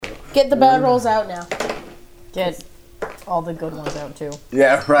Get the bad rolls out now. Get all the good ones out too.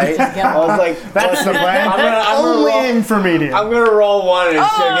 Yeah, right? I was like, That's the plan. I'm Only gonna aim for medium. I'm gonna roll one and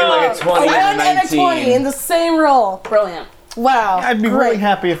it's gonna get like a 20 1 and a and a 19. 20 in the same roll. Brilliant. Wow. I'd be great. really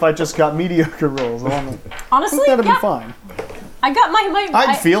happy if I just got mediocre rolls. I think Honestly, that'd yeah, be fine. I got my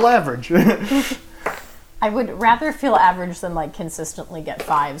I'd feel average. I would rather feel average than like consistently get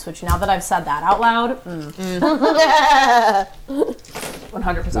 5s, which now that I've said that out loud, 100%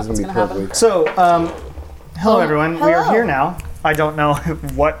 what's gonna happen. So, hello everyone. We are hello. here now. I don't know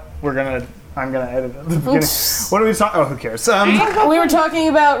what I'm gonna edit at the beginning. What are we talking? Oh, who cares? We were talking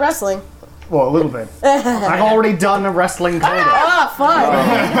about wrestling. Well, a little bit. I've already done a wrestling coda. Ah,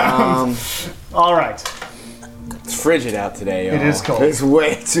 fun. All right. It's frigid out today, y'all. It is cold. It's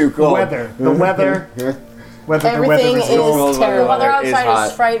way too cold. Weather. The weather. Everything is cold. terrible. Weather Weather is outside hot.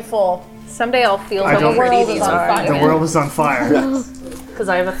 is frightful. Someday I'll feel I don't- so pretty The world these is on are fire. The world is on fire. because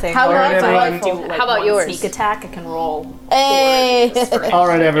I have a thing. How where about if I delightful? do, like, How about one yours? Sneak attack, I can roll. Hey. All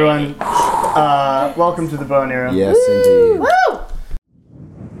right, everyone. Welcome to the Bone Era. Yes, indeed. Woo!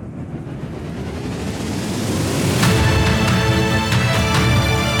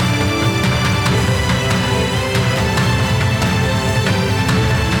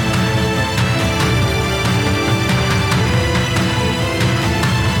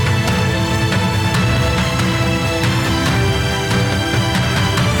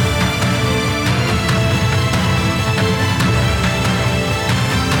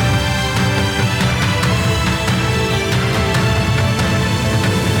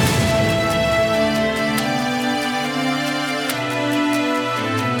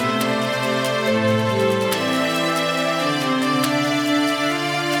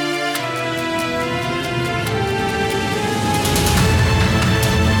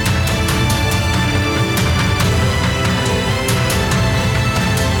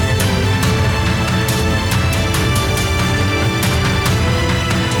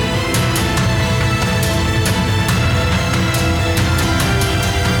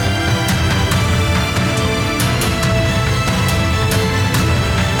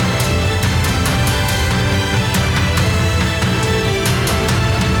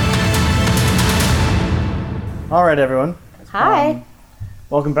 All right, everyone. Hi.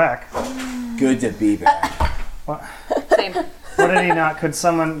 Welcome back. Good to be back. Same. What did he not? Could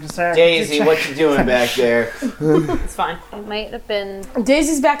someone just say? Daisy, what you doing back there? It's fine. It might have been.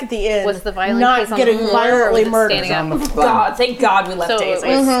 Daisy's back at the inn. Was the violin not case on getting the floor, or violently was it murdered? standing On up? the floor. God, thank God we left So Daisy.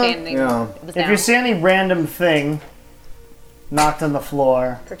 it was standing. Yeah. It was If down. you see any random thing knocked on the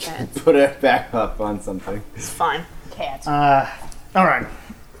floor, Pretend. Put it back up on something. It's fine. cat. all right.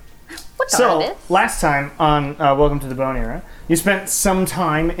 What's So, on this? last time on Welcome to the Bone Era, you spent some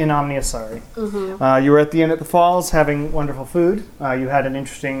time in Omniasari. You were at the inn at the Falls having wonderful food. You had an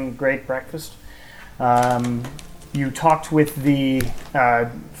interesting, great breakfast. You talked with the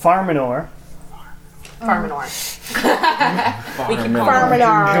Farminor, Farminor.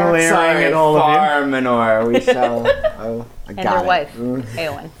 Farminar. glaring at all of you. Farminor. We shall. Oh, I And got their it. wife,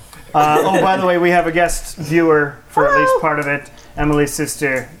 Eowyn. Oh, by the way, we have a guest viewer for at least part of it. Emily's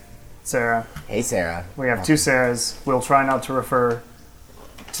sister, Sarah. Hey, Sarah. We have two Sarahs. We'll try not to refer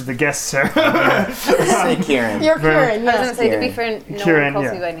to the guest Sarah. Say Kieran. You're Kieran, I was gonna yes. say, to be fair, no Kieran, one calls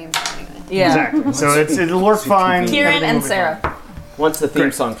yeah. you by name anyway. Yeah. Exactly. So it'll work fine. Kieran Everything and will be Sarah. fine. Once the theme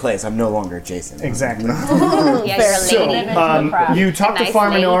Great. song plays, I'm no longer Jason. Exactly. Yeah, you're a So, lady. you talked to Nice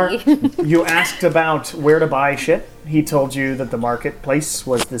Farminor. lady. You asked about where to buy shit. He told you that the marketplace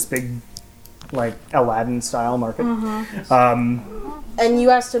was this big, like, Aladdin-style market. And you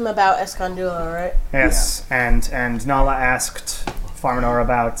asked him about Escandula, right? Yes, and Nala asked Farminor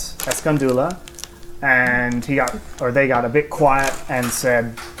about Escandula, and they got a bit quiet and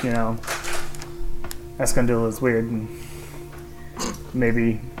said, you know, Escandula is weird, and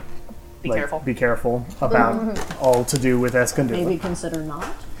maybe be careful about all to do with Escandula. Maybe consider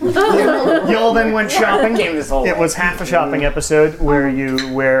not. Y'all then went shopping. Came this whole It was half a shopping episode where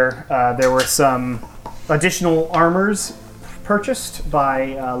there were some additional armors purchased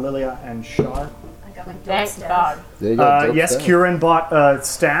by Lilia and Shar. Thank God. Yes, Kieran bought a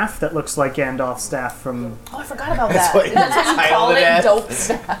staff that looks like Gandalf's staff from. Oh, I forgot about that. what you Call titled it it as. dope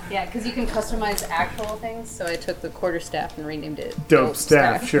stuff. Yeah, because you can customize actual things, so I took the quarterstaff and renamed it Dope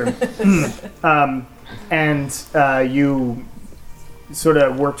staff, sure. And you sort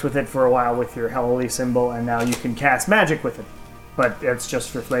of worked with it for a while with your Hellly symbol, and now you can cast magic with it. But it's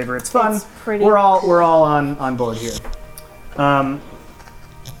just for flavor. It's fun. It's pretty We're all on board here.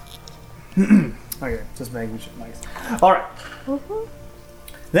 Okay, just making sure. Nice. All right.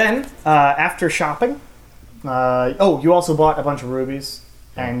 Then after shopping, you also bought a bunch of rubies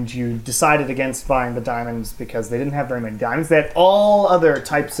and you decided against buying the diamonds because they didn't have very many diamonds. They had all other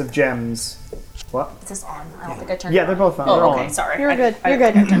types of gems. What? Is this on? I don't think I turned Yeah, it they're on. both on. They're Oh, all okay. on. Sorry. You're good. I You're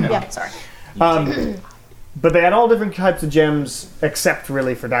good. turned it Yeah. on. Sorry. But they had all different types of gems, except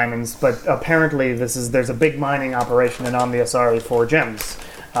really for diamonds. But apparently, there's a big mining operation in Omniasari for gems,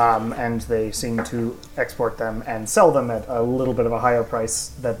 and they seem to export them and sell them at a little bit of a higher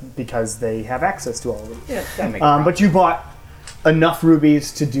price because they have access to all of them. Yeah, that makes But you bought enough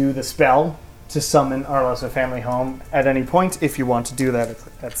rubies to do the spell to summon Arlosa Family Home at any point if you want to do that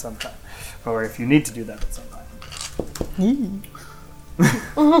at some time, or if you need to do that at some time.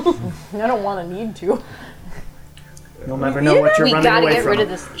 I don't want to need to. You'll never know what you're We running gotta away get from. rid of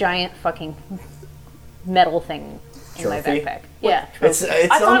this giant fucking metal thing in my Trophy? backpack. Yeah. It's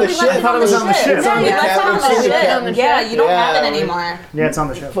thought on the we ship. left it on the ship. It's on the Yeah, captain's that's on the ship. ship. Yeah, you don't have it Yeah. anymore. Yeah, it's on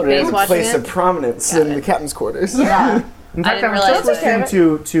the ship. Put it in Base a watching place it? of prominence in the captain's quarters. Yeah. In I fact, I, didn't was realize just that.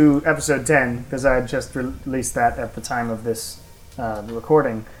 listening to episode 10 because I had just released that at the time of this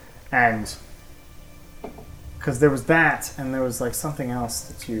recording, and because there was that, and there was like something else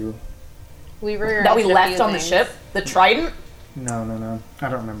that you. We That we rearranged a left few on the things. ship. The trident. No, I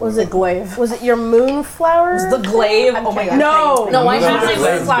don't remember. Was what it Glaive. Was it your moonflower? The glaive. Oh my god. No. No, I No, have my the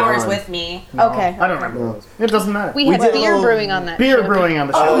glaive's moonflowers gone. with me. Okay. I don't remember. What it was. It doesn't matter. We had did a beer little brewing on that beer ship. brewing on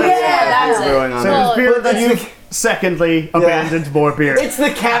the show. Oh, That's yeah. it. Brewing on So that. there's beer that That's you the- secondly abandoned more beer. It's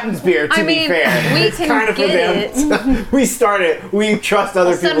the captain's beer, to I be mean, fair. we It's can kind of for get them. We start it. We trust other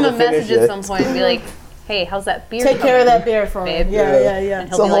I'll send people him a to finish message at it. some point and be like, hey, how's that beer Take care of coming? that beer for me. Babe. Yeah. And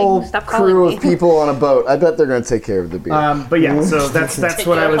It's he'll a be whole like, stop crew calling of me. people on a boat. I bet they're going to take care of the beer. But yeah, so that's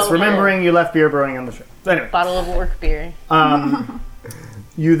what I was remembering. You left beer brewing on the ship. So anyway. Bottle of work beer.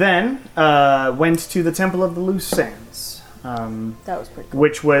 You then went to the Temple of the Loose Sands, That was pretty cool.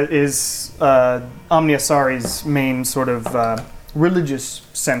 which is Omniasari's main sort of religious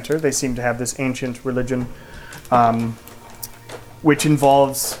center. They seem to have this ancient religion, which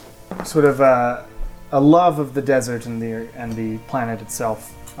involves sort of a love of the desert and the planet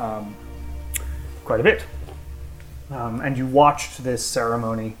itself quite a bit. And you watched this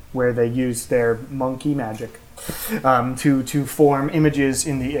ceremony where they used their monkey magic to form images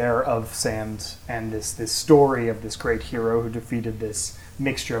in the air of sand and this story of this great hero who defeated this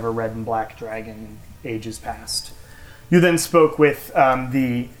mixture of a red and black dragon in ages past. You then spoke with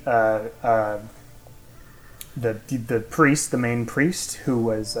the priest, the main priest, who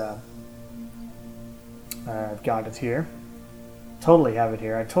was got it here. Totally have it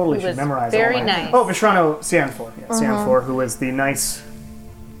here. I totally Who should was memorize very all my... nice. Oh, Vishrano Cianfor. Yeah, Cianfor, who was the nice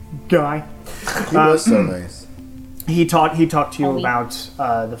guy. He was so nice. He taught to you Homie. about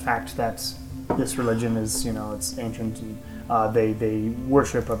the fact that this religion is, it's ancient, and they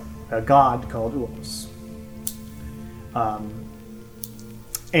worship a god called Uos.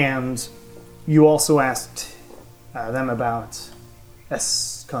 And you also asked them about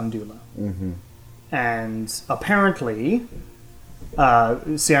Eskondula. Mm-hmm. And apparently,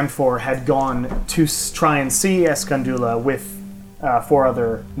 Cianfor had gone to try and see Eskondula with 4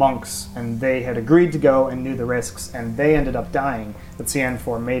 other monks, and they had agreed to go and knew the risks, and they ended up dying. But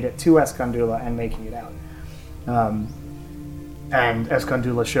Cianfor made it to Eskondula and making it out. And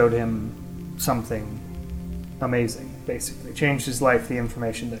Eskondula showed him something amazing, basically. Changed his life, the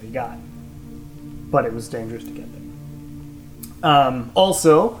information that he got. But it was dangerous to get there.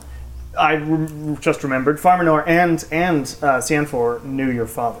 Also, I just remembered, Farminor and Cianfor knew your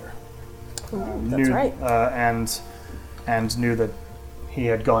father. That's right. And knew that he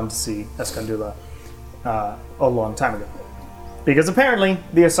had gone to see Eskondula a long time ago. Because apparently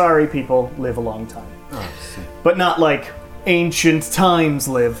the Asari people live a long time. But not like ancient times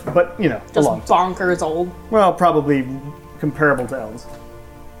live, but, a Just long time. bonkers old. Well, probably comparable to elves.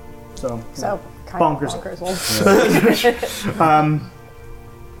 So Kind bonkers. of bonkers. Well,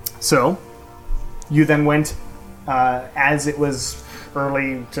 So, you then went, as it was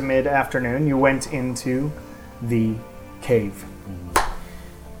early to mid-afternoon, you went into the cave.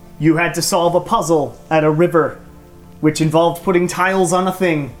 You had to solve a puzzle at a river, which involved putting tiles on a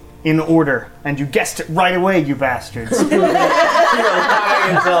thing in order, and you guessed it right away, you bastards. High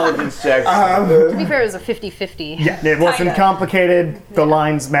intelligence checks. To be fair, it was a 50-50. Yeah, it wasn't complicated. The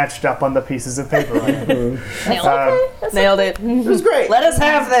lines matched up on the pieces of paper. Nailed it. It was great. Let us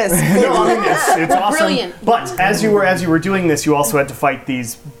have this. It's awesome. Brilliant. But as you were doing this, you also had to fight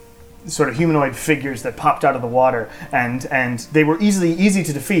these sort of humanoid figures that popped out of the water, and they were easy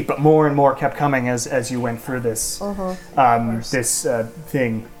to defeat, but more and more kept coming as you went through this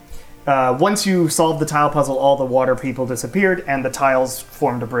thing. Once you solved the tile puzzle, all the water people disappeared, and the tiles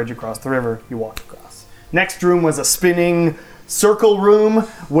formed a bridge across the river. You walked across. Next room was a spinning circle room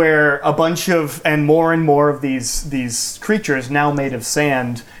where a bunch of and more of these creatures, now made of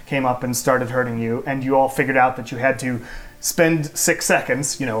sand, came up and started hurting you, and you all figured out that you had to spend 6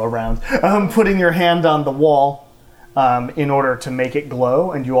 seconds, around, putting your hand on the wall in order to make it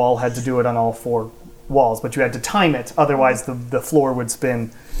glow, and you all had to do it on all 4 walls, but you had to time it, otherwise the floor would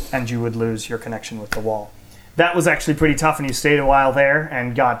spin and you would lose your connection with the wall. That was actually pretty tough, and you stayed a while there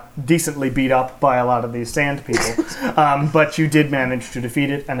and got decently beat up by a lot of these sand people. But you did manage to defeat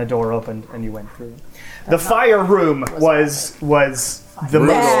it, and a door opened, and you went through. The fire room was the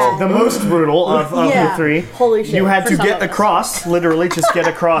most brutal of the 3. Holy shit. You had to For some get of us. across, literally just get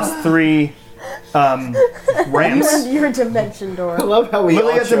across 3 ramps. Your dimension door. I love how we all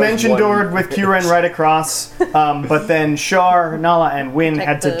Lilia chose dimension one. doored with Kieran right across, but then Shar, Nala, and Win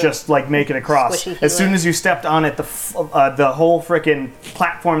had to the just make it across. squishy As soon healer. as you stepped on it, the whole frickin'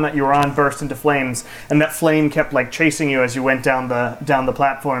 platform that you were on burst into flames, and that flame kept chasing you as you went down the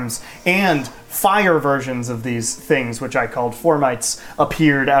platforms. And fire versions of these things, which I called Formites,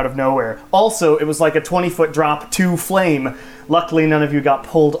 appeared out of nowhere. Also, it was like a 20-foot drop to flame. Luckily, none of you got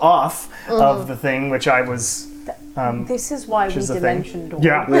pulled off of the thing, which I was. This is why we is a thing. dimension door.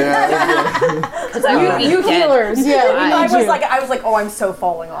 Yeah. Because I would be You dead. healers, yeah. I we need was like, oh, I'm so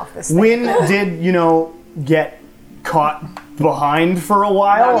falling off this thing. Win did, get caught behind for a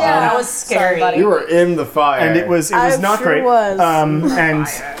while. Yeah, that was scary. buddy. You were in the fire. And it was I not sure great. was. And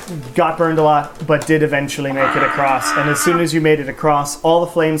got burned a lot, but did eventually make it across. And as soon as you made it across, all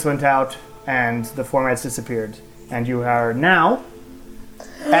the flames went out and the Formites disappeared. And you are now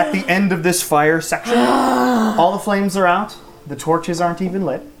at the end of this fire section. All the flames are out. The torches aren't even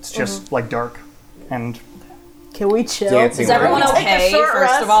lit. It's just dark. And Can we chill? Dancing Is everyone around. okay, short first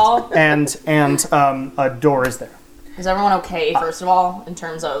rest? of all? and a door is there. Is everyone okay, first of all, in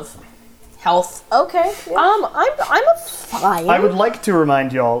terms of health? Okay. I'm fine. I would like to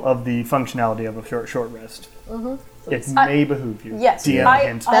remind y'all of the functionality of a short rest. It may behoove you. Yes, DM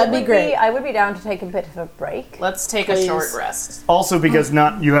hint. That'd be great. I would be down to take a bit of a break. Let's take a Please. short rest. Also, because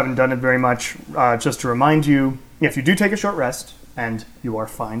you haven't done it very much, just to remind you, if you do take a short rest, and you are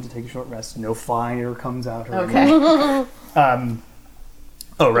fine to take a short rest, no fire comes out. Or Okay.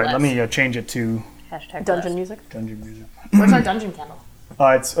 Let me change it to Hashtag Dungeon rest. music. dungeon music. Where's our dungeon candle?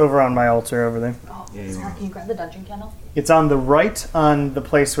 It's over on my altar over there. Oh, Mark, can you grab the dungeon candle? It's on the right, on the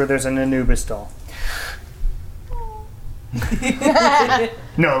place where there's an Anubis doll.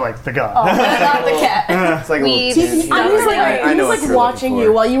 No, like the god. Not the cat. It's like a We- little tangent. I was I know like what you're watching looking you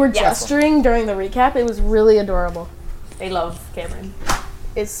for. while you were gesturing during the recap. It was really adorable. They love Cameron.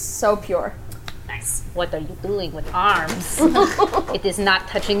 It's so pure. Nice. What are you doing with arms? It is not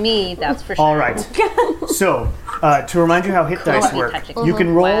touching me, that's for sure. All right. So, to remind you how hit dice be work, touching. you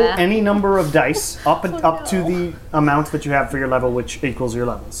can roll Wow. any number of dice up to the amount that you have for your level, which equals your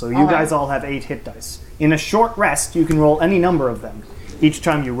level. So you guys all have 8 hit dice. In a short rest, you can roll any number of them. Each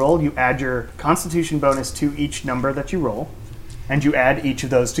time you roll, you add your Constitution bonus to each number that you roll, and you add each of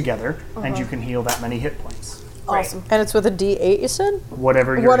those together, and you can heal that many hit points. Awesome. And it's with a D8, you said?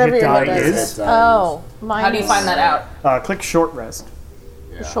 Whatever your Whatever hit your die hit dice is, Oh, mine How do you find that out? click short rest.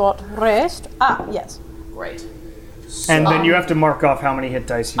 Short rest. Ah, yes. Great. And then you have to mark off how many hit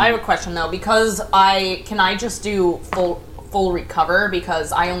dice you I have a question though, because can I just do full recover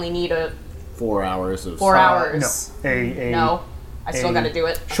because I only need 4 hours of 4 No. hours? No, I still a- got to do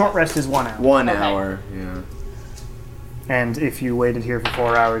it. Short rest is 1 hour. 1 Okay. hour. Yeah. And if you waited here for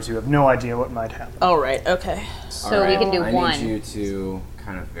 4 hours, you have no idea what might happen. Oh, right. Okay. So we can do I one. need you to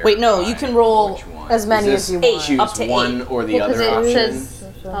kind of verify Wait, no, you can roll which one. as many Is as you this want. Choose Up to one or the Because other it option. says.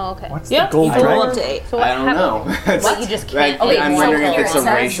 Oh, okay. What's Yeah, the gold you can roll dragon? up to 8. So I don't know. What, you just can't. Like, I'm wondering if it's a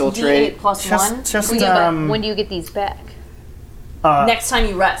racial trait. plus Just, 1. just When do you get these back? Next time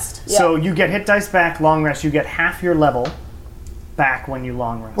you rest. so you get hit dice back, long rest. You get half your level back when you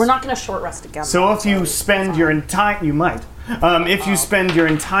long rest. We're not going to short rest again. So if you spend your entire, you might. If you spend your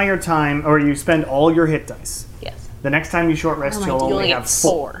entire time, or you spend all your hit dice, Yes. the next time you short rest, you'll You only only have get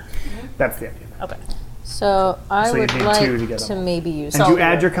 4. 4. That's the idea. Okay. So I So you'd would need like 2 to get to them. maybe use And you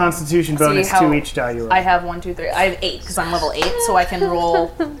add your Constitution bonus how to each die you roll. I have 1, 2, 3. I have 8 because I'm level 8, so I can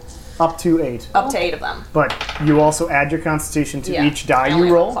roll Up to 8. up to 8 of them. But you also add your Constitution to Yeah. each die I only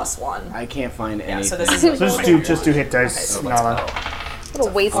you have a roll. plus 1. I can't find Yeah, anything. so this is So just do hit dice, so let's Nala. go. What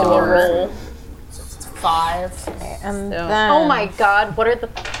a waste of a roll. 5. and So- then Oh my god, what are the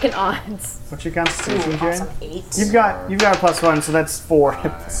fucking odds? What's your Constitution, Kieran? Awesome. 8. You've got a plus 1, so that's 4.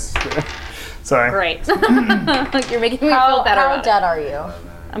 Sorry. Great. You're making me feel better how about it. dead are you?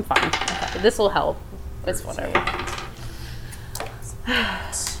 I'm fine. Okay, this will help. It's whatever.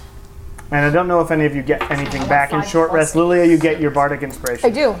 And I don't know if any of you get anything back in short rest. Lilia, you get your bardic inspiration. I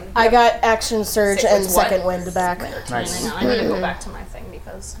do. I got action surge and What's what? second wind back. Nice. I need to go back to my thing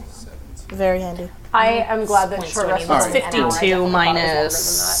because Very handy. I am glad that points short to rest any- was It's an hour. 52 I thought it was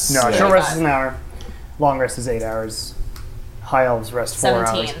minus- longer No, than short rest is an hour. Long rest is 8 hours. High elves rest 4 hours.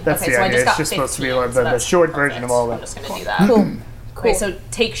 17. That's Okay, the so I idea. just It's got just supposed to be 15, like so the that's short perfect. version of all I'm that. just gonna do that. Okay, so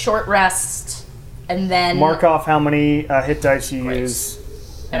take short rest, and then Mark off how many hit dice you use.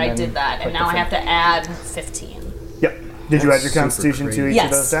 and I then did that, click and the now I thing. have to add 15. Yep. Did you add your super constitution to crazy. each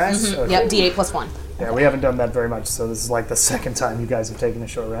of those dice? Okay. Yep, D8 plus 1. Yeah, we haven't done that very much, so this is like the second time you guys have taken a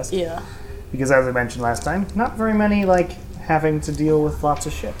short rest. Yeah. Because as I mentioned last time, not very many like having to deal with lots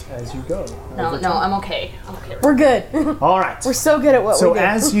of shit as you go. No, no, I'm okay. I'm okay. We're good. All right. We're so good at what So we do.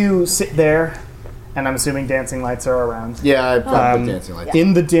 as you sit there, and I'm assuming dancing lights are around. Yeah, I probably dancing like that.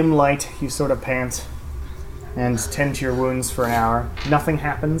 In the dim light, you sort of pant and tend to your wounds for an hour. Nothing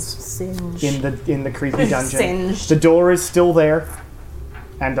happens Singe. in the creepy dungeon. Singed. The door is still there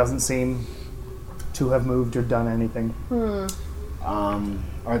and doesn't seem to have moved or done anything.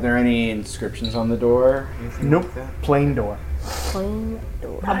 Are there any inscriptions on the door? Anything Nope. like that? Plain door.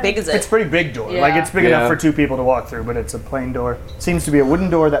 How big is It's it? a pretty big door. Yeah. Like it's big Yeah. enough for 2 people to walk through, but it's a plain door. Seems to be a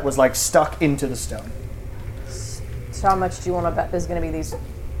wooden door that was like stuck into the stone. So how much do you want to bet there's going to be these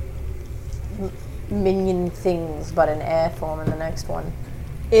minion things, but in air form in the next one?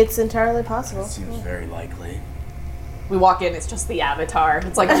 It's entirely possible. Seems very likely. We walk in, it's just the avatar.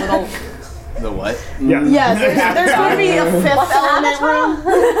 It's like a little. The what? Yeah. Yeah, there's going to be a fifth element room.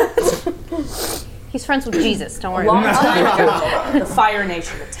 He's friends with Jesus. Don't worry. long time ago, the Fire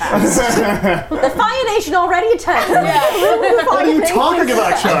Nation attacks. The Fire Nation already attacked. What are you talking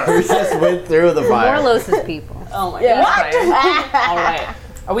about, Char? We just went through the fire. Morlos's people. Oh my god. All right.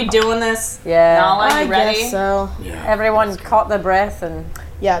 Are we doing this? Yeah. Nala, I you ready? guess so. Everyone caught their breath and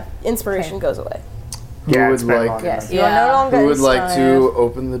Yeah, inspiration goes away. Yeah, would it's been like- long yes, enough. you are no longer Who would like inspired. to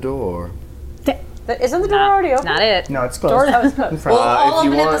open the door? Isn't the door already open? Not it. No, it's closed. In front. Well, all if you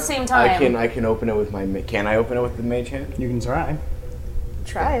open at the want, same time. I can open it with my. Can I open it with the mage hand? You can try.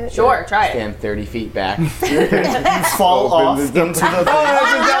 Try it. Sure, try it. Stand 30 feet back. You fall Open off the into door. the.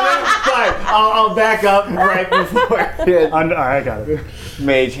 Fine. I'll back up right before All right, I got it.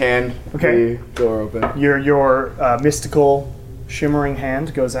 mage hand. Okay. The door open. Your mystical, shimmering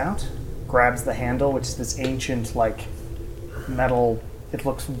hand goes out, grabs the handle, which is this ancient, like, metal. It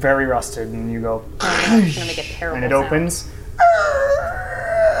looks very rusted, and you go, It's gonna make a terrible and it sound. opens.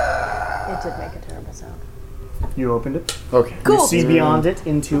 It did make a terrible sound. You opened it. Okay. You see beyond it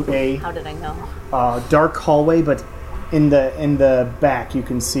into a How did I know? dark hallway, but in the back you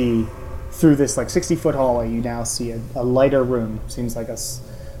can see through this like 60-foot hallway. You now see a lighter room. Seems like a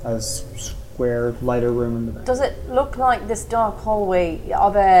square lighter room in the back. Does it look like this dark hallway?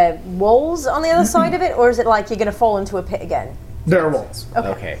 Are there walls on the other side of it, or is it like you're going to fall into a pit again? There are walls.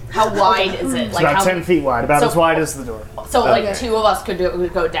 Okay. How wide is it? It's Like about how? 10 feet wide, about So- as wide as the door. So like Okay. 2 of us could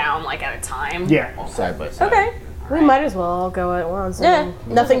go down like at a time. Yeah. Side by side. Okay. We might as well all go at once. I Yeah. mean,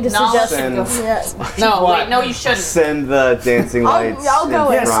 nothing to No, suggest. Send, Yeah. No, wait, no, you shouldn't. send the dancing lights. I'll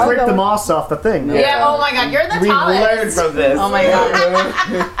go in in. Yeah, I'll front. scrape go the in. moss off the thing. Yeah. Oh my God, you're the We learned tallest. from this. Oh my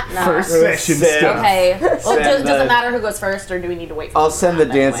God. First session Send- stuff. Okay. Well, Send does the- it matter who goes first, or do we need to wait? For I'll them to send the come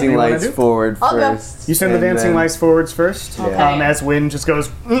that way? dancing you wanna lights do? forward I'll go. first. You send the and dancing then- lights forwards first. Okay. As wind just goes.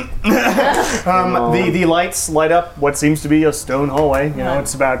 The lights light up what seems to be a stone hallway. You know,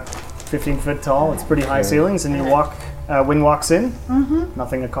 it's about 15 foot tall. It's pretty high ceilings, and you walk. Wind walks in.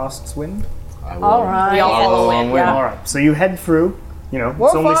 Nothing accosts wind. I will All right. We all follow along in. with All right. So you head through. You know, We're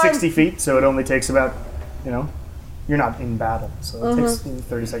it's only fine. 60 feet, so it only takes about. You know, you're not in battle, so it takes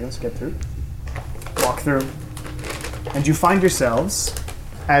 30 seconds to get through. Walk through, and you find yourselves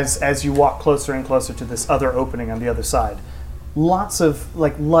as you walk closer and closer to this other opening on the other side. Lots of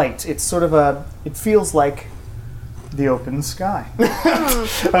like light. It's sort of it feels like the open sky.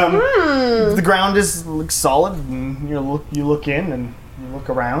 The ground is like solid, and you look in and you look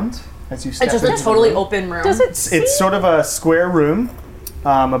around as you step. It's just a into the totally room. open room. Does it It's sort of a square room,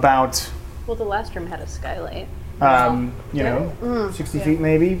 about Well, the last room had a skylight. 60 feet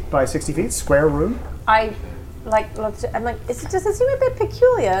maybe by 60 feet, square room. I like looked at, I'm like, does it seem a bit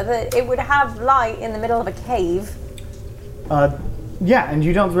peculiar that it would have light in the middle of a cave? Yeah, and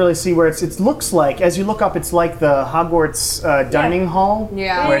you don't really see where it looks like, as you look up, it's like the Hogwarts dining hall.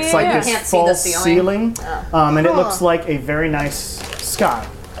 Yeah. Where it's like Yeah. this Can't see the false ceiling. and it looks like a very nice sky.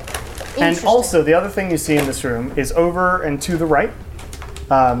 And also, the other thing you see in this room is over and to the right.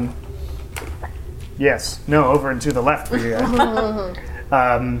 Over and to the left for you guys.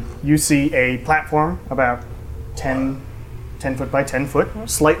 You see a platform about 10 10 foot by 10 foot,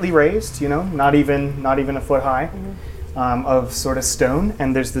 slightly raised, not even a foot high, of sort of stone,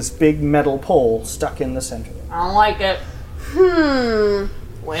 and there's this big metal pole stuck in the center. I don't like it.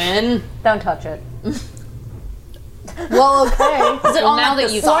 Win. Don't touch it. Well, okay. Is it on now like that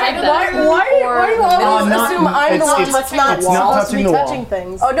the you side said of that- the room? Why do you always not- assume I'm the one it's that's not not supposed touching to be the wall. touching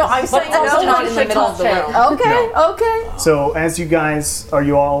things? Oh no, I'm saying also no not one in the should middle of touch the it. room. Okay, okay. So as you guys, are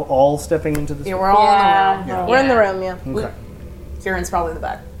you all stepping into this? Yeah, we're all in the room. We're in the room, yeah. Okay. Kieran's probably in the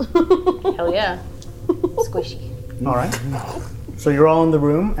back. Hell yeah. Squishy. All right. So you're all in the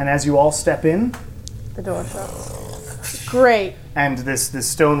room, and as you all step in, The door shuts. Great. and this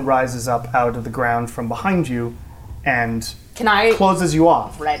stone rises up out of the ground from behind you, and Can I closes you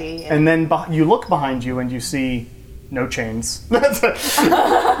off. ready? And then you look behind you and you see no chains.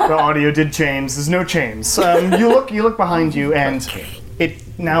 The audio did chains. There's no chains. You look behind you and it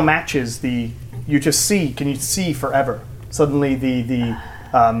now matches the. You just see. Can you see forever? Suddenly the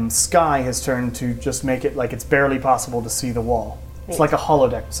sky has turned to just make it like it's barely possible to see the wall. It's like a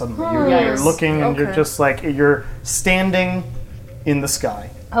holodeck suddenly. You're looking and you're just like you're standing in the sky.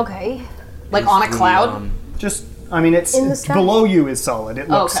 Okay. Like on a cloud? Just. I mean, it's the sky? below you is solid. It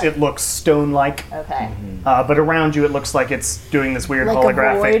looks Okay. it looks stone-like, Okay. but around you it looks like it's doing this weird Like a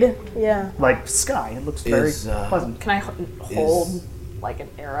holographic, void. Yeah. like sky. It looks very Is, pleasant. Can I hold like an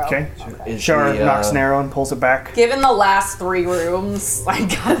arrow? Okay. Is Shar the, knocks an arrow and pulls it back. Given the last 3 rooms, I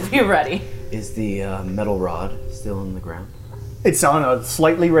gotta be ready. Is the metal rod still in the ground? It's on a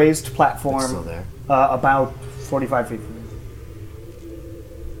slightly raised It's platform, still there. about 45 feet from you.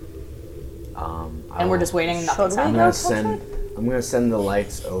 And we're just waiting and nothing's Should we happening. I'm gonna send the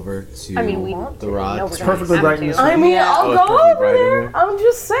lights over to I mean, we the rod. know we're gonna Perfectly have bright in to. this I room. mean, Yeah. I'll Oh, it's go perfectly over bright in there. here. I'm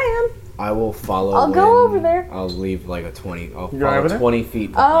just saying. I will follow. I'll go over there. I'll leave like a 20. I'll going follow over there? 20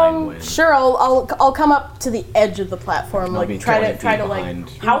 feet behind Wynn. Sure. I'll come up to the edge of the platform, I'll be like try 20 to feet like. behind.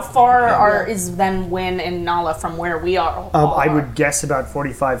 How far is then Wynn and Nala from where we are? I would guess about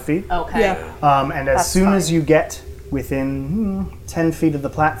 45 feet. Okay. Yeah. And as soon as you get within 10 feet of the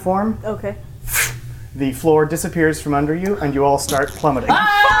platform, Okay. the floor disappears from under you, and you all start plummeting.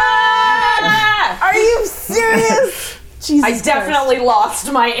 Are you serious? Jesus. I definitely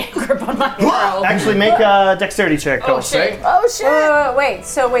lost my grip on my arrow. Actually, make a dexterity check. Oh shit. Oh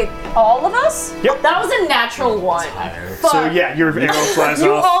shit. Wait, all of us? That was a natural 1. So yeah, your arrow flies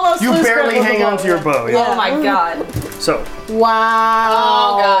You off. almost You lose barely grip of the hang bow. on to your bow. Yeah. Oh my god. So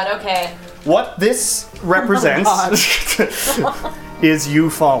Wow. Oh god, okay. what this represents is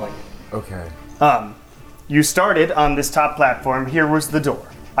you falling. Okay. You started on this top platform. Here was the door.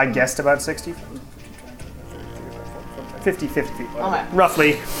 I guessed about 60 feet. 50 feet. Okay.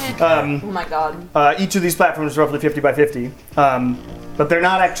 Roughly. Oh my god. Each of these platforms is roughly 50 by 50. But they're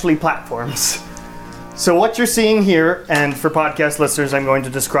not actually platforms. So what you're seeing here, and for podcast listeners, I'm going to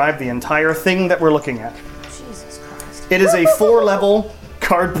describe the entire thing that we're looking at. Jesus Christ. It is a 4-level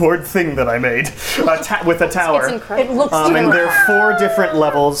cardboard thing that I made with a tower. It's incredible. It looks And there are 4 different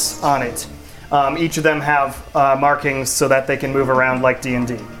levels on it. Each of them have markings so that they can move around like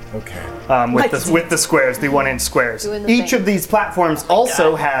D&D. Okay. With the squares, the 1-inch squares. Doing the Each thing. of these platforms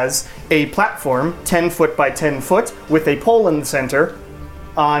also has a platform 10 foot by 10 foot with a pole in the center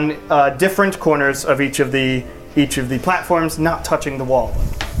on different corners of each of the platforms, not touching the wall.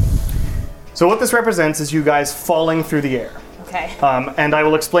 So what this represents is you guys falling through the air. Okay. And I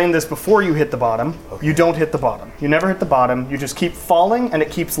will explain this before you hit the bottom. Okay. You don't hit the bottom. You never hit the bottom. You just keep falling, and it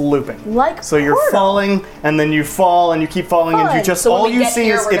keeps looping. Like So you're Portal. falling, and then you fall, and you keep falling, and you Fun. just So when all we you get see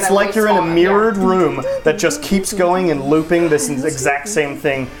here, is we're it's gonna like you're in a respawn, mirrored room that just keeps going and looping this exact same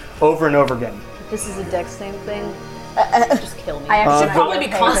thing over and over again. This is a dex same thing. Just kill me. I actually Should probably be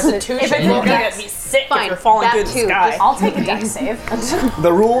Constitution. if it's You're gonna dex, get me sick fine, if you're falling that through the too. sky. I'll take a dex save.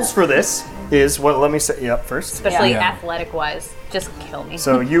 The rules for this is let me set you up first. Especially Yeah. athletic wise. Just kill me.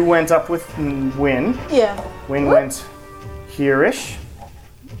 So you went up with Wynn. Yeah. Wynn went here-ish.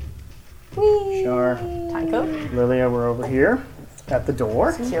 Shar, Tycho? Lilia were over here at the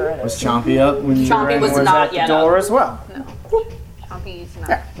door. Was Chompy up when you Chompy ran? was Was not at the yet door up. as well. Chompy's not.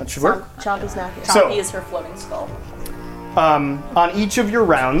 That should work. Chompy's not here. So- Chompy is her floating skull. On each of your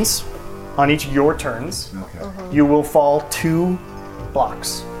rounds, on each of your turns, Okay. you will fall 2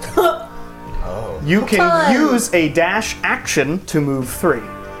 blocks. You can use a dash action to move 3.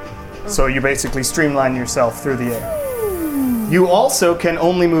 So you basically streamline yourself through the air. You also can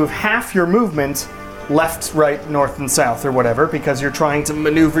only move half your movement left, right, north, and south, or whatever, because you're trying to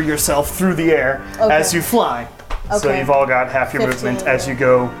maneuver yourself through the air as you fly. So Okay. you've all got half your 15, movement as you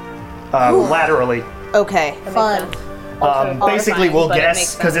go laterally. Okay. Fun. Basically, we'll but it guess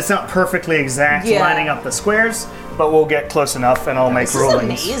makes because it's not perfectly exact Yeah. lining up the squares, but we'll get close enough and I'll make This is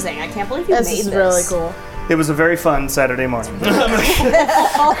rulings. amazing. I can't believe you This made is this. really cool. It was a very fun Saturday morning.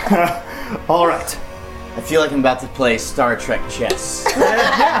 All right. I feel like I'm about to play Star Trek chess.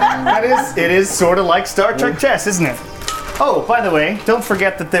 It is sort of like Star Trek chess, isn't it? Oh, by the way, don't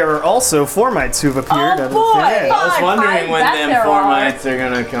forget that there are also Formites who've appeared out of boy! thin air. I was wondering when bet them there are. Formites are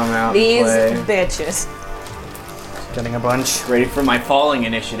gonna come out These and play. bitches. Getting a bunch. Ready for my falling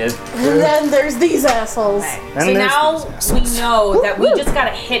initiative. And then there's these assholes. And So there's now these we assholes. know that we just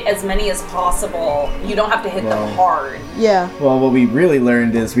gotta hit as many as possible. You don't have to hit them hard. Yeah. Well, what we really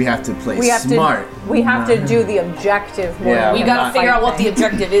learned is we have to play We have smart. We have to do the objective more. Yeah, than We we're gotta not figure out what the fighting.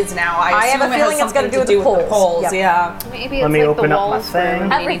 objective is now. I have assume a it has feeling it's gotta something do to with the the polls. polls. Yep. Yeah. Maybe Let it's me like open the up my walls where thing.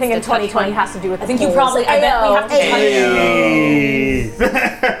 everybody Everything in needs to touch 2020 one. has to do with the I think you polls. probably. I bet we have to. Hey.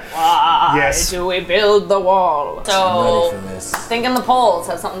 Yes. Do we build the wall? So Ready for this. thinking the polls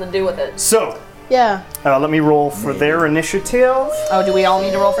has something to do with it. So, Yeah. let me roll for their initiative. Oh, do we all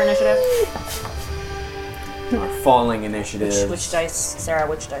need to roll for initiative? Our falling initiative. Which dice, Sarah?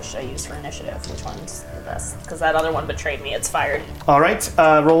 Which dice should I use for initiative? Which one's the best? Because that other one betrayed me. It's fired. All right,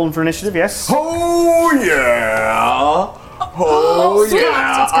 rolling for initiative, yes. Oh yeah! Oh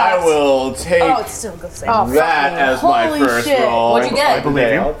yeah! it's I cocked. will take Oh, it's still good. that as my Holy first shit. roll. What'd you get? I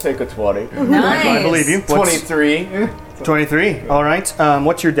believe you. I'll take a 20. Nice. I believe you. What's- 23. 23. All right.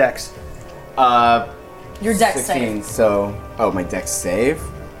 What's your dex? Your dex 16. So, my dex save.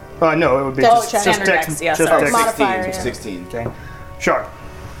 No, it would be Dex just check. Standard dex. dex, yeah, just sorry. dex. Modifier, 16. yeah. 16. Okay. Sure.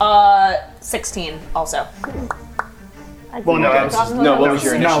 16 also. Well, no, I was, No, what was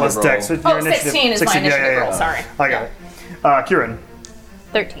your no, initiative it's roll? dex. Your Oh, initiative. 16 is my 16, initiative yeah, roll. Sorry. I got it. Kieran.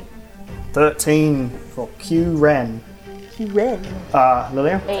 13. 13 for Kieran. Red.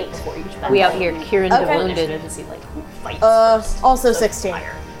 Lilia? 8. We out here, Kieran Okay. the Wounded. To see like who fights. Also 16.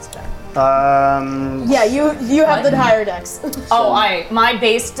 Yeah, you have the higher dex. Oh, my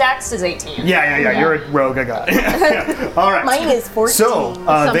base dex is 18. Yeah. You're a rogue. I got it. Yeah. All right. Mine is 14. So, they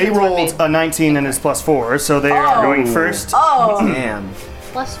Something's rolled with me. a 19 and it's plus 4, so they are going first. Damn.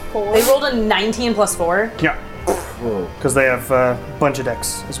 Plus 4. They rolled a 19 plus 4. Yeah, Whoa. because they have a bunch of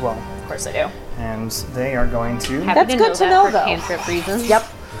decks as well. Of course they do. And they are going to Happy That's good to know, for though. cantrip reasons. Yep.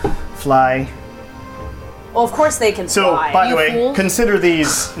 fly. Well, of course they can So, fly. by the You way, fool. consider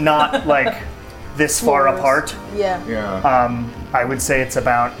these not like this far Floors. apart. Yeah. Yeah. I would say it's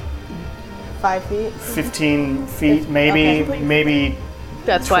about 5 feet. 15 feet, maybe, Okay. maybe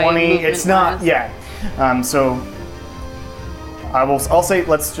That's why 20. movement It's not, wise. yeah. So I'll say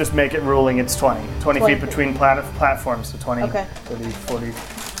let's just make it ruling it's 20. 20 20 feet between platforms, so 20, Okay. 30, 40,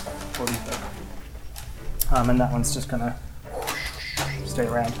 40. And that one's just gonna stay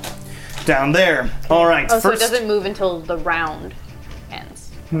around. Down there. All right, Oh, so it first. doesn't move until the round ends.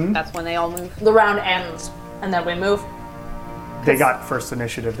 That's when they all move. The round ends, and then we move. They got first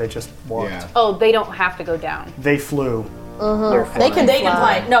initiative, they just walked. Yeah. Oh, they don't have to go down. They flew. They can They can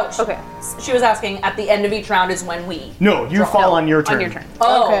fly. No. Okay. She was asking at the end of each round is when we. No, you fall on your turn. On your turn.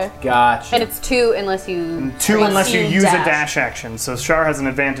 Oh. Okay. Gotcha. And it's 2 unless you. 2 unless you you use a dash. dash action. So Shar has an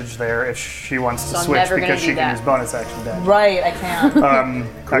advantage there if she wants to So I'm switch never gonna because do she can that. use bonus action dash. Right, I can't.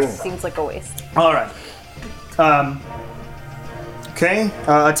 Cool. Seems like a waste. All right. Okay.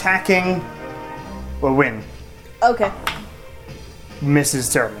 Attacking. Will win. Okay. Misses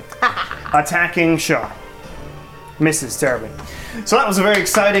terribly. Attacking Shar. Misses terribly. So that was a very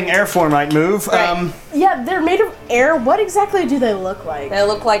exciting air formite move. Yeah, they're made of air. What exactly do they look like? They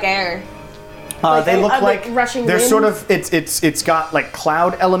look like air. They look are they like rushing they're wind? sort of it's got like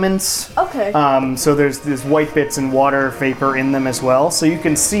cloud elements. Okay. So there's white bits and water vapor in them as well, so you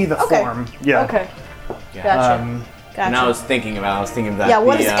can see the Okay. form. Yeah. Okay. Gotcha. Gotcha. And I was thinking about that. Yeah,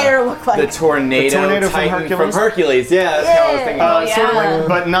 what the, does air look like? The tornado, The tornado from Titan Hercules? From Hercules, yeah, that's how I was thinking about. yeah. Sort of like,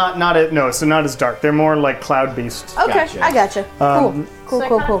 but so not as dark. They're more like cloud beasts. Okay, Gotcha. I gotcha.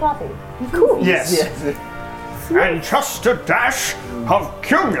 Cool. Yes. And just a dash of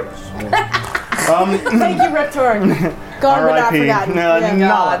cumulus. Thank you, Reptor. Gone but not R.I.P. forgotten. No, Yeah.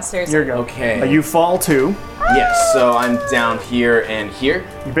 God, seriously. Here you go. Okay. You fall too. Yes, so I'm down here and here.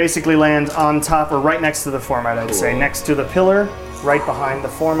 You basically land on top or right next to the formite, I'd say. Cool. Next to the pillar, right behind the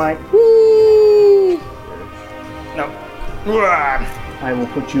formite. Whee! No. I will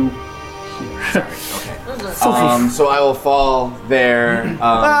put you here. So I will fall there.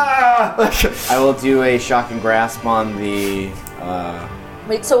 I will do a shock and grasp on the.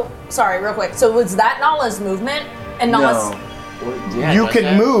 Wait, so sorry, real quick. So was that Nala's movement? And Nala's No. Yeah, You like can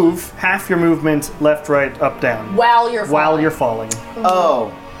that? move half your movement left, right, up, down while you're falling. while you're falling.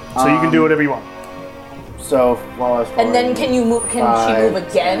 Oh. So you can do whatever you want. So while I was And then falling, can you move? Can she 5, move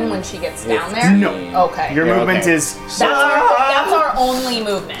again when she gets down there? No. Okay. Your Yeah, movement okay. is that's our only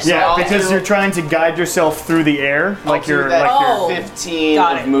movement. yeah, I'll because do- you're trying to guide yourself through the air, like do you're that. like Oh. you're. 15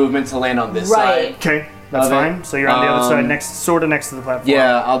 Got of it. movement to land on this Right. side. Okay, that's Of it. fine. So you're on the other side, sort of next to the platform.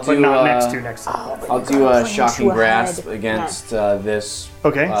 Yeah, I'll but do, not uh, next to the platform. I'll do a shocking ahead. grasp against this.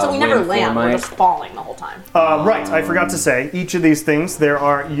 Okay. So we never wind land. We're formite. just falling the whole time. Right, I forgot to say, each of these things, there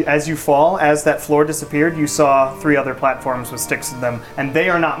are, as you fall, as that floor disappeared, you saw 3 other platforms with sticks in them, and they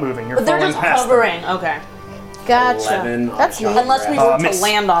are not moving. You're But they're falling just past them. hovering. Okay. Gotcha. 11 on That's neat. shocking Unless we grasp. were to miss.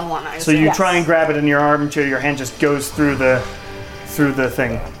 land on one. I So you assume. try and grab it in your armchair, your hand just goes through the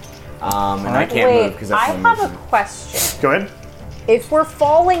thing. And I can't move Wait, because I that's my have a movement. question. Go ahead. If we're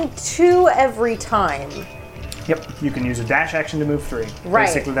falling 2 every time, Yep, you can use a dash action to move 3. Right.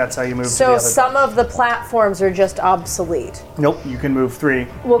 Basically, that's how you move to the so other. some of the platforms are just obsolete. Nope, you can move 3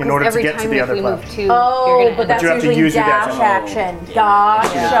 Well, in 'cause order to every get to time the if other we platform. move 2, you're Oh, gonna but end that's you have to usually use your dash dash action. action.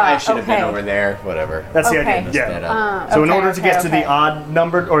 Gotcha. I should have been Okay. over there. Whatever. That's the Okay. idea. Sped Yeah. up. So in okay, order to okay, get to the okay. odd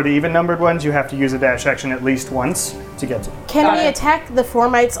numbered or the even numbered ones, you have to use a dash action at least once to get to them. Can Got we it. attack the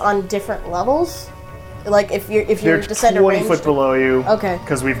Formites on different levels? Like if you're They're descend 20 range. foot below you. Okay.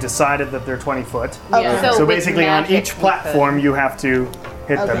 Because we've decided that they're 20 foot. Okay. So So with basically, on magic, each we platform, you have to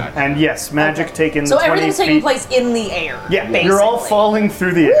hit them. Okay. And yes, magic taken So the 20 everything's feet. taking place in the air. Yeah, basically. you're all falling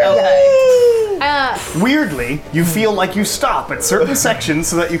through the air. Okay. Weirdly, you feel like you stop at certain sections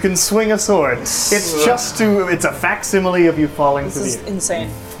so that you can swing a sword. It's it's a facsimile of you falling through This the is air. insane.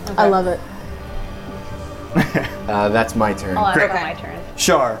 I love it. That's my turn. Hold on, Great. it's my turn.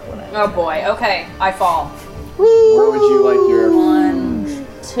 Shar. Oh boy. Okay. I fall. Where would you like your? 1,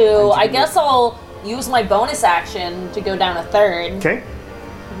 2. I guess I'll use my bonus action to go down a third. Okay.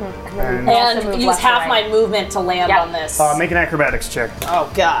 And, And move use left to half right. my movement to land Yep. on this. make an acrobatics check.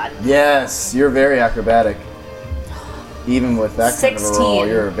 Oh god. Yes, you're very acrobatic. Even with that kind of a roll, 16.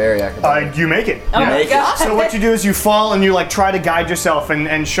 you're very acrobatic. You make it. Oh my Make it. god. So what you do is you fall and you like try to guide yourself,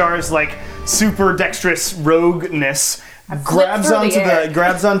 and Char's like super dexterous rogueness grabs through the onto air.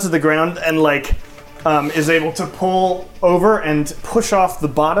 grabs onto the ground and like is able to pull over and push off the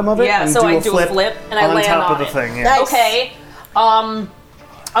bottom of it Yeah, and so do I a do a flip flip and I on land top on of the it. thing. Yeah. Nice. Okay.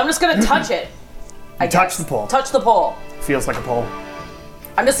 I'm just gonna touch it. I touch guess. the pole. Touch the pole. Feels like a pole.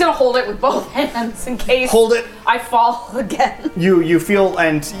 I'm just gonna hold it with both hands in case Hold it. I fall again. You feel,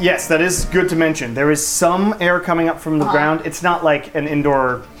 and yes, that is good to mention. There is some air coming up from the ground. It's not like an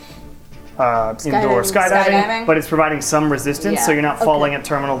indoor skydiving, Skydiving? but it's providing some resistance, so Yeah. you're not falling at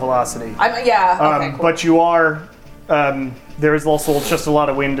terminal velocity. Yeah. Okay. Cool. But you are. There is also just a lot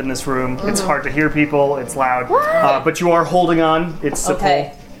of wind in this room. Mm-hmm. It's hard to hear people. It's loud. But you are holding on. It's a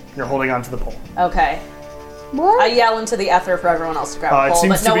Okay. pole. You're holding on to the pole. Okay. What? I yell into the ether for everyone else to grab a It pole,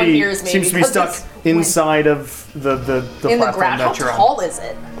 seems but no to one be hears me. seems to be because stuck it's inside of the in the platform ground. How that you're tall is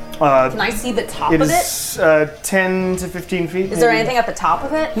it? on. Can I see the top It of it? is 10 to 15 feet. Is there maybe. anything at the top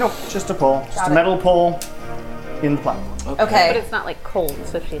of it? No, just a pole. Just a it. metal pole in the platform. But Okay. it's not like cold,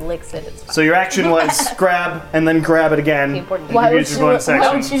 so if she licks it, it's fine. So your action was grab and then grab it again. important And Why you would used she your bonus why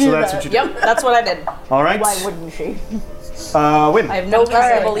action. would she So do that's that? what you did. Yep, that's what I did. All right. Why wouldn't she? Win. I have no reason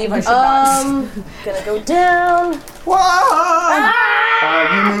to believe I should not. Gonna go down.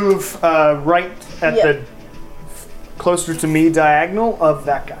 You move right at Yeah. the closer to me diagonal of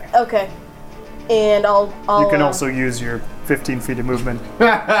that guy. Okay. And I'll You can also use your 15 feet of movement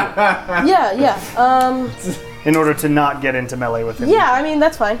yeah. in order to not get into melee with him. Yeah, I mean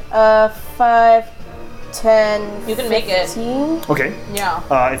that's fine. 5, 10, You can make it. 15. Okay. Yeah.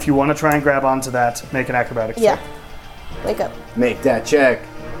 If you want to try and grab onto that, make an acrobatics Yeah. check. Wake up. Make that check.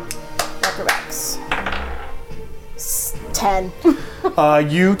 Acrobatics. 10.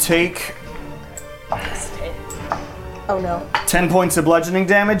 You take Oh no. 10 points of bludgeoning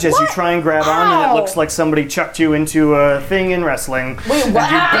damage as you try and grab on, and it Ow. looks like somebody chucked you into a thing in wrestling. Wait, what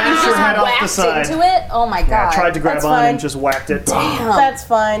happened? bash You your just head off the whacked side. into it? Oh my god. I tried to grab That's on fine. and just whacked it. That's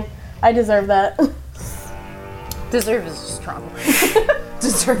fine. I deserve that. Deserve is strong.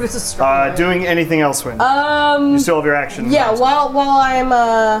 Deserve is a strong word. Doing anything else, Win? You still have your action. Yeah, while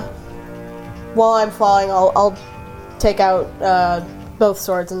I'm falling, I'll take out both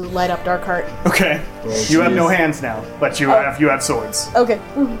swords and light up Darkheart. Okay. You have no hands now, but you have swords. Okay.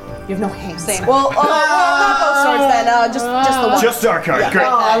 You have no hands. Same. Well, not both swords then. Just the one. Just Darkheart. Great.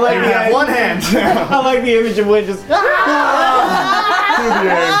 I like You have one hand. I like the image of Win just.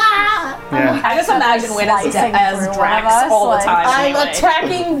 Yeah. I just imagine Win as Slicing Drax through one of all us, the like- time. I'm anyway.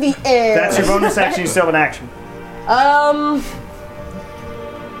 attacking the air. That's your bonus action. You still have an action.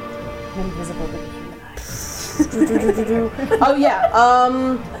 Oh yeah.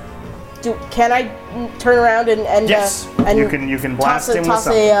 Can I turn around and Yes, and you can blast him with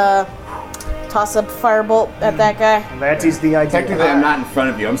something. Toss a firebolt at that guy? That is the idea. Technically, I'm not in front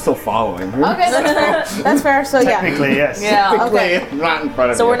of you. I'm still following. Okay, that's fair. That's fair. So yeah. Technically, yes. Yeah. Technically, Okay. I'm not in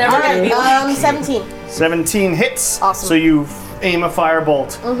front of So you. we're never All gonna be right. 17. 17 hits. Awesome. So you aim a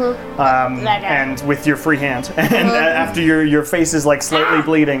firebolt, and with your free hand, and after your face is like slightly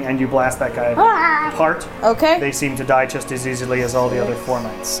bleeding, and you blast that guy apart. Okay. They seem to die just as easily as all the other 4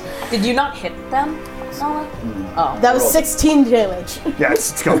 knights. Did you not hit them, Nala? Oh. That was 16 damage. Yeah,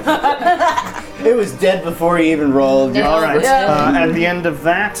 it's going. It was dead before he even rolled. All right. At the end of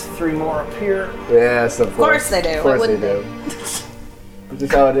that, 3 more appear. Yes, of course they do. Of course Why they wouldn't do. It's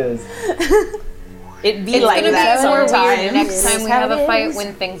just how it is. It'd be It's like gonna that be more sometimes. weird next time we how have it a fight is.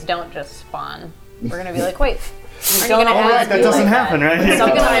 when things don't just spawn. We're gonna be like, wait, aren't you don't gonna always All right, add that be doesn't like happen, right? Yeah.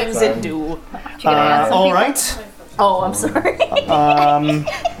 Sometimes it do. All right. Oh, I'm sorry.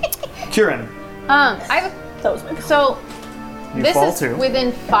 Kieran, I have That was my so you this fall is too.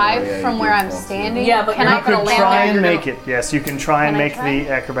 within 5 yeah, from you where do I'm fall too. standing. Yeah, but can you're I not gonna land Try there? and You're make gonna- it. Yes, you can try and Can I make try? the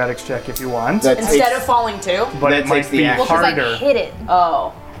acrobatics check if you want, That Instead takes, of falling too. but that it might takes the be action. Well, 'cause I harder. hit it.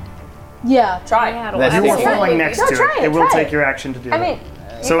 Oh, Yeah. try. Yeah, That's You the were action. falling next No, to try it. it, It will try take it. your action to do I it. mean,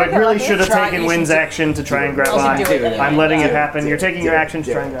 So you it could get really lucky. should have Try, taken you Wynn's should action to try and grab You should on. do it. I'm letting Do it it. happen. You're taking your action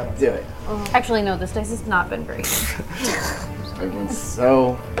to try and grab on. Do it. Actually, no. This dice has not been great. Everyone's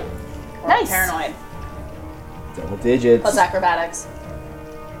so Nice. Paranoid. double digits. Plus acrobatics.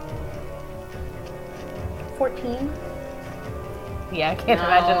 14. Yeah, I can't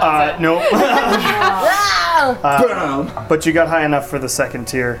imagine that's it. No, Boom. but you got high enough for the second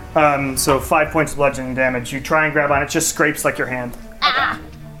tier. So 5 points of bludgeoning damage. You try and grab on it, just scrapes like your hand.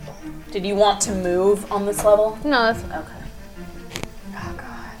 Did you want to move on this level? No, that's Okay.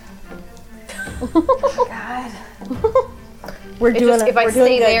 We're it's doing just if I we're doing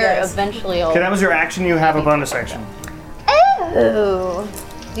stay good, there, guys. eventually I'll. Okay, that was your action. You have a bonus action. Oh,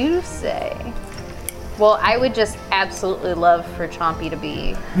 do say. Well, I would just absolutely love for Chompy to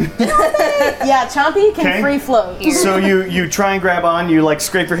be. Yeah, Chompy can Okay. free float. So you try and grab on. You like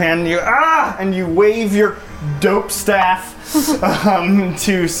scrape your hand. And you wave your dope staff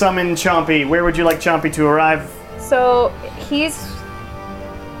to summon Chompy. Where would you like Chompy to arrive? So he's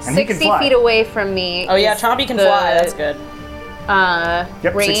And he can 60 fly. feet away from me. Oh yeah, is Chompy can the, fly. That's good.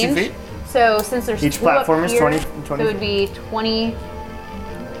 Yep, range. 60 feet. So since there's Each two up platform is here, 20 so it would be 20,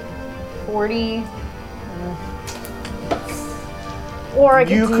 40. Or I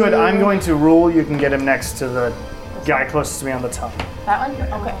could You do could. I'm going to rule. You can get him next to the guy closest to me on the top. That one?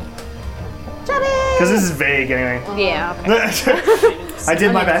 Okay. Because this is vague anyway. Yeah. Okay. I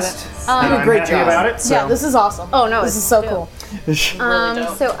did my best. And I'm great happy job. about it. So. Yeah, this is awesome. Oh no, This it's is so dope. cool. dope.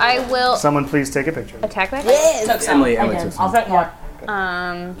 So I will Someone please take a picture. attack that. Took some. Emily took some. I'll take more.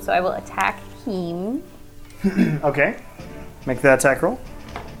 So I will attack him. Okay. Make that attack roll.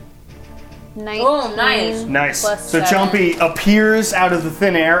 19 Oh, nice. Nice. plus So 7. Chompy appears out of the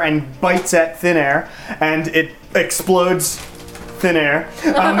thin air and bites at thin air, and it explodes thin air,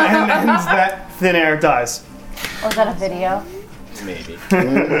 and that thin air dies. Was that a video? Maybe.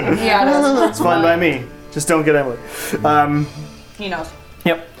 Yeah, It's fine by me. Just don't get Emily. he knows.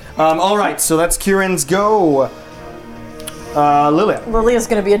 Yep. All right. So that's Kieran's go. Lilia. Lilia's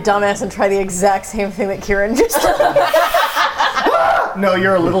gonna be a dumbass and try the exact same thing that Kieran just did. No,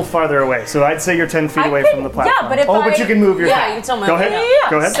 you're a little farther away, so I'd say you're 10 feet away from the platform. Yeah, but if but you can move your Yeah, feet. you can still move. Go ahead. Yeah.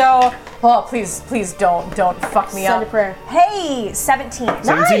 Go ahead. So, Oh, please don't fuck me Send up. a prayer. Hey, 17.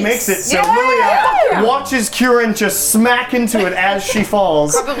 17 makes it. So Lilia watches Kieran just smack into it as she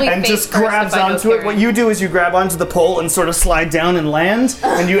falls Probably and face just first grabs if I know onto it. Kieran. What you do is you grab onto the pole and sort of slide down and land,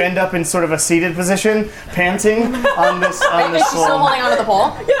 and you end up in sort of a seated position, panting on this is she still slow. holding onto the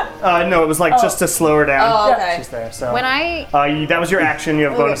pole? No, it was like just to slow her down. Oh, okay. She's there. So When I that was your action. You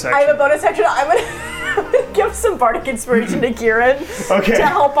have bonus action. I have a bonus action. I'm gonna give some bardic inspiration to Kieran Okay. to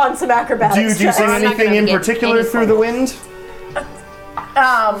help on some acrobatics. Do you checks. sing I'm not anything gonna in get particular any through the wind?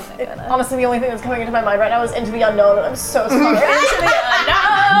 Honestly, the only thing that's coming into my mind right now is Into the Unknown, and I'm so sorry. Into the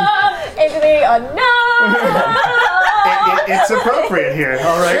Unknown! Into the Unknown! It's appropriate here.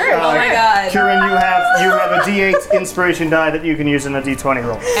 All right. Oh my God. Kieran, you have a D8 inspiration die that you can use in a D20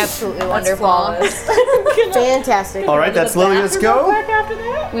 roll. absolutely wonderful. Fantastic. All right, that's Lilia's go.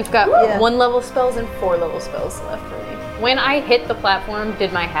 We've got 1 level spells and 4 level spells left for me. When I hit the platform,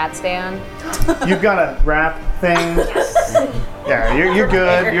 did my hat stand? You've got a wrap thing. Yeah, you're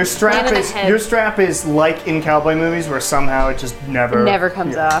good. Your strap Hand in the is head. like in cowboy movies where somehow it just never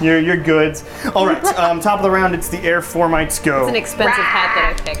Comes off. You're good. All right. Top of the round, it's the Air Formites go. It's an expensive hat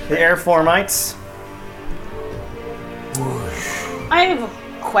that I picked. The Air Formites. I have a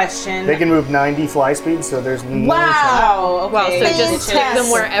question. They can move 90 fly speed, so there's no chance. Wow. Okay. Well, so just stick them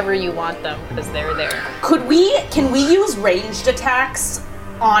Fantastic. wherever you want them because they're there. Can we use ranged attacks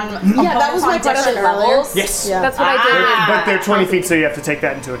on Yeah, that was my on different question earlier. levels? Yes. Yeah. That's what I did. But they're 20 feet, so you have to take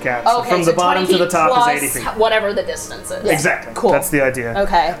that into account. So Okay, from the bottom 20 to the top plus is 80 feet. whatever the distance is. Exactly. Cool. That's the idea.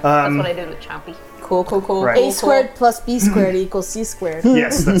 Okay. That's what I did with Chompy. Cool. Right. A squared plus B squared equals C squared.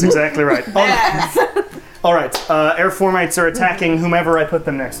 Yes, that's exactly right. All right. Air formites are attacking whomever I put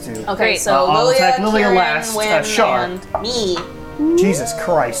them next to. Okay, Great. so I'll Lilia, attack Lilia Kieran, last, Wynn, Shar. and me. Jesus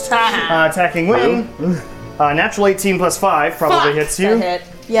Christ. Attacking Wing. Natural 18 plus 5 probably hits you. That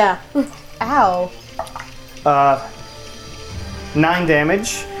hit. Yeah. Ow. 9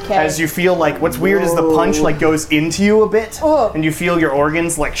 damage. 'Kay. As you feel like what's weird is the punch like goes into you a bit, Oh. and you feel your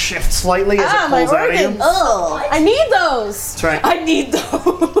organs like shift slightly as Ah, it my pulls out of you. organs. Oh, I need those. That's right. I need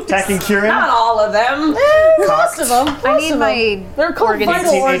those. Attacking Kieran. Not all of them. Most of them. I need my They're called organs.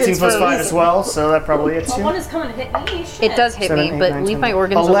 vital 18 organs plus for a 5 reason. as well, so that probably hits you. One is coming to hit me. Shit. It does hit 7, me, 8, but 9, leave 10. my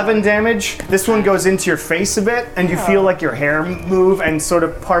organs 11 damage. This one goes into your face a bit, and you feel like your hair move, and sort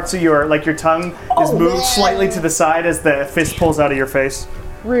of parts of your, like your tongue is moved slightly to the side as the fist pulls out of your face.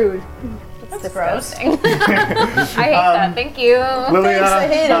 Rude. That's disgusting. I hate that. Thank you. Lilia I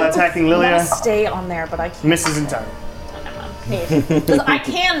hate it. attacking I Lilia. want to stay on there, but I can't. Misses entirely. Because I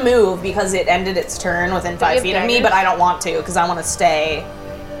can move because it ended its turn within 5 have feet of me, daggers? but I don't want to because I want to stay.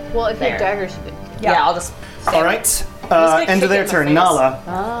 Well, if you have There. daggers, you could. Yeah, I'll just. Stay. All right. gonna End kick of their it in the turn. face. Nala.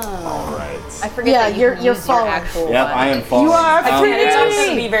 I forget Yeah, that you you're- can you're use your falling. actual Yep, one. I am falling. You are I can't. It's not going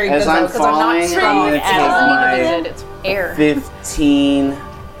to be very As good though I'm because I'm not falling, strong I'm gonna as take It doesn't need to my be good, it's air. 15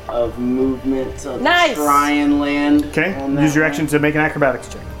 of movement to Nice. try and land. Okay. on that Use your one. action to make an acrobatics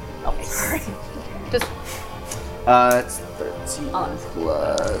check. Just It's 13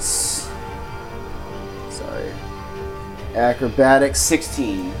 plus. Sorry. Acrobatics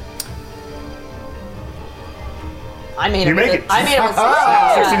 16. I made You it. make with it. I made it with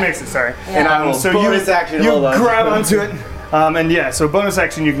 60 16. makes it. Sorry. And I will So bonus action. you hold on. grab onto it, and yeah. So bonus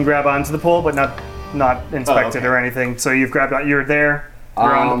action, you can grab onto the pole, but not inspect it okay. or anything. So you've grabbed on. You're there.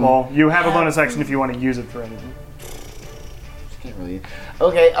 You're on the pole. You have a bonus action if you want to use it for anything. Can't really.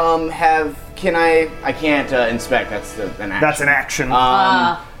 Okay. Can I can't inspect. That's an action. That's an action.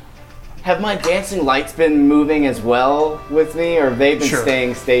 Have my dancing lights been moving as well with me, or have they been Sure.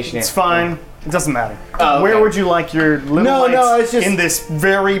 staying stationary? It's fine. It doesn't matter. Oh, okay. Where would you like your little No, lights no, it's just- in this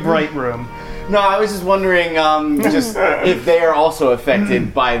very bright room? No, I was just wondering, just if they are also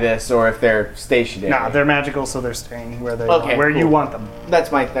affected by this, or if they're stationary. Nah, they're magical, so they're staying where they Okay, where you cool. want them.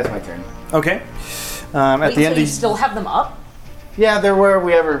 That's my turn. Okay. At Wait, the so end, you of, still have them up? Yeah, they're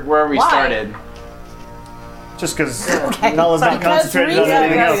wherever we Why? started. just because Nala's not Because concentrated on reason.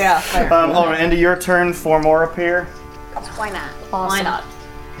 anything else. Yeah. All right, end of your turn, 4 more appear. why not? Why not?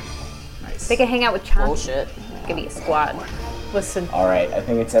 They can hang out with Chompy. Bullshit. It could be a squad. Listen, All right, I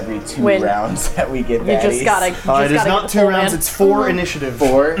think it's every 2 Win. rounds that we get you baddies. just gotta. You just It is gotta not get the 2 full rounds; man. it's 4 initiative.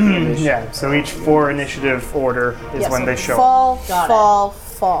 4. Yeah, so each 4 initiative order is when they show up. Fall, Got it.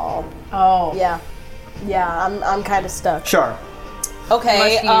 fall. Oh. Yeah, yeah. I'm kind of stuck. Char.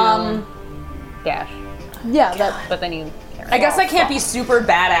 Okay. Unless you dash, Yeah, that. but then you. I guess I can't be super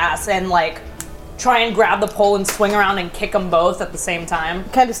badass and like try and grab the pole and swing around and kick them both at the same time.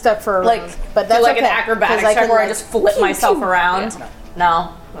 Kind of stuck for a Like, round, but that's do like okay, an acrobatics 'cause check where I like, just flip pew, myself pew. around. No,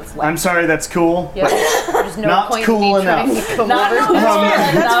 that's lame. I'm sorry, that's cool. Yeah, there's no Not point cool in me trying enough. to come No, over. no,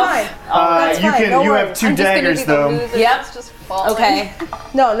 that's fair. That's No. fine. You fine, can. don't You worry. have 2 I'm just gonna daggers be the though. loser Yep. that's just falling. Okay.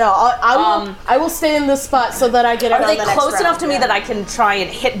 No, I will stay in this spot so that I get it Are on they the next close round. enough to me Yeah. that I can try and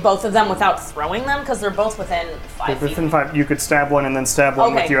hit both of them without throwing them? Because they're both within 5 feet. Within 5, you could stab one and then stab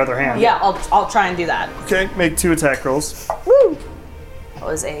one Okay. with your other hand. Yeah, I'll try and do that. Okay, make 2 attack rolls. That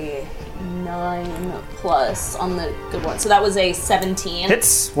was a 9 plus on the good one. So that was a 17.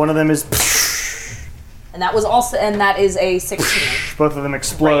 Hits. One of them is. And that is a 16. Both of them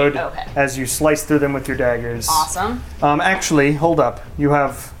explode Great, okay. as you slice through them with your daggers. Awesome. Actually, hold up. You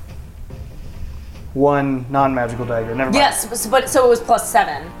have 1 non-magical dagger. Never mind. Yes, but so it was plus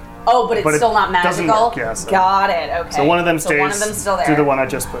 7. Oh, but it's But it still not doesn't magical. work, yeah, so- Got it. Okay. So one of them stays. So one of them's still there. To the one I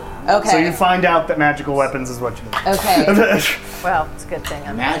just put. Okay. So you find out that magical weapons is what you need. Okay. Well, it's a good thing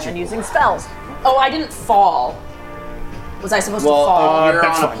I'm Magical. using spells. Oh, I didn't fall. Was I supposed to Well, fall? if you're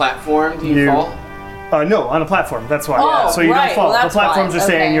that's on a fine. platform, do you You- fall? No, on a platform. That's why. Oh, So you right, don't fall. well, the that's platforms why. are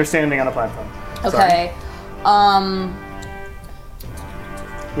saying Okay. you're standing on a platform. Okay.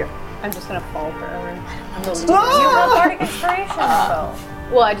 Yeah. I'm just gonna fall forever. You have bardic inspiration. So.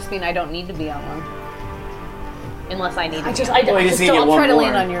 Well, I just mean I don't need to be on one. Unless I need to. I just Well, you just need to I'll get try one to more.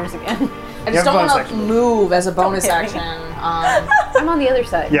 land on yours again. I You just have don't bonus want to action. move as a bonus hit me. action. I I'm on the other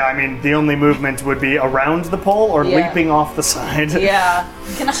side. Yeah, I mean, the only movement would be around the pole or Yeah. leaping off the side. Yeah.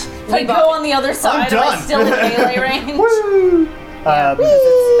 Can I go on the other side? Am I done. still in melee range? Woo!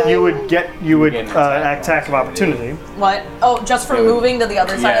 You would get an attack of opportunity What? Oh, just for moving to the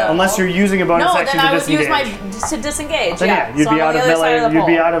other side of the unless pole? you're using a bonus No, action then I to would use disengage. my to disengage. Then yeah, you'd so be I'm on out the of other side melee. of the You'd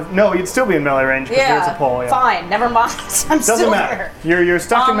be pole. out of no. You'd still be in melee range because there's a pole. Yeah. Fine, never mind. I'm Doesn't still matter. here. You're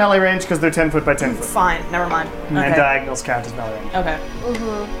stuck in melee range because they're 10 foot by 10 foot, Fine, never mind. and Okay. diagonals count as melee range. Okay.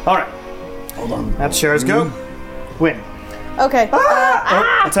 All right. Hold on. That's Cher's go. Win. Okay.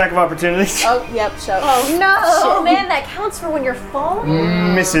 Attack of opportunity. Oh, yep. Show. Oh no! Oh man, that counts for when you're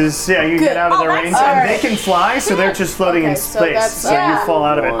falling. Misses. Yeah, you get out of their that's range, all and they right. can fly, so they're just floating in Okay, so space. that's- So you yeah. fall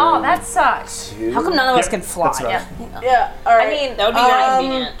out of it. Oh, that sucks. How come none of us Yep, can fly? that's right. Yeah. All right. I mean, That would be very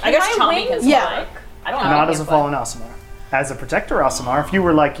convenient. I guess my Chompy wings- can fly. Yeah. I don't know. Not as a fallen Aasimar. As a protector Aasimar, if you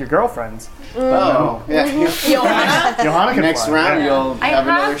were like your girlfriends, Oh, yeah. Johanna, Johanna can Next fly. round, Yeah. you'll have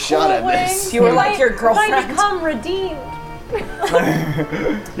another shot at this. you were like your I girlfriend. become redeemed.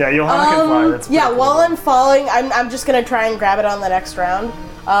 Yeah, Johanna can fly. That's Yeah, pretty while cool. I'm falling, I'm just gonna try and grab it on the next round.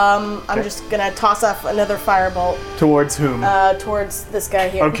 I'm just gonna toss off another firebolt Towards whom? towards this guy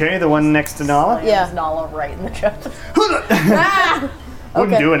here. Okay, the one next to Nala. Yeah. Nala right in the chest. Wouldn't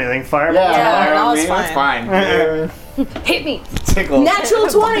Okay. do anything. Fireball. Yeah, that I was mean, that's fine. fine. Hit me. Tickle. Natural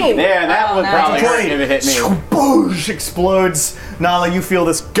 20. There, that would natural probably hurt if it hit me. Boosh! Explodes. Nala, you feel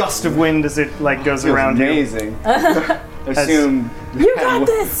this gust of wind as it like goes Feels around amazing. Assume. You got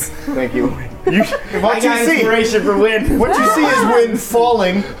this. Thank you. you. What I you got see? inspiration for wind. What you see is wind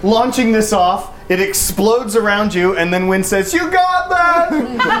falling, launching this off. It explodes around you, and then wind says, "You got that!"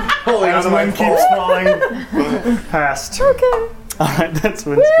 Holy, As that's my wind keeps fault. falling past. Okay. Alright, that's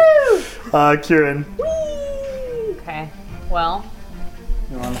wind's good. Kieran. Okay. Well,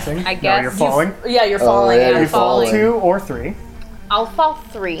 You want to sing? I No, guess you're falling. Yeah, you're falling. yeah, yeah. You fall falling. 2 or 3. I'll fall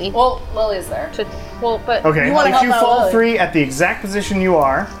 3. Well, Lily's there. But Okay, You wanna if help you out fall Lily. 3 at the exact position you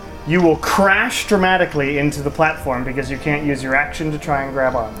are, you will crash dramatically into the platform because you can't use your action to try and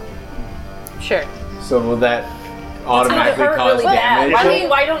grab on. sure. So will that automatically hurt cause really bad. damage? I mean,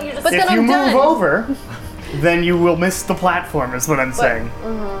 why don't you just? But If then you I'm move done. over, then you will miss the platform, is what I'm saying.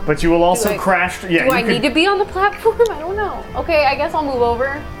 But you will also Do I- crash. Yeah, Do I you could- need to be on the platform? I don't know. Okay, I guess I'll move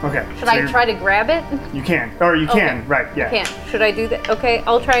over. Okay. Should I try to grab it? You can. Or you can, Okay. right, yeah. Can't. Should I do that? Okay,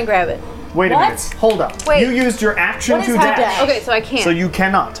 I'll try and grab it. Wait a What? minute. Hold up. Wait. You used your action What to is her dash. dash? Okay, so I can't. So you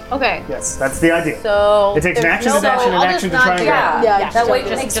cannot. Okay. Yes, that's the idea. So It takes an there's action no- to dash and an I'll action just to not try and do grab. Yeah, that way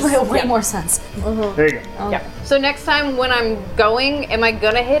just just don't do makes it. way more sense. There you go. Yeah. So next time when I'm going, am I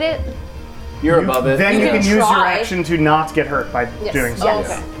gonna hit it? You're above it. Then you can can use your try. action to not get hurt by doing so. Oh,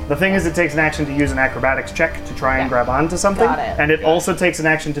 okay. The thing is, it takes an action to use an acrobatics check to try and grab onto something, Got it. and it also takes an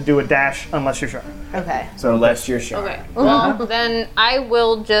action to do a dash unless you're sure. Okay. So unless you're sure. Okay. Well, then I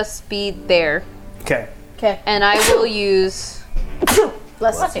will just be there, Okay. Okay. and I will use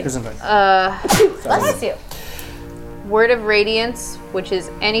Bless you. Isn't it? Bless you. Word of Radiance, which is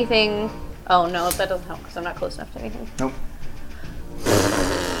anything. Oh no, that doesn't help because I'm not close enough to anything. Nope.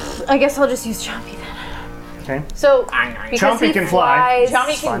 I guess I'll just use Chompy then. Okay. So because Chompy he can fly. flies,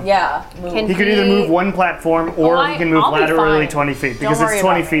 Johnny can, yeah, move. Can He could either move one platform or Oh, he can move I'll be laterally fine. 20 feet because Don't it's worry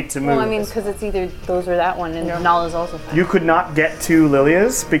 20 about feet to move. Well, I mean, because it's either those or that one, and Nala's also fine. You could not get to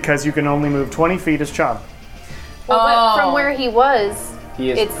Lilia's because you can only move 20 feet as Chub. Well, but Oh. from where he was,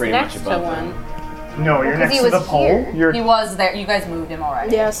 He is it's pretty next much to above one. them. No, you're 'cause next he to the was pole. here. You're He was there. You guys moved him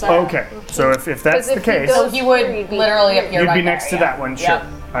already. Yeah, sorry. okay. So if that's 'Cause the if he case, goes- So he would He'd be literally here. appear you'd right be next there, to yeah. that one. Yeah. Sure.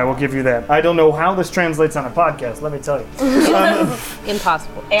 I will give you that. I don't know how this translates on a podcast. Let me tell you.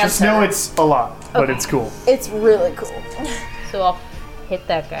 Impossible. Just know it's a lot, but it's cool. It's really cool. So I'll hit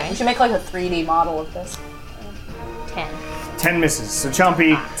that guy. We should make like a 3D model of this. 10. 10 misses. So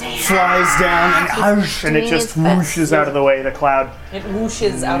Chompy flies down and it just whooshes out of the way. The cloud. It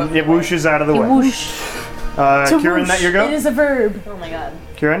whooshes out of. It whooshes out of the way. Kieran, that your go? It is a verb. Oh my god.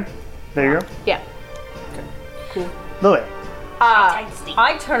 Kieran, there you go. Yeah. Lily.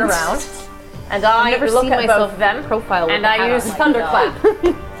 I turn around and I Never look seen at myself both of them profile with and a I hat use on like thunderclap.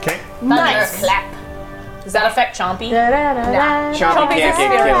 Okay. Nice. Clap. Does that affect Chompy? Da-da-da-da. Chompy can't get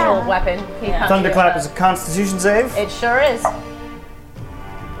Spiritual killed. weapon. He can't Thunderclap do is a Constitution save. It sure is.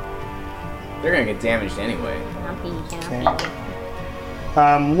 They're gonna get damaged anyway.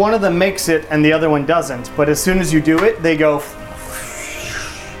 One of them makes it and the other one doesn't, but as soon as you do it, they go.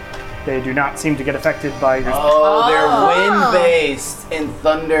 They do not seem to get affected by your. Oh, they're wind-based and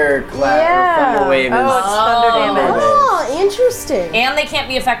thunderclap or thunder wave is Oh, it's thunder damage. Oh, interesting. And they can't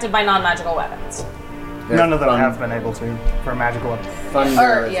be affected by non-magical weapons. they're None of them have been able to for magical weapons.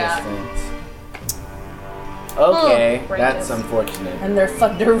 thunder Or, yeah. resistant. Okay, that's unfortunate. And they're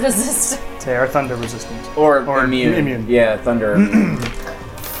thunder resistant. They are thunder resistant. Or immune. immune. Yeah, thunder immune.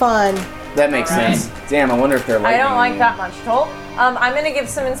 Fun. That makes sense. Damn, I wonder if they're I lightning don't like immune. that much, Toll. I'm gonna give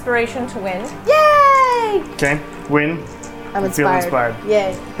some inspiration to Wind. Yay! Okay, Win. I'm feel inspired. inspired.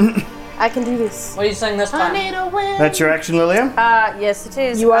 Yay. I can do this. What are you saying this time? That's your action, Lilia? Yes, it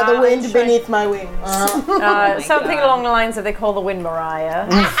is. You are the wind I'm trying- beneath my wings. something along the lines that they call the Wind Mariah.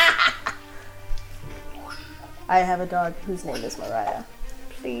 I have a dog whose name is Mariah.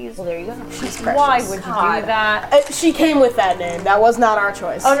 Please. Well, there you go. She's precious. Why would you do that? She came with that name. That was not our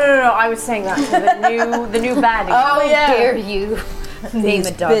choice. Oh no! I was saying that to the new baddie. Oh, yeah. Dare you name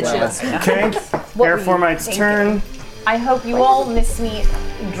a dog? bitches. Okay, Airformite's turn. I hope you all miss me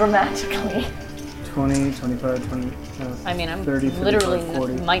dramatically. 20, 25, 20. I mean, I'm 30, 35, literally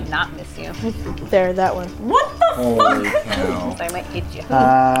 40. might not miss you. There, that one. Holy cow. So I might hit you.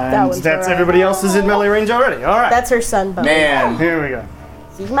 And one's that's alright. everybody else is in melee range already. All right. That's her son, Bo. Man. Here we go.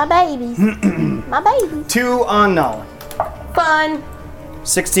 These my babies. My babies. 2 on Nala. Fun.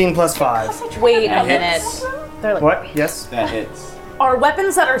 16 plus 5. Wait a That minute. hits. What? Yes? That hits. Are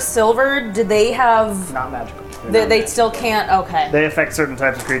weapons that are silver, do they have... Not magical. They still can't... Okay. They affect certain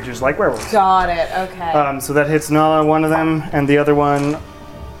types of creatures, like werewolves. Got it. Okay. So that hits Nala, one of them, and the other one,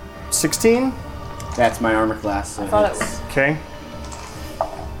 16. That's my armor class. So thought it hits. Okay.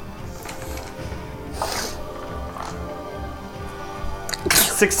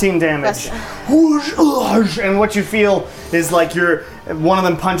 $16 damage. Whoosh, and what you feel is like one of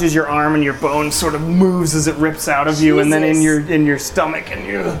them punches your arm and your bone sort of moves as it rips out of you, and then in your stomach, and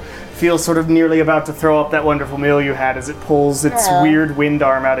you feel sort of nearly about to throw up that wonderful meal you had as it pulls its weird wind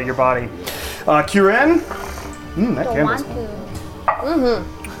arm out of your body. Kuren? That candle's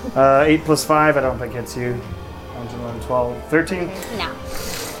fun. 8 plus 5, I don't think hits you. 11, 12, 13. No.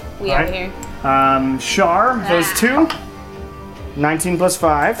 We Alright. out here. Shar, those two. 19 plus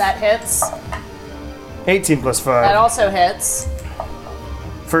 5. that hits. 18 plus 5. That also hits.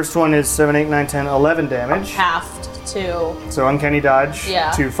 First one is 7, 8, 9, 10, 11 damage. Halved to... So uncanny dodge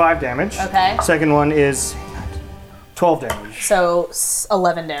Yeah. to 5 damage. Okay. Second one is 12 damage. So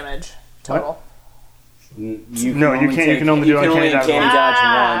 11 damage total. You No, you can't- you can only do uncanny dodge uncanny once.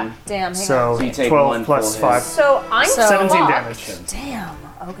 dodge one. Damn, hang So So you take 12 one plus full hit. 5. So I'm 17 fucked. damage. on. Damn.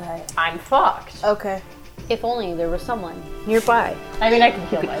 Okay. I'm fucked. Okay. If only there was someone nearby. I mean, I can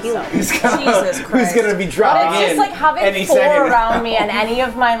heal myself. Jesus Who's Christ. gonna be dropping It's in just like having any 4 second? around me, and any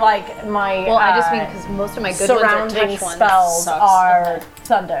of my Well, I just mean because most of my good ones are surrounding touch ones. spells Sucks. are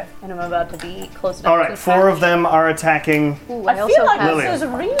thunder. And I'm about to be close enough All right, to 4 of them are attacking. Ooh, I also feel like have Lillian. this is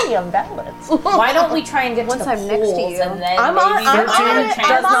really unbalanced. Why don't we try and get Once to the I'm next to pools you. and then I'm maybe on- I'm we have on a it. chance?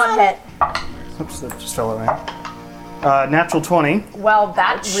 Does not hit. Oops, that just fell away. Natural 20. Well,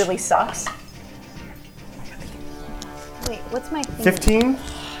 that really sucks. Wait, what's my thing? 15.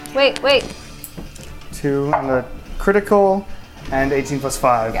 Wait. 2 on the critical, and 18 plus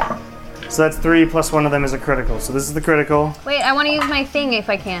 5. Yeah. So that's 3 plus 1 of them is a critical. So this is the critical. Wait, I want to use my thing if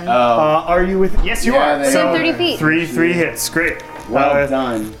I can. Are you with? Yes, you Yeah, are. they So are. 30 feet. Three hits. Great. Well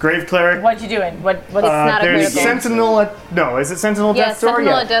done. Grave cleric. What you doing? What? not a There's critical. Sentinel at no. Is it Sentinel Yeah, Death Door?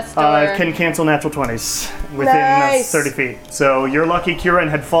 Sentinel at Death's Door. Can cancel natural 20s within Nice. 30 feet. So you're lucky Kieran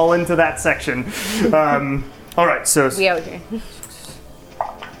had fallen into that section. All right. So We out here.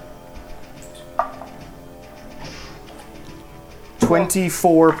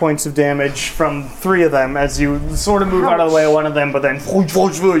 24 points of damage from 3 of them as you sort of move out of the way of one of them, but then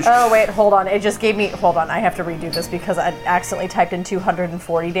Oh wait, hold on. It just gave me. Hold on, I have to redo this because I accidentally typed in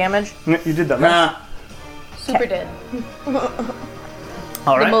 240 damage. you did that. Nah. Super dead.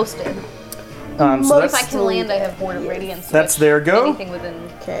 All right. The most dead. So If I that's, can land, I have Board of Radiance. that's which their go. Anything within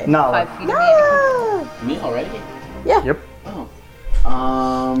Okay. Nala. 5 feet of me. I Me already? Yep.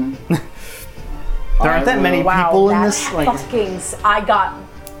 Oh. There aren't that many Wow, people in that this. Like, fucking. I got.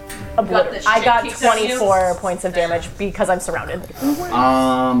 the I shit got kicked out of you? 24 points of damage because I'm surrounded. It's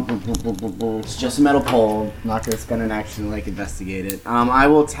just a metal pole. I'm not gonna spend an action to like investigate it. I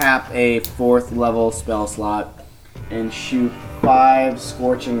will tap a 4th level spell slot and shoot 5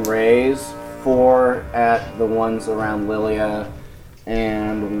 scorching rays, 4 at the ones around Lilia,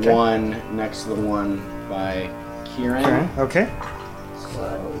 and 1 next to the one by Kieran. okay.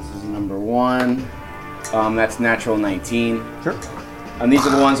 So this is number 1. That's natural 19. Sure. And these are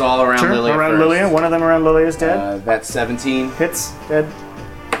the ones all around Sure. Lilia Around first. Lilia. One of them around Lilia is dead. That's 17. Hits. Dead.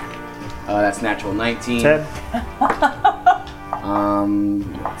 That's natural 19. Dead.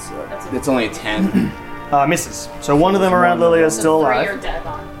 It's only a 10. Misses. So one of them around Lilia is still Three alive. are dead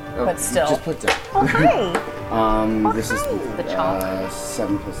on. But still. Just put that. Oh, hi. This is The chomp.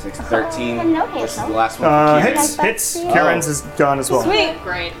 7 plus 6, 13. Hello, This is the handsome. last one. Hits. Kieran's is gone as well. Sweet.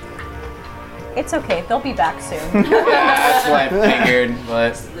 Great. It's okay. They'll be back soon. That's what I figured,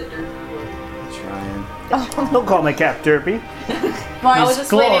 but trying. Don't call my cap Derpy. Well, I was He's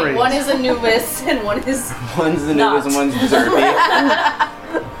just waiting. glorious. One is Anubis and one is. One's the Not. newest and one's Derpy.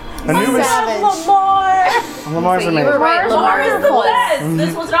 Anubis. Lamar's So amazing. you were right. Lamar is is the the best.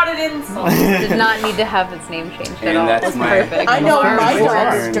 This was not an insult. Did not need to have its name changed at And all. that's That's my- perfect. I know Lamar my is dog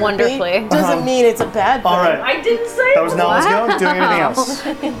is fine. derpy. Wonderfully. Doesn't mean it's a bad thing. All right. I didn't say. That was Nala's go. Doing anything else?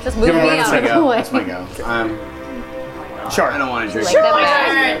 Just move Give him me one out second. of the way. That's my go. Sure. I don't want to drink. Like that My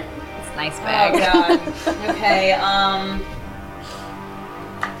bag. turn. It's a nice Oh bag. god. Okay.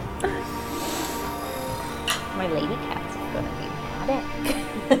 My lady cat's gonna be mad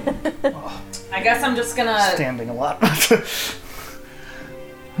at. I guess I'm just gonna. Standing a lot. I guess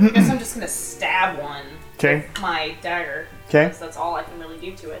I'm just gonna stab one Okay. with my dagger. Okay. Because that's all I can really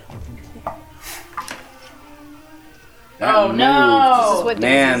do to it. That Oh, moved. no. This is what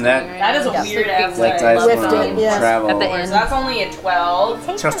Man, Daisy's that- doing right That is a now. weird ass That dice Whiffed will it, yeah. travel. At the So end. that's only a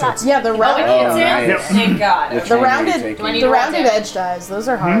 12. Just hits. Yeah, the Oh, it rounded, hits him? nice. Yep. Thank God. Which the one are you rounded, taking? Do I need the to roll rounded damage? edge dies. Those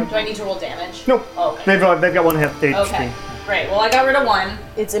are hard. Do I need to roll damage? Nope. Oh, okay. They've got one hit HP. Okay. Great. Well, I got rid of one.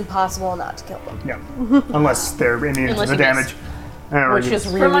 It's impossible not to kill them. Yeah. Unless they're immune Unless to the you miss. damage. Or Which you- is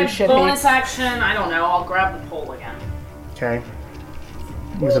For really my shitty. bonus action, I don't know. I'll grab the pole again. Okay.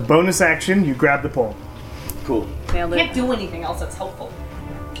 With a bonus action, you grab the pole. Cool. Nailed I it. can't do anything else that's helpful.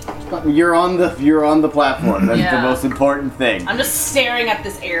 You're on the platform. That's the Yeah. most important thing. I'm just staring at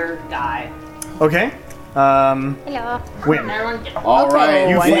this air guy. Okay. Hello. Win. Everyone get All right.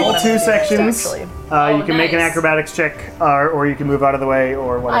 You I know fall what I'm 2 gonna do sections. actually. You can make an nice. acrobatics check, or you can move out of the way,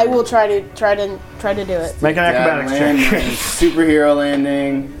 or whatever. I will try to do it. Make an acrobatics Landing, check. superhero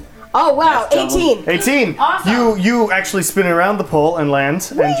landing. Oh wow, That's double. 18. 18. Awesome. You actually spin around the pole and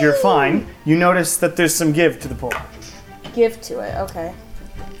land, and you're fine. You notice that there's some give to the pole. Give to it. Okay.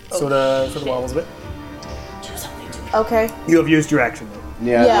 Sort of wobbles a bit. Okay. You have used your action.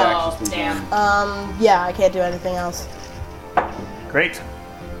 Yeah. Yeah. the Oh, action's been damn. done. Yeah, I can't do anything else. Great.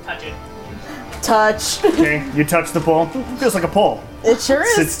 Touch it. Touch. Okay, you touch the pole. Feels like a pole. It sure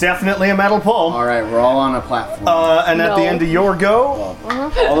is. It's definitely a metal pole. All right, we're all on a platform. And at the end of your go,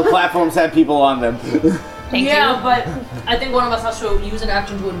 All the platforms have people on them. Yeah, but I think one of us has to use an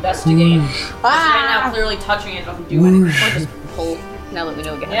action to investigate. Right now, clearly touching it doesn't do anything. Or just pull. Now that we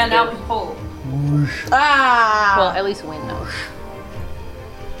know we Yeah, have now to we do. pull. Ah. Well, at least win though.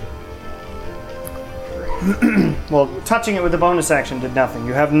 well, touching it with the bonus action did nothing.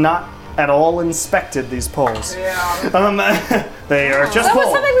 You have not at all inspected these poles. Yeah. They are just That was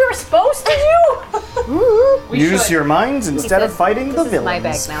poles. something we were supposed to do? We Use should. your minds instead of said, fighting the This is my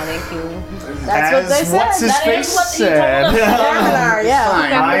villains. bag now, thank you. That's what they As what's said. his That is face what you told said. us. Seminar, yeah.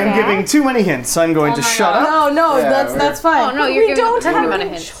 Fine. I am giving too many hints. I'm going Oh to my shut God. up. No, Yeah, that's fine. Oh no, you're We giving a don't perfect have amount of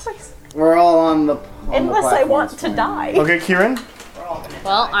any hints. choice. We're all on the. Unless I want to die. Okay, Kieran.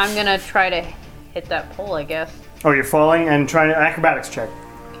 Well, I'm gonna try to hit that pole, I guess. Oh, you're falling and trying to acrobatics check.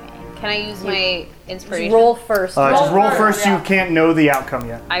 Can I use my inspiration? Roll first. Just roll first, first. yeah. You can't know the outcome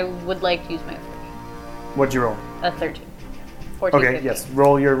yet. I would like to use my What'd you roll? a 13. 14, Okay, 15. yes.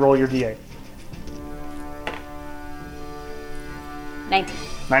 Roll your d8. 19.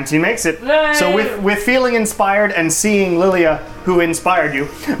 19 makes it. Yay! So with feeling inspired and seeing Lilia, who inspired you,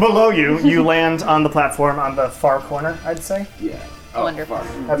 below you, you land on the platform on the far corner, I'd say. Yeah. Oh, Wonderful.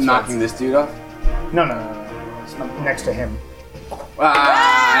 fuck. That's Knocking this dude off. No. It's next to him.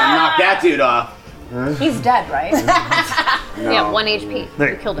 Knock that dude off. He's dead, right? Yeah, 1 HP.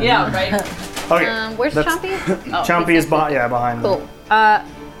 There. You killed him. Yeah, right. Okay. Where's that's- Chompy? Oh, Chompy is behind them. Cool. I'm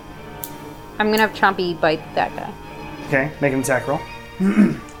gonna have Chompy bite that guy. Okay, make an attack roll.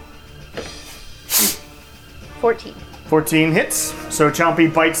 14. 14 hits. So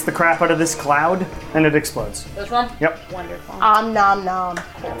Chompy bites the crap out of this cloud, and it explodes. This one? Yep. Wonderful. Nom nom.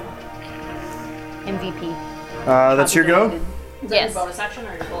 MVP. That's your go. Is that Yes. your bonus action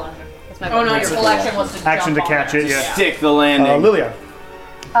or your full action? That's my Oh no, bonus. your full action was to Action jump to on catch there. it, yeah. Stick the landing. Lilia.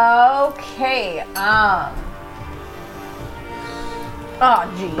 Okay. Oh,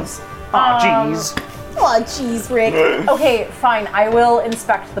 jeez. Aw, jeez. Oh, jeez, Rick. Okay, fine. I will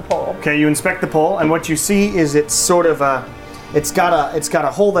inspect the pole. Okay, you inspect the pole, and what you see is it's sort of it's got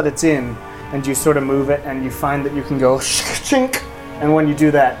a hole that it's in, and you sort of move it, and you find that you can go chink, and when you do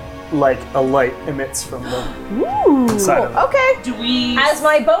that, like a light emits from the inside of it. Okay. Do we? As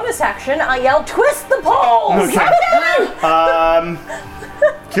my bonus action, I yell, "Twist the poles!" Okay.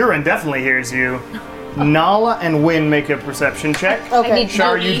 Kieran definitely hears you. Nala and Win make a perception check. Okay. need-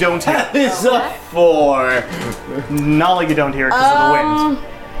 Char, you don't hear. It's a 4. Nala, you don't hear it because of the wind.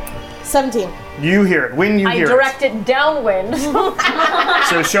 17. You hear it. Win, you I hear direct it downwind. it.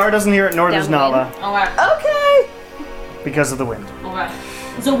 So Char doesn't hear it, nor does Nala, Alright. Okay. because of the wind. Alright.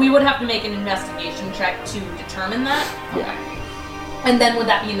 So we would have to make an investigation check to determine that? Yeah. And then would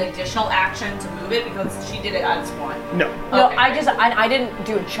that be an additional action to move it because she did it as one? No. No, Okay. I didn't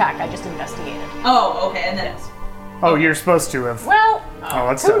do a check. I just investigated. Oh, okay, and then it's. Oh, you're supposed to have. Well, Oh,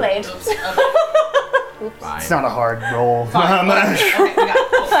 that's too not, late. Oops. Okay. it's not a hard roll. Fine. Okay, we got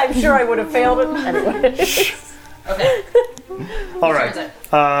it. Cool. I'm sure I would have failed it anyway. Okay. All right.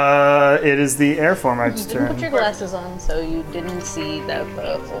 Turns It is the air formite's Didn't put turn. your glasses on, so you didn't see that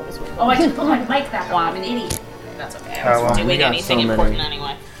the holes were. Oh, I didn't put my mic back on. I'm an idiot. That's okay. I Oh, wasn't well, we doing got anything so many. important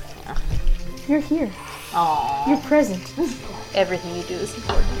anyway. You're here. Aww. You're present. Everything you do is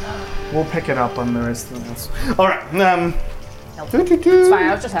important. We'll pick it up on the rest of this. All right. It's fine.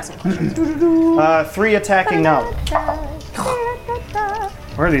 I was just asking questions. 3 attacking now.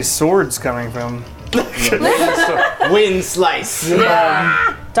 Where are these swords coming from? Wind slice.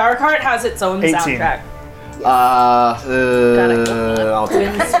 Darkheart has its own 18. soundtrack. I'll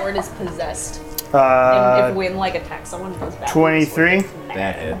take Wind's sword is possessed. If Uh, Wind like attacks someone, it goes back. 23.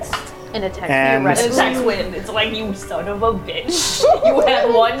 that hits. An attack And- It theoretically. attacks Wind. It's like, you son of a bitch. You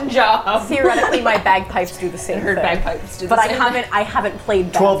had one job. Theoretically, my bagpipes do the same Her thing. bagpipes do the But I same haven't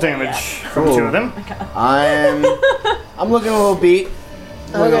played. 12 bagpipe damage yet. from 2 of them. I'm looking a little beat.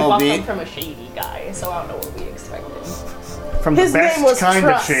 Looking a little Well, I'm beat. from a shady guy, so I don't know what we expected. From His the name best was kind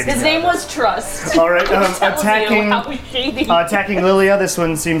Trust. of shady. His name was Trust. All right. Tells you Attacking. how shady. Attacking Lilia. This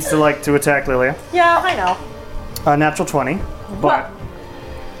one seems to like to attack Lilia. Yeah, I know. Natural 20. But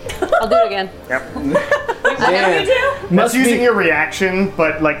I'll do it again. yep. Yeah. That's using your reaction,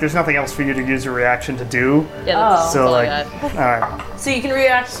 but like there's nothing else for you to use your reaction to do. Yeah, that's So all like, I got. all right. So you can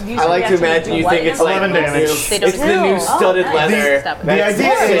react. Use I like to reaction imagine you what think it's now? like 11 damage. They don't It's the new studded leather. Stop it. The That's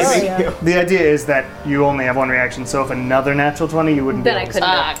idea saving you. is the idea is that you only have one reaction. So if another natural 20, you wouldn't. Then be I able couldn't.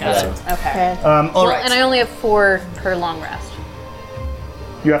 Ah, do it. got it. Okay. Okay. to. All Well, right. and I only have 4 per long rest.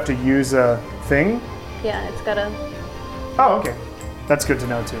 You have to use a thing. Yeah, it's got a. Oh, okay. That's good to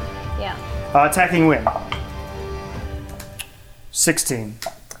know too. Yeah. Attacking Win. 16.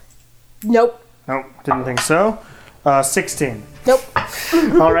 Nope. Nope, didn't think so. 16. Nope.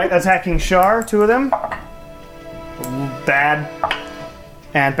 All right, attacking Shar, 2 of them. Bad.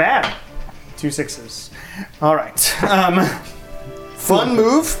 And bad. 2 6s. All right. Fun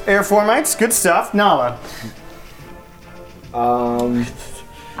move, Air Formites, good stuff. Nala.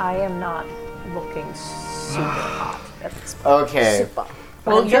 I am not looking super hot at this point. Okay.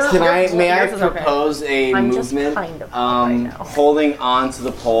 Well, Can may I yours is okay. propose a I'm just movement? kind of hot right now. Holding on to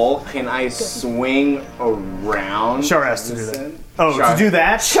the pole, can I swing around? Shar has to do that. Listen? Oh, Shar. to do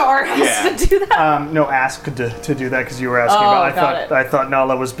that? Char has Yeah. to do that. No, ask to do that because you were asking Oh, about. got it. I thought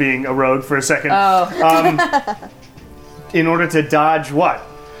Nala was being a rogue for a second. Oh. In order to dodge what?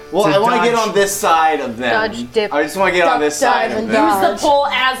 Well, To I want to get dodge- on this side of them. Dodge, dip. I just want to get on this side dive, of and them. dodge. Use the pole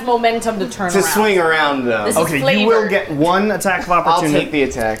as momentum to turn To around. swing around them. This is Okay, you flavor. will get 1 attack of I'll opportunity. take the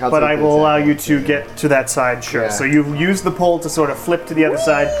attack. But I will allow you to get to that side, sure. Yeah. So you use the pole to sort of flip to the other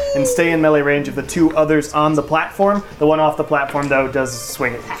side and stay in melee range of the 2 others on the platform. The one off the platform, though, does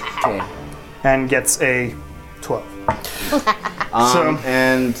swing it Okay. and gets a 12.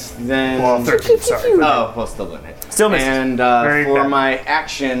 And then. Well, 13, sorry. Oh, well, still doing it. Still missed. And Very for bad. my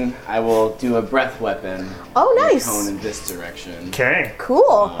action, I will do a breath weapon. Oh, Cone nice. in this direction. Okay.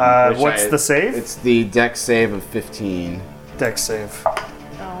 Cool. Which What's the save? It's the dex save of 15. Dex save.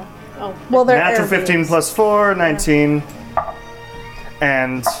 Well, they're Natural air 15 beams. plus 4, 19.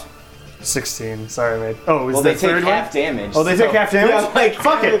 And 16. Sorry, mate. Oh, is Well, the they take third one? half damage. Oh, they take half damage? Yeah, like,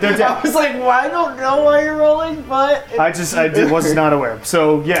 Fuck it, they're I dead. was like, well, I don't know why you're rolling, but. Was not aware.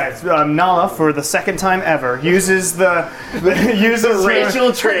 So yeah, it's, Nala for the second time ever uses uses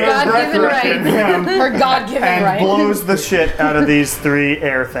racial trait. God-given right. Her God-given and right. blows the shit out of these 3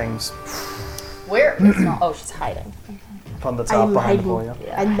 air things Where is not? Oh, she's hiding. up on the I top am behind hiding. the boy.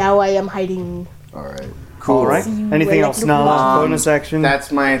 And now I am hiding. Alright. All right. Anything else, Nala? Bonus action.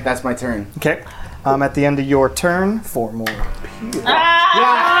 That's my turn. Okay. At the end of your turn, 4 more.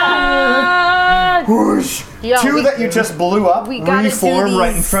 Whoosh. Yo, 2 that you just blew up we gotta do reform right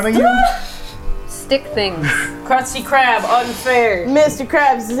in these. front of you. stick things. Krusty Krab, unfair. Mr.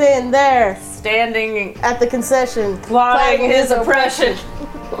 Krabs is in there Standing, at the concession. plotting his oppression.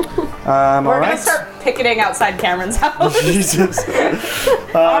 All We're gonna right. start picketing outside Cameron's house. Jesus.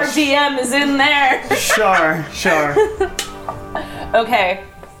 Our DM is in there. Shar. Okay.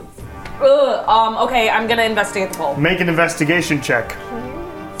 Okay, I'm gonna investigate the pole. Make an investigation check.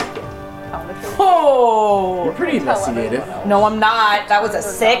 Oh! You're pretty investigative. No, I'm not. That was a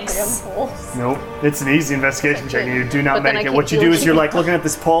 6. Nope. It's an easy investigation check. You do not But then make I it. keep What you do is you're like looking at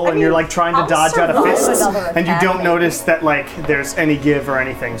this pole and you're like trying to dodge out of fists, and you don't notice that like there's any give or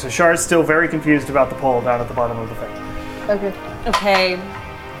anything. So Char's still very confused about the pole down at the bottom of the thing. Okay. Okay.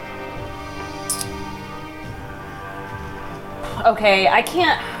 Okay, I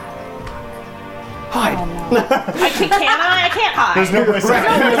can't. Hide. Can I? I can't hide. There's no place to Where's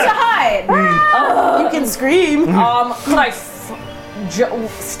hide. to hide? You can scream. Could I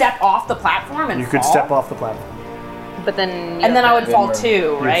step off the platform and You could fall? step off the platform. But then. And then I would fall Then too,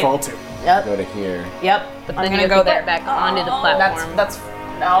 You right? fall too. Go to here. Yep. But I'm then gonna you go have to there. get back onto the platform. That's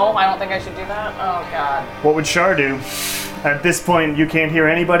no. I don't think I should do that. Oh God. What would Char do? At this point, you can't hear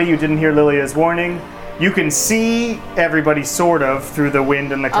anybody. You didn't hear Lilia's warning. You can see everybody sort of through the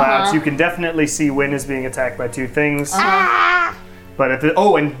wind and the clouds. You can definitely see Wynn is being attacked by two things. But at the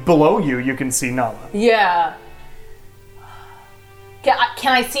and below you, you can see Nala. Yeah.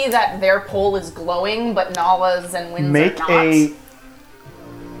 Can I see that their pole is glowing, but Nala's and Wynn's Make are not? a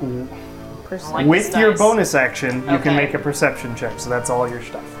Like with this your dice. bonus action, you can Okay. make a perception check. So that's all your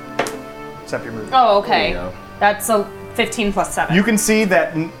stuff, except your movement. Oh, There okay. you go. That's a 15 plus 7. You can see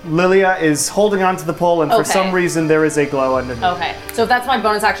that Lilia is holding onto the pole, and for Okay. some reason there is a glow underneath. Okay, so if that's my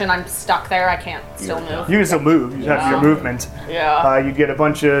bonus action, I'm stuck there. I can't still move. You can still move. You have your movement. Yeah. You get a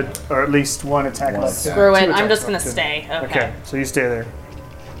bunch of, or at least one attack One left. attack. Screw Two it. I'm attacks just gonna left, too. stay. Okay, so you stay there.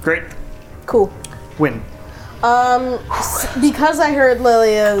 Great. Cool. Win. Because I heard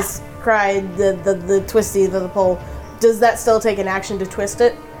Lilia's cry, the twisty of the pole, does that still take an action to twist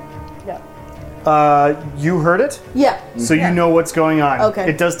it? You heard it, Yeah. so you know what's going on. Okay.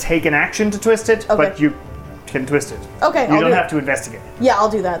 It does take an action to twist it, but Okay. you can twist it. Okay, You I'll don't do have it. to investigate. Yeah, I'll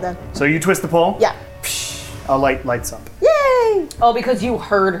do that then. So you twist the pole. Yeah. A light lights up. Yay! Oh, because you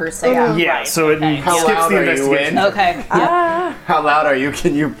heard her say that. Yeah. Right. So it Okay. How skips loud the are you, investigation. Wynn? Okay. Yeah. How loud are you?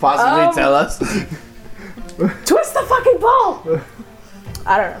 Can you possibly tell us? Twist the fucking ball!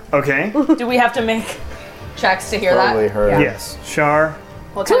 I don't know. Okay. Do we have to make checks to hear Probably that? heard. Yes. Char.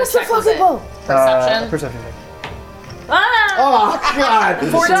 What kind of Twist the check was fucking it? ball! Perception. Perception check. Ah! Oh God!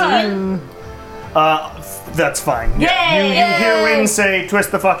 14. That's fine. Yeah. Yay! You hear Wynn say,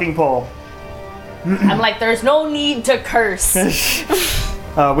 "Twist the fucking pole." I'm like, there's no need to curse.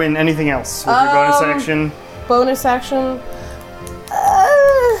 Wynn. Anything else with your bonus action? Bonus action.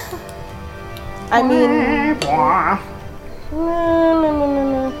 I mean, no.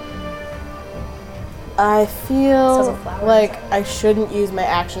 I feel like I shouldn't use my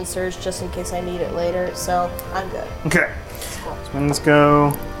action surge just in case I need it later, so I'm good. Okay. So let's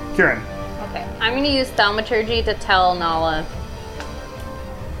go. Kieran. Okay. I'm going to use thaumaturgy to tell Nala,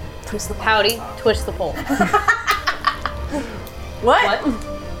 Twist the ball. howdy, twist the pole.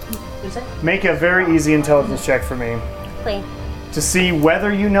 What? Make a very easy intelligence check for me Clean. to see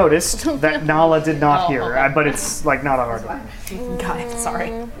whether you noticed that Nala did not hear. okay. But it's like not a hard one. God,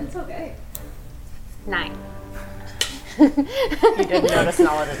 sorry. 9. You didn't notice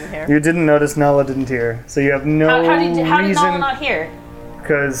Nala didn't hear. You didn't notice Nala didn't hear, so you have no How did Nala reason. not hear?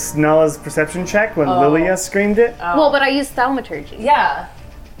 Because Nala's perception check when Lilia screamed it. Well, but I used thaumaturgy. Yeah.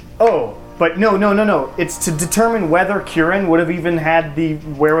 Oh, but no. It's to determine whether Kieran would have even had the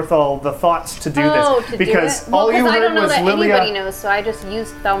wherewithal, the thoughts to do Oh, this. to Because do it? Well, all you I heard don't know was that Lilia. anybody knows, so I just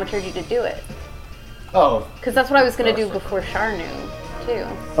used thaumaturgy to do it. Oh, Because that's what I was going to do before Char knew, too.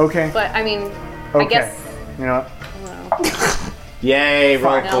 Okay. But, I mean, Okay. I guess... You know what? yay!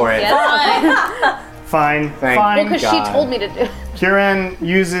 Roll for it. Yeah. Fine. Thank Well, because she God. told me to do it. Kieran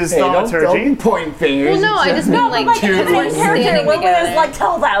uses Hey, don't be thaumaturgy. pointing fingers. Well, no, I just mean, like, two everyone's fingers. standing together. like,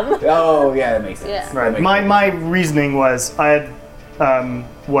 tell them. Oh, yeah, that makes sense. Yeah. That Right. makes My reasoning was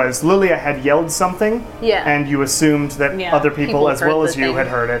was Lilia had yelled something, Yeah. and you assumed that Yeah. other people People as well heard as the you thing. had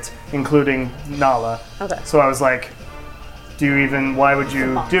heard it, including Nala. Okay. So I was like, why would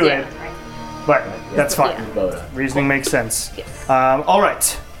you do Yeah. it? But that's fine. Yeah. Boda. Reasoning makes sense. Yes. All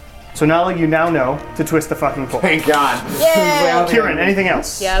right. So Nala, you now know to twist the fucking pole. Thank God. Kieran, anything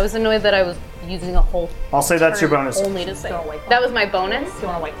else? Yeah, I was annoyed that I was using a whole I'll say that's your turn bonus. only to say. That was my bonus? Do you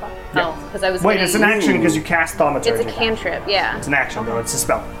want to wait for Oh, because I was Wait, gonna it's an use- action because you cast thaumaturgy. It's a cantrip, yeah. It's an action though. It's a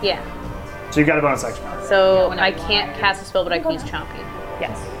spell. Yeah. So you got a bonus action. So I can't cast a spell, but I can use Chompy.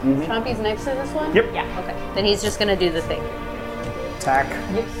 Yes. Chompy's next to this one? Yep. Yeah. Okay. Then he's just gonna do the thing. Attack.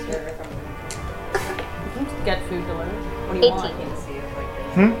 Get food delivered. What do you 18.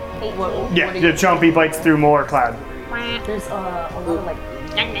 want? Yeah, the Chompy bites through more cloud. There's a lot of like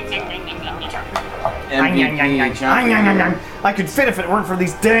MVP champion. I could fit if it weren't for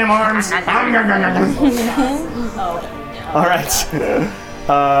these damn arms. All right.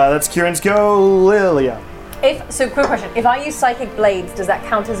 That's Kieran's go. Lilia. Quick question. If I use Psychic Blades, does that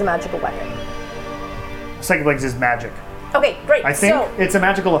count as a magical weapon? Psychic Blades is magic. Okay, great. I think so, it's a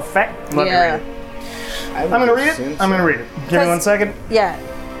magical effect. Let me Yeah. read it. I'm gonna read it. I'm gonna read it. Give me 1 second. Yeah.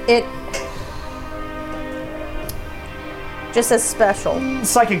 It just says special.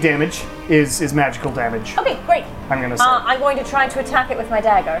 Psychic damage is magical damage. Okay, great. I'm gonna say. I'm going to try to attack it with my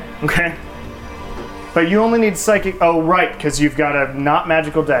dagger. Okay. But you only need psychic. Oh, right, because you've got a not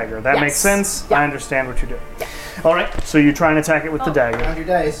magical dagger. That Yes. makes sense. Yeah. I understand what you're doing. All right, so you try and attack it with the dagger. Count your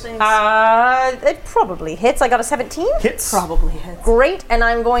dice. It probably hits. I got a 17. Hits. Probably hits. Great, and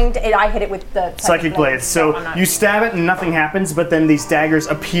I'm going to. I hit it with the Psychic blades. So I'm not- you stab it and nothing happens, but then these daggers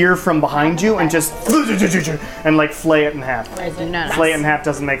appear from behind you and just and like flay it in half. No. Flay it in half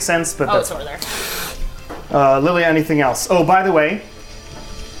doesn't make sense, but Oh, that's it's over there. Lilia, anything else? Oh, by the way,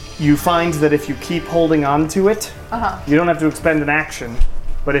 you find that if you keep holding on to it, you don't have to expend an action.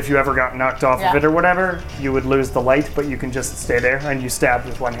 But if you ever got knocked off of Yeah. it or whatever, you would lose the light, but you can just stay there and you stabbed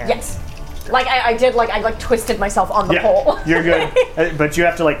with one hand. Yes. Like I did, like I twisted myself on the Yeah, pole. you're good. But you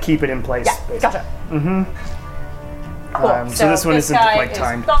have to like keep it in place. Yeah, basically. gotcha. Cool. So this one isn't guy like is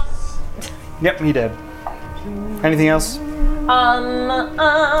timed. gone. Yep, he did. Anything else? No.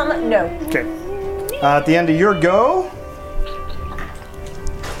 Okay. At the end of your go.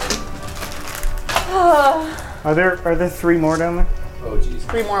 Are there 3 more down there? Oh, jeez.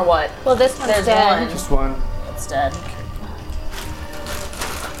 3 more what? Well, this one's There's dead. one. Just one. It's dead.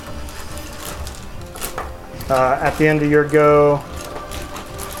 At the end of your go.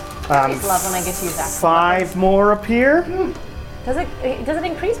 I love when I get to use that. 5 more appear. Does it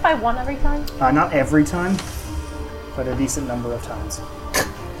increase by 1 every time? Not every time, but a decent number of times.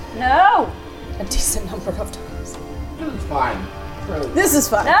 No. A decent number of times. Fine. This is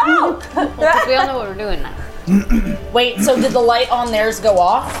fun. No. We all know what we're doing now. Wait, so did the light on theirs go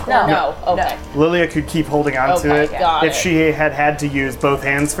off? No. No. Okay. Lilia could keep holding on to Okay, it. got If it. she had to use both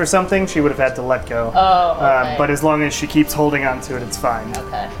hands for something, she would have had to let go. Oh, okay. But as long as she keeps holding on to it, it's fine.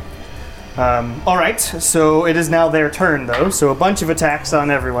 Okay. All right, so it is now their turn, though. So a bunch of attacks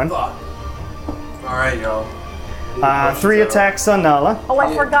on everyone. All right, y'all. 3 attacks on Nala. Oh,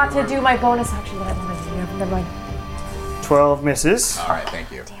 I forgot to do my bonus action that I wanted to do. Never mind. 12 misses. All right,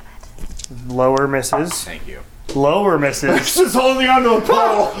 thank you. Lower misses. Thank you. Lower misses. Just holding on to a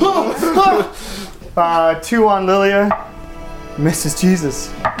pole. 2 on Lilia. Misses Jesus.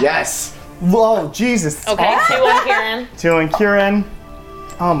 Yes. Whoa, Jesus. Okay, 2 on Kieran. 2 on Kieran.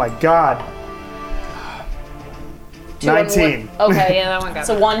 Oh my god. 19. Okay, Yeah, that one got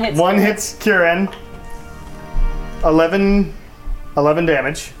so 1 hits. 1 hits Kieran. 11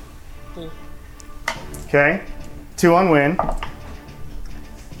 damage. Okay. 2 on Win.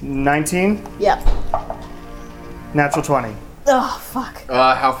 19. Yep. Natural 20. Oh, fuck.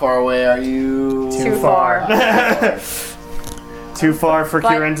 How far away are you? Too far. Too far for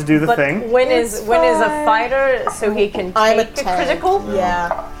Kieran to do the But thing. Win is a fighter, so he can I'm a take a 10. critical.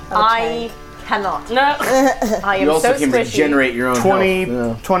 Yeah. I cannot. No. I am You also so can squishy. regenerate your own 20,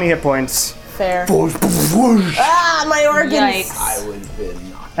 health. 20 hit points. Fair. Ah, my organs. Yikes. I would have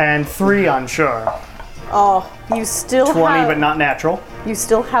been knocked. And 3 on Shar. Oh, you still 20, have. but not natural. You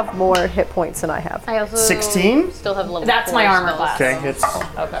still have more hit points than I have. I also 16? still have level That's 4 my armor spells. class. Okay, hits.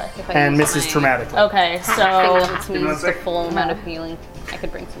 Okay. If I And use misses my dramatically. Okay, thing, so which means the sec. full amount of healing. I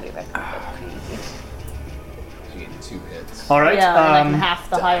could bring somebody back. You get 2 hits. All right. yeah, and then half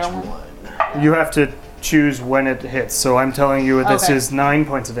the higher one. You have to choose when it hits. So I'm telling you this Okay. is 9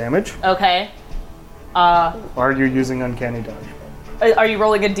 points of damage. Okay. Are you using Uncanny Dodge? Are you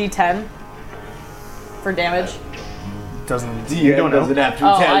rolling a D10 for damage? Doesn't you don't doesn't know? have to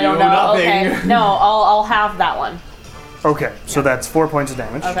Oh, tell I you don't know. nothing. Okay. No, I'll have that one. Okay, so that's 4 points of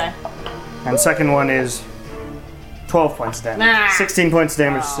damage. Okay. And second one is 12 points of damage. Nah. 16 points of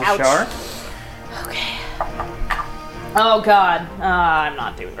damage to Shar. Oh god. I'm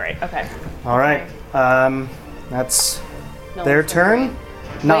not doing great. Okay. All right. That's No their one's turn.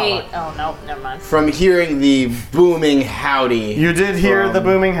 Wait. Oh no. Never mind. From hearing the booming howdy, You did hear the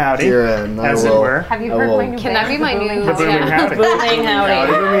booming howdy, Kieran, I as it will- were. Have you I heard will- my new Can that be my new? The booming howdy. Booming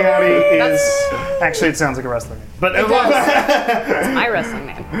howdy. The booming howdy is actually it sounds like a wrestler name, but My wrestling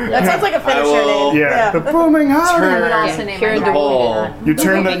name. That sounds like a finisher will- name. yeah, the booming howdy. Also name Kieran my the pole. You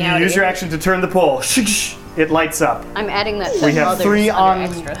turn the Booming you howdy. use your action to turn the pole. It lights up. I'm adding that to We have others 3 under on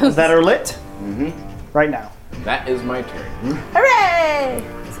extras. that are lit right now. That is my turn. Hooray!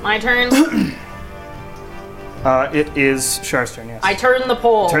 It's my turn. It is Char's turn, yes. I turn the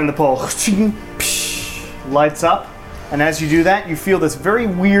pole. Turn the pole. Lights up. And as you do that, you feel this very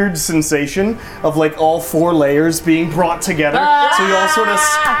weird sensation of like all 4 layers being brought together. So you all sort of,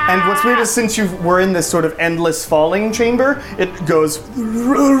 and what's weird is since you were in this sort of endless falling chamber, it goes,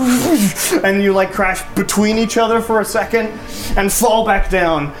 and you like crash between each other for a second and fall back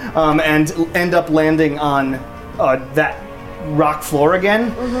down and end up landing on that rock floor again.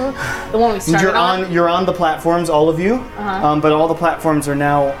 The one we started on. You're on the platforms, all of you, but all the platforms are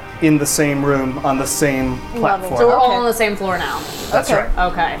now in the same room on the same platform. So we're all on the same floor now. That's right.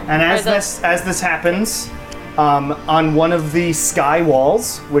 Okay. And as this happens, on one of the sky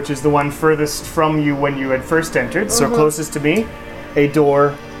walls, which is the one furthest from you when you had first entered, so closest to me, a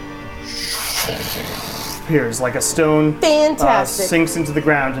door appears like a stone. Fantastic. Sinks into the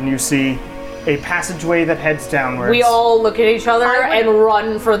ground, and you see a passageway that heads downwards. We all look at each other and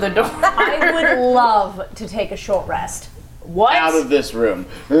run for the door. I would love to take a short rest. What? Out of this room.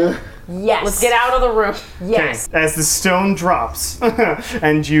 Yes. Let's get out of the room. Yes. Okay, as the stone drops,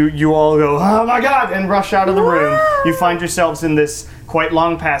 and you all go, oh my god, and rush out of the room, you find yourselves in this quite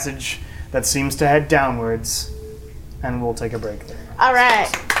long passage that seems to head downwards, and we'll take a break there. All right.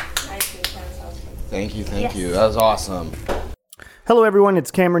 Thank you. That was awesome. Hello everyone,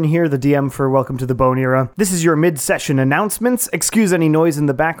 it's Cameron here, the DM for Welcome to the Bone Era. This is your mid-session announcements. Excuse any noise in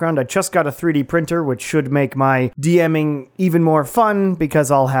the background. I just got a 3D printer, which should make my DMing even more fun because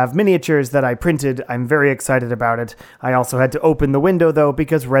I'll have miniatures that I printed. I'm very excited about it. I also had to open the window though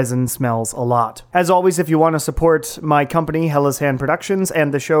because resin smells a lot. As always, if you want to support my company, Hellas Hand Productions,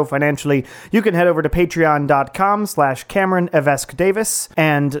 and the show financially, you can head over to patreon.com/Cameron Evesque Davis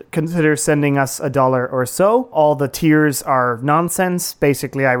and consider sending us $1 or so. All the tiers are nonsense.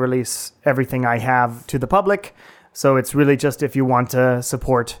 Basically, I release everything I have to the public, so it's really just if you want to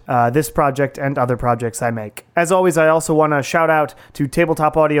support this project and other projects I make. As always, I also want to shout out to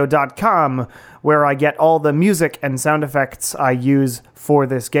tabletopaudio.com, where I get all the music and sound effects I use for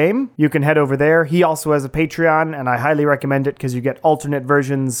this game. You can head over there. He also has a Patreon, and I highly recommend it because you get alternate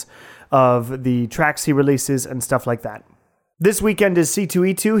versions of the tracks he releases and stuff like that. This weekend is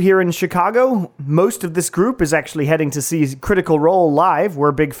C2E2 here in Chicago. Most of this group is actually heading to see Critical Role live.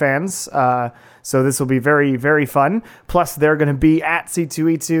 We're big fans, so this will be very, very fun. Plus, they're going to be at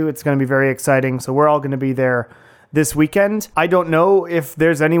C2E2. It's going to be very exciting, so we're all going to be there this weekend. I don't know if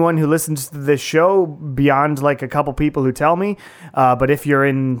there's anyone who listens to this show beyond like a couple people who tell me, but if you're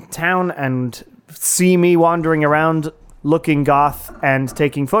in town and see me wandering around looking goth and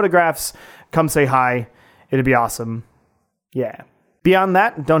taking photographs, come say hi. It'd be awesome. Yeah. Beyond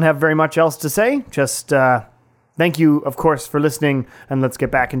that, don't have very much else to say. Just thank you, of course, for listening, and let's get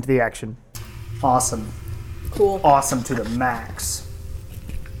back into the action. Awesome. Cool. Awesome to the max.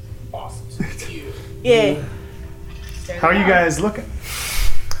 Awesome. Yay. How are you guys looking?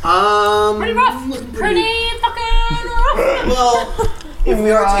 Pretty rough. Pretty fucking rough. Well, if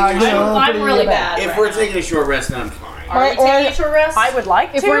we are taking a short, I'm really bad. if we're taking a short rest, then I'm fine. Are we taking a short rest? I would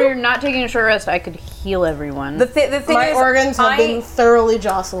like If to. we're not taking a short rest, I could heal everyone. The thing My is, organs have been thoroughly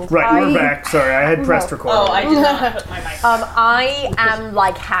jostled. Right, we're back. Sorry, I had pressed record. Oh, I did not put my mic. I am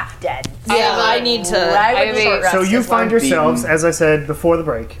like half dead. Yeah, I need to. I would short rest So you as well. find yourselves, as I said before the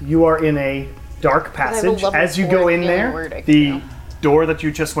break, you are in a dark passage. level As you 4 go in healing there, word I can the know. door that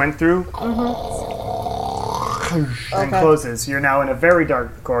you just went through and closes. You're now in a very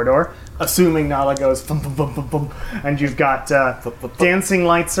dark corridor, assuming Nala goes bum, bum, bum, bum, bum, and you've got dancing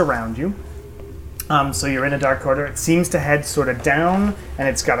lights around you. So you're in a dark corridor. It seems to head sort of down, and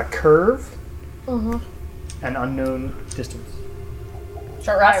it's got a curve, an unknown distance.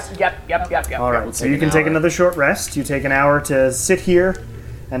 Short rest. Yep. All right, so you can take another short rest. You take an hour to sit here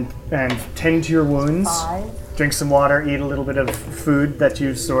and tend to your wounds. Drink some water, eat a little bit of food that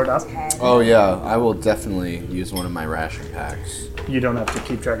you stored up. Oh yeah, I will definitely use one of my ration packs. You don't have to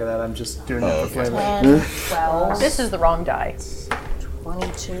keep track of that. I'm just doing that for flavor. 12. This is the wrong die.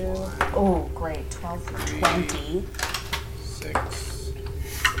 22. Oh, great. 12, 20. 6,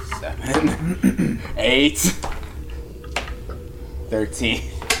 7, 8, 13.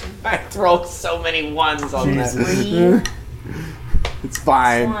 I throw so many ones on that. Jesus. It's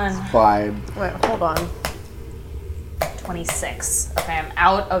fine. It's fine. Wait, hold on. 26. Okay, I'm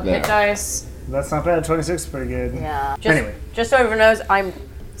out of hit Yeah. dice. That's not bad. 26 is pretty good. Yeah. Anyway, Just so everyone knows, I'm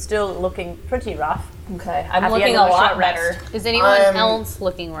still looking pretty rough. Okay, At I'm the looking end of a a lot short better. rest. Is anyone I'm- else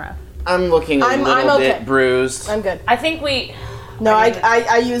looking rough? I'm looking a I'm little okay. bit bruised. I'm good. I think we. No,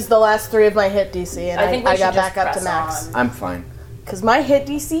 I used the last 3 of my hit DC, and I think we I should got just back up to press max. on. I'm fine. Because my hit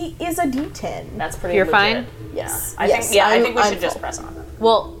DC is a D10. That's pretty. You're legit. fine? Yes. I Yes, think. Yeah, I I'm- think we I'm should just full. press on.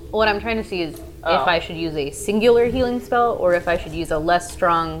 Well, what I'm trying to see is if I should use a singular healing spell or if I should use a less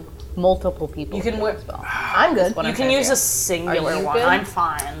strong multiple people You can healing whip- spell. I'm good. What You I'm can trying to use figure a singular Are you one. good? I'm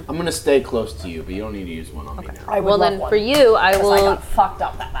fine. I'm gonna stay close to you, but you don't need to use one on me now. I would Well, love then one, for you, I 'cause will. I got fucked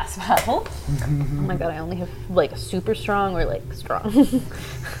up that last battle. Oh my god, I only have like a super strong or like strong.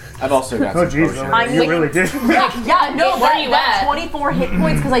 I've also got Oh, some jeez. potions. You really did. Yeah, no, Where that, are you that at? 24 hit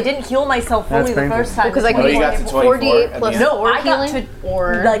points because I didn't heal myself That's fully the painful. first time. Because I Oh, you got to 24 48 at plus the end? No, or I got healing to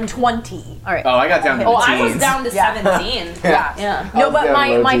or like 20. all right. Oh, I got down to Oh, the I was teens. down to Yeah. 17. Yeah. Yeah. No, was but down my,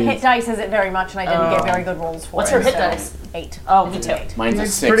 low my teens. hit dice isn't very much, and I didn't get very good rolls for What's it. your hit so dice? 8. Oh, me too. Mine's a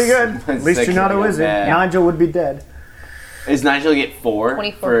 6. Pretty good. At Mine's least 6 you're not a really wizard. bad. Nigel would be dead. Is Nigel get 4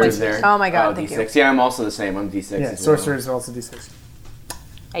 24 for points. their? Oh my god, thank you. D6. Yeah, I'm also the same. I'm D6. Yeah, as well. sorcerers are also D6.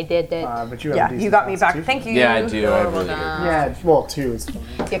 I did. But you have Yeah, a decent you got me back. constitution. Thank you. Yeah, I do. I really do. Yeah, well, 2 is fine.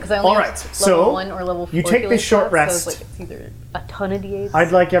 Yeah, because I only All have right, level so 1 or level 4 you take healing this short slots, rest. So it's, like, it's either a ton of d8s.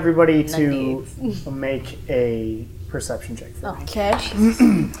 I'd like everybody to None make a perception check for me. Okay.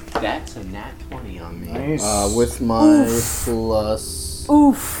 That's a nat 20 on me. Nice. With my plus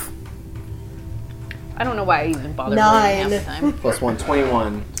Oof. I don't know why I even bother 9. rolling half the time. plus 1,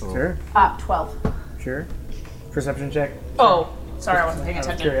 21. total. Sure, 12. sure. Perception check. Oh, sorry, I wasn't paying Out of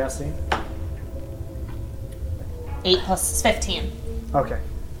attention. curiosity. 8 plus 15. Okay.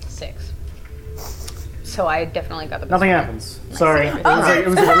 6. So I definitely got the best Nothing one. happens. Sorry. It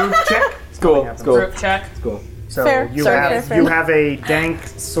was a group check. It's cool. Nothing It's cool. Group check. It's cool. So Fair. you Sorry, have fair. you have a dank,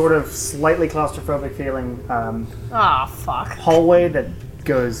 sort of slightly claustrophobic feeling Ah, fuck. hallway that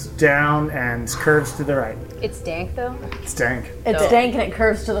goes down and curves to the right. It's dank though. It's dank. It's dank and it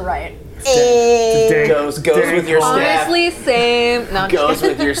curves to the right. It's dank. Goes dank with your hallway. staff. Honestly, same. No, I'm just Goes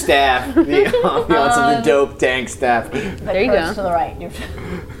with your staff. The ambiance of the dope tank staff. There you Curves go. to the right.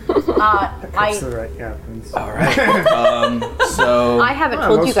 Curves to I the right. Yeah. Please. All right. So I haven't Oh,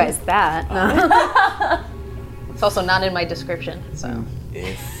 told you mostly- guys that. No. It's also not in my description. So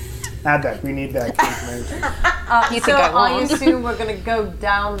Add that. We need that information. you so think I I won't? assume we're gonna go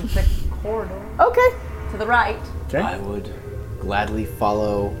down the corridor Okay. to the right. I Okay. would gladly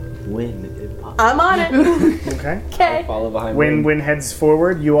follow Win if possible. I'm on it. Okay. Okay. Follow behind When Win heads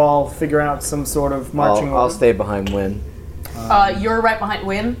forward, you all figure out some sort of marching I'll order. stay behind Win. You're right behind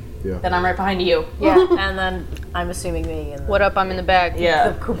Win. Yeah. Then I'm right behind you. Yeah, and then I'm assuming me and What up? I'm in the back.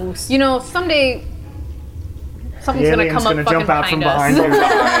 Yeah. caboose. You know, someday something's The gonna alien's come up gonna fucking jump out from behind behind us.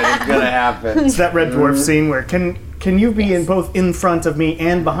 you. It's gonna happen. It's that red dwarf scene where can you be in both in front of me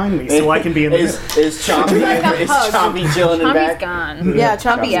and behind me so I can be in the middle? Is Chompy chilling in Tommy's back? gone. Yeah,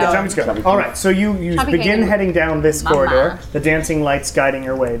 Chompy's out. out. Jumpy's good. All right, so you Chompy begin can't heading down this Mama. corridor. The dancing lights guiding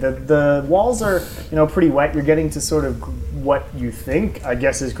your way. The walls are pretty wet. You're getting to sort of what you think I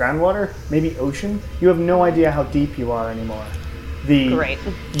guess is groundwater, maybe ocean. You have no idea how deep you are anymore. Great.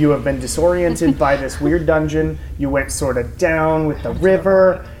 You have been disoriented by this weird dungeon. You went sort of down with the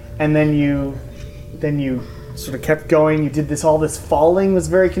river, and then you sort of kept going. You did all this falling was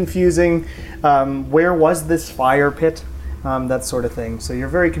very confusing. Where was this fire pit? That sort of thing. So you're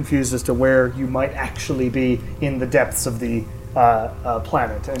very confused as to where you might actually be in the depths of the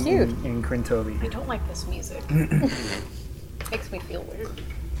planet and in Crintobi. I don't like this music. Makes me feel weird.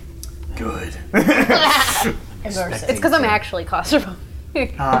 Good. Immersive. It's because I'm actually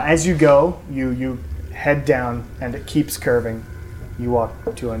claustrophobic. As you go, you head down, and it keeps curving. You walk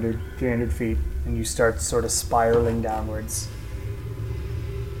 200, 300 feet, and you start sort of spiraling downwards.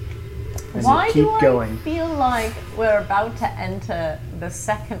 As Why you keep do I going. feel like we're about to enter the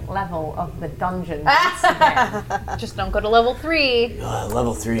second level of the dungeon once again? Just don't go to level 3.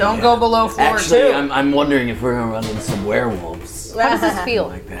 Level 3. Don't go below 4 Actually, too. I'm wondering if we're gonna run into some werewolves How does this feel?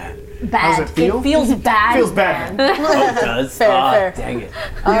 like that. Bad. How's it feel? feels bad. Feels bad. Oh, it does? Fair. Dang it.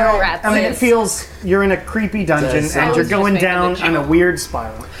 Rats. I mean, it feels you're in a creepy dungeon, Does and sound- you're going Just making down the on a joke. weird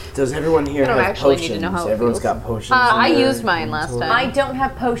spiral. Does everyone here don't have actually need to potions? know how it Everyone's feels. got potions. I in their used mine last inventory? I time. don't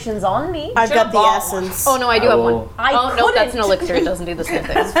have potions on me. I've got the bought essence. Oh no, I do have one. I Oh no, that's an couldn't. elixir. It doesn't do the same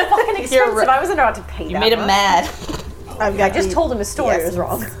thing. Fucking expensive. I wasn't about to pay You that made him much. mad. I've got I just the told him his story was essence.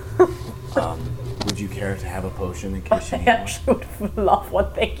 wrong. Would you care to have a potion in case you I need one? actually would love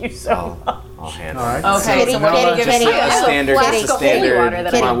one. Thank you so much. I'll handle All it. right. Okay, Kitty, so what kitty, about kitty, just kitty. A standard, Flask just a of holy standard. water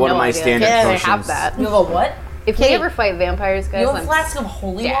that I have one of no my idea. standard Yeah, potions. I have that. You have a what? If we ever fight vampires, guys, You have a I'm flask of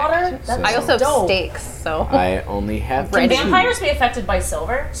holy stacked. water? That's I also have dope. steaks, so I only have Can two. vampires be affected by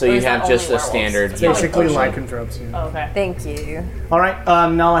silver? So Or you is that have just only a standard. werewolves? It's Basically, probably lycanthropes. Yeah. potion. Okay. Thank you. All right,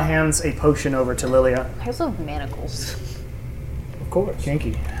 Nala hands a potion over to Lilia. I also have manacles. Of course.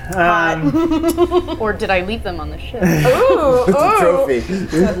 Kinky. Or did I leave them on the ship? Trophy.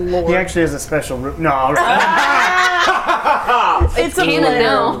 He actually has a special room. No, It's a Canon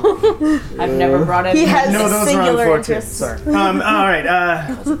blend. now. I've never brought it. He has No, those are singular on 14. interests. Sorry. All right.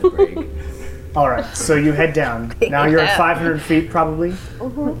 All right. So you head down. Now you're at 500 feet, probably.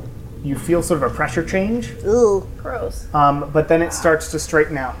 You feel sort of a pressure change, Ooh. Gross. but then it starts to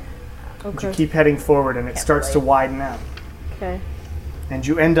straighten out. Okay. You keep heading forward, and it starts to widen out. Okay. And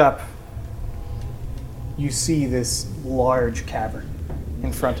you end up. You see this large cavern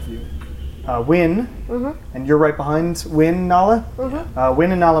in front of you. Win, and you're right behind Win, Nala.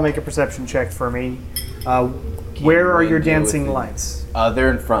 Win and Nala, make a perception check for me. Where are your dancing lights?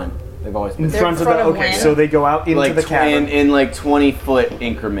 They're in front. They've always been In there. front of front the. of Okay, Win. so they go out into like the cavern. in like 20-foot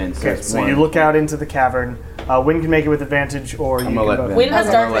increments. Okay, There's so one. you look out into the cavern. Win can make it with advantage, or you I'm can gonna let both. Win. Win has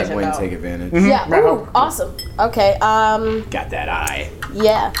I'm dark gonna let vision, Win though. take advantage. Yeah. Right. Ooh, awesome. Okay. Got that eye.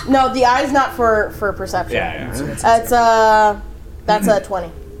 Yeah. No, the eye's not for perception. That's that's a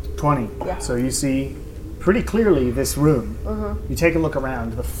 20. 20. Yeah. So you see pretty clearly this room. You take a look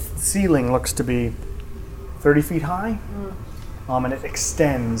around. The ceiling looks to be 30 feet high. And it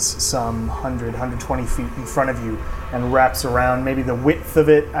extends some 100, 120 feet in front of you and wraps around. Maybe the width of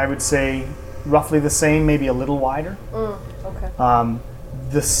it, I would say, roughly the same, maybe a little wider. Okay.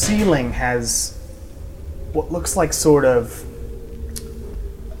 The ceiling has what looks like sort of.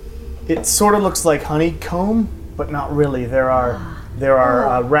 It sort of looks like honeycomb, but not really. There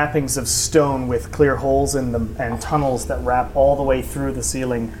are wrappings of stone with clear holes in them and tunnels that wrap all the way through the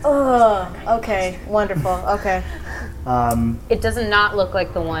ceiling. Okay. Wonderful. Okay. It does not look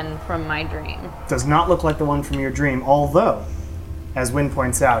like the one from my dream. Does not look like the one from your dream, although, as Wynn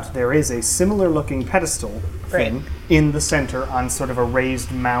points out, there is a similar looking pedestal thing in the center on sort of a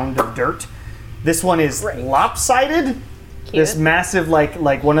raised mound of dirt. This one is lopsided. This massive, like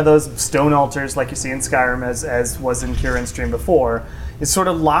one of those stone altars like you see in Skyrim, as was in Kieran's dream before, is sort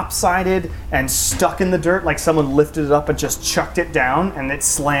of lopsided and stuck in the dirt, like someone lifted it up and just chucked it down, and it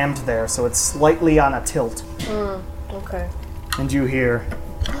slammed there, so it's slightly on a tilt. Okay. And you hear,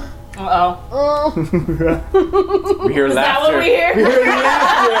 Uh-oh. We hear Is that laughter. what we hear?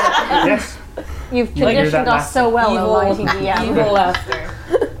 yes, You've hear that conditioned us laughter. so well, Almighty DM. Evil laughter.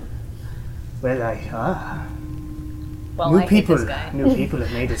 well, Well, new I hate people, this guy. new people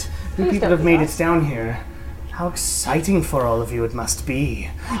have made it. New people have made it down here. How exciting for all of you it must be.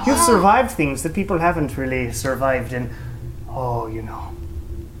 You've survived things that people haven't really survived in,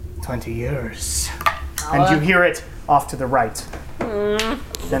 20 years. And you hear it off to the right.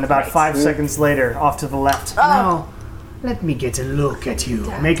 Then about 5 seconds later, off to the left. Now, let me get a look at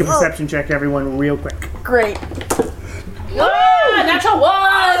you. Make a perception check, everyone, real quick. Great. Ah, natural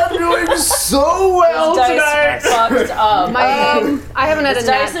one! Doing so well Dice fucked up. I haven't had a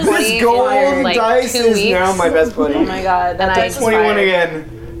dice nat is 20 Gold in like dice 2 is weeks. now my best buddy. Oh my god, that And dice is 21 fire.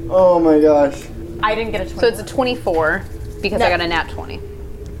 again. Oh my gosh. I didn't get a 20. So it's a 24 because I got a nat 20.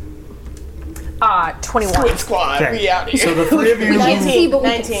 21. Squad, Okay. we out here. So the three of you, See, but we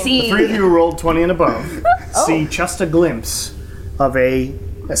can 19. see. three of you who rolled 20 and above, see just a glimpse of a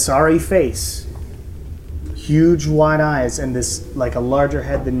Asari face. Huge wide eyes and this, like a larger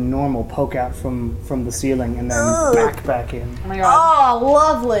head than normal, poke out from the ceiling and then back in. Oh my god. Oh,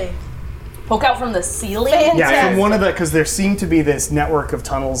 lovely. Poke out from the ceiling? Yeah, from one of the, because there seemed to be this network of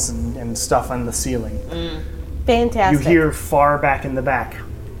tunnels and stuff on the ceiling. Fantastic. You hear far back in the back.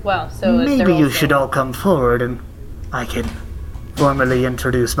 Wow, so they're Maybe you also- should all come forward and I can formally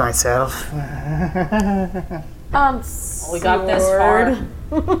introduce myself. We got this far.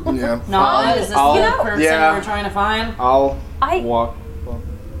 Yeah. No, is this the person yeah. we're trying to find? I'll I walk.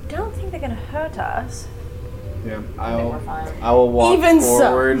 don't think they're gonna hurt us. Yeah, We're fine. I will walk Even so.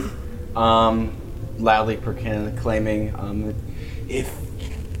 forward, loudly proclaiming, if.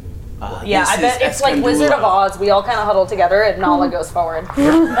 Yeah, I bet it's like Wizard of Oz. We all kind of huddle together and Nala goes forward.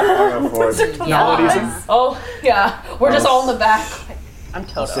 I'll go forward. Oh, yeah. We're just all in the back. I'm I'll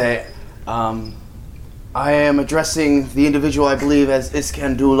total. say, I am addressing the individual I believe as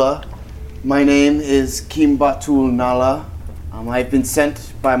Iskandula. My name is Kimbatul Nala. I've been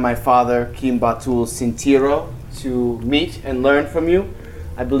sent by my father, Kimbatul Sintiro, to meet and learn from you.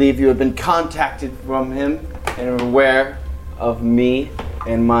 I believe you have been contacted from him and are aware of me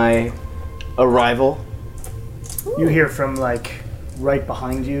and my arrival. You hear from like right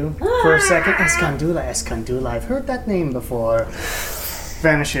behind you for a second. Escandula, I've heard that name before.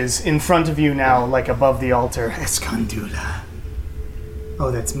 Vanishes in front of you now, like above the altar. Escandula.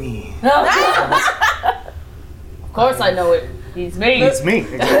 Oh, that's me. Of course I know it. He's me. It's me.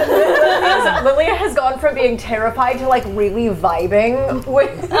 Exactly. Lilia has gone from being terrified to like really vibing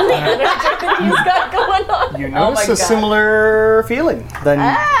with the energy that he's got going on. You Oh notice my a God. similar feeling. Then,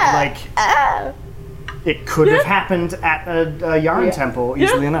 like, it could have happened at a Yarn temple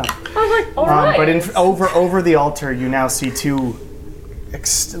easily enough. I was like, all right. But over the altar, you now see two,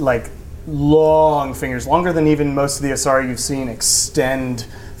 long fingers, longer than even most of the Asari you've seen, extend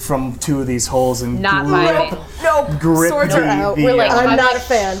from two of these holes and Not grip, mine. grip Swords are out. the We're like, I'm not a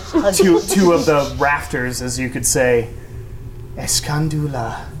fan. two of the rafters, as you could say.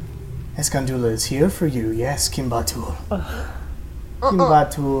 Eskandula. Eskandula is here for you, yes, Kimbatul.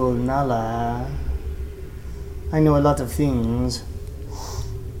 Kimbatul, Nala. I know a lot of things.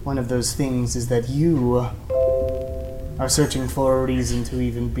 One of those things is that you are searching for a reason to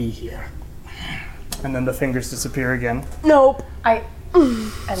even be here. And then the fingers disappear again. Nope. I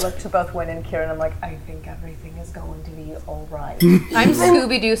look to both Wynn and Kieran. I'm like, I think everything is going to be all right. I'm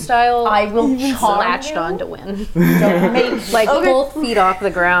Scooby-Doo style. I will charm latched you. on to win. Don't make Like both feet off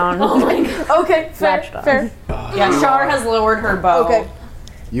the ground. Okay, fair, Latched on. fair. Yeah, Shar has lowered her bow. Okay.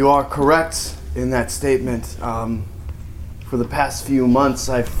 You are correct in that statement. For the past few months,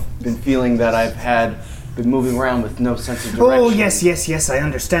 I've been feeling that I've been moving around with no sense of direction. Oh, yes, I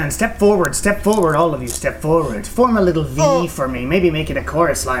understand. Step forward, all of you, step forward. Form a little V for me. Maybe make it a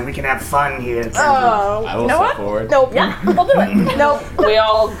chorus line. We can have fun here. Oh, I will step forward. nope. Yeah, I'll do it. Nope. We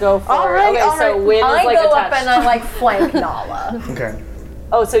all go for All it. right, Okay, all so right. Win is I like go attached. up and I flank Nala. Okay.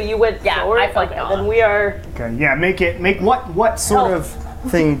 Oh, so you went forward? I flanked Okay, Nala. then we are... Okay, yeah, make what sort of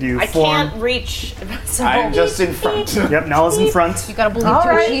thing do you I form? can't reach. So I'm just in front. Yep, Nala's in front. You gotta believe All to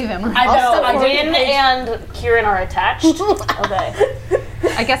right. achieve him. I know. step forward. Win and Kieran are attached. Okay.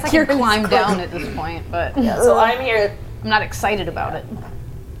 I guess I can climb down at this point, but So I'm here. I'm not excited about it.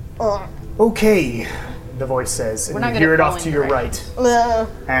 Okay, the voice says, and not you good hear at it off to following your directions. right.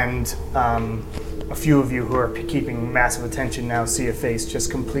 And a few of you who are keeping massive attention now see a face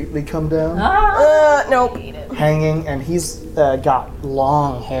just completely come down, Nope. hanging, and he's got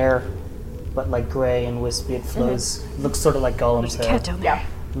long hair, but like gray and wispy. It flows. Looks sort of like Gollum's hair. Yeah.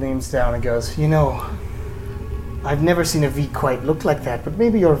 Leans down and goes, you know, I've never seen a V quite look like that, but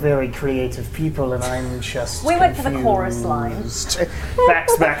maybe you're very creative people and I'm just We went for the chorus confused."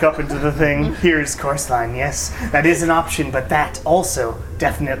 Backs back up into the thing. Here's chorus line, yes. That is an option, but that also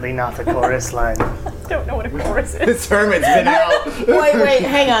definitely not a chorus line. Don't know what a chorus is. This hermit's been out. Wait,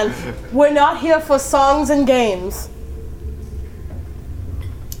 hang on. We're not here for songs and games.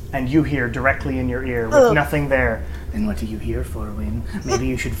 And you hear directly in your ear with nothing there. Then what are you here for, Wynn? Maybe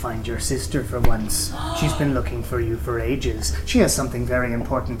you should find your sister for once. She's been looking for you for ages. She has something very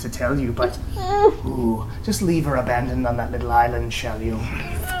important to tell you, but ooh, just leave her abandoned on that little island, shall you?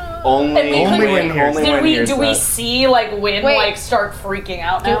 Only Wynn hears that. Do we see like Win Wait. like start freaking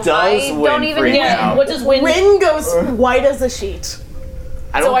out now? Does I Wynn don't even freak get- out? What does Win? Wynn goes white as a sheet.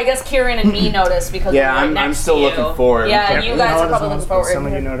 So I guess Kieran and me notice because Yeah, we're right I'm next still to you. looking forward. Yeah, Okay. you guys No, are probably looking forward. Some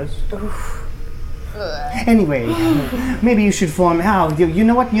of you notice. Anyway, maybe you should form. You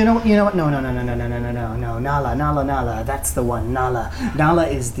know what? No. Nala. That's the one. Nala. Nala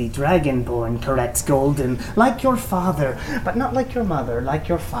is the dragonborn, correct? Golden, like your father, but not like your mother. Like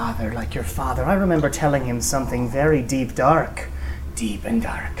your father. I remember telling him something very deep and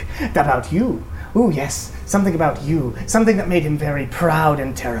dark about you. Ooh, yes, something about you. Something that made him very proud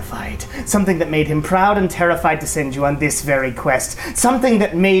and terrified. Something that made him proud and terrified to send you on this very quest. Something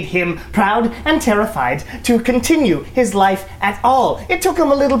that made him proud and terrified to continue his life at all. It took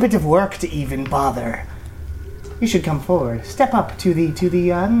him a little bit of work to even bother. You should come forward. Step up to the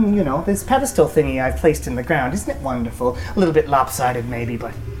this pedestal thingy I've placed in the ground. Isn't it wonderful? A little bit lopsided maybe,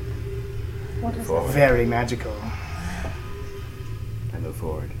 but very magical. I move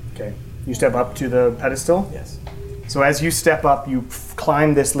forward. Okay. You step up to the pedestal? Yes. So as you step up, you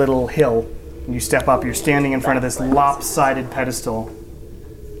climb this little hill. And you step up, you're standing in front of this lopsided pedestal.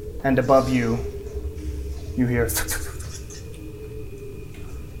 And above you, you hear...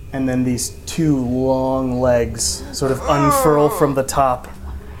 And then these two long legs sort of unfurl from the top.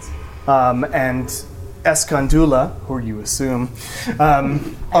 And Eskandula, who you assume,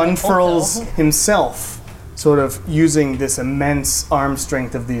 unfurls himself, sort of using this immense arm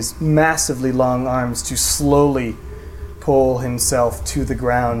strength of these massively long arms to slowly pull himself to the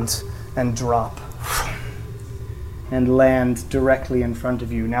ground and drop and land directly in front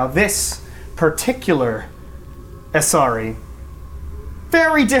of you. Now this particular Asari,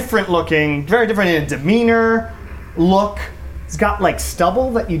 very different looking, very different in demeanor, look. He's got like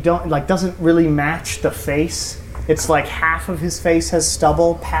stubble that doesn't really match the face. It's like half of his face has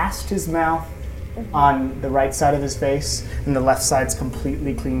stubble past his mouth on the right side of his face, and the left side's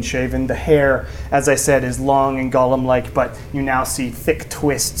completely clean shaven. The hair, as I said, is long and Gollum-like, but you now see thick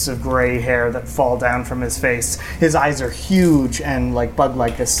twists of gray hair that fall down from his face. His eyes are huge and like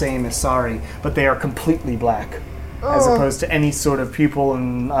bug-like, the same as Sari, but they are completely black. As opposed to any sort of pupil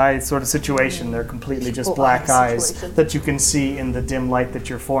and eye sort of situation, they're completely just black eyes that you can see in the dim light that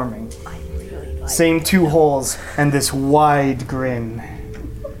you're forming. Same two holes and this wide grin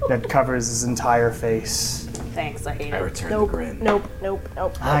that covers his entire face. Thanks, I hate I it. return the grin. Nope.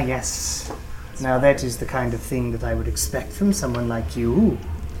 Ah, yes. Now that is the kind of thing that I would expect from someone like you.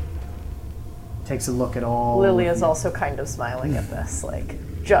 Takes a look at all. Lily is also kind of smiling at this, like,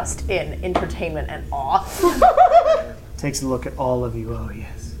 just in entertainment and awe. Takes a look at all of you. Oh,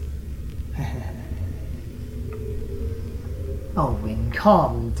 yes. Owen,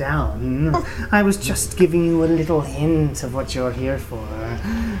 calm down. I was just giving you a little hint of what you're here for.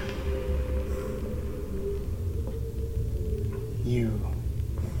 You.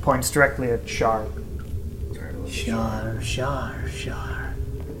 Points directly at Shar. Shar.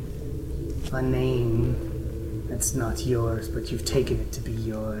 A name that's not yours, but you've taken it to be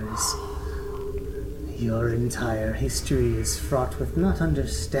yours. Your entire history is fraught with not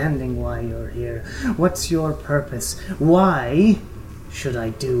understanding why you're here. What's your purpose? Why should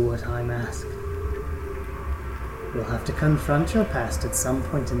I do what I'm asked? You'll have to confront your past at some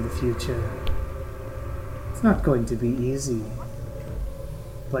point in the future. It's not going to be easy,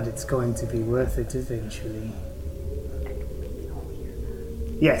 but it's going to be worth it eventually.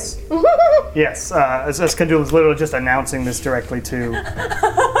 Yes. Yes. Escandula is literally just announcing this directly to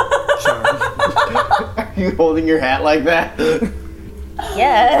Shar. Are you holding your hat like that?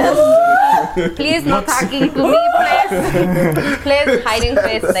 Yes. Please, no talking to me, please. Please, hiding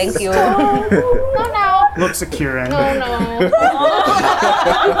face, thank you. No. Looks at Kieran. No.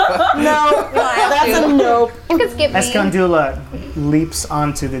 That's a nope. You can skip me. Escandula leaps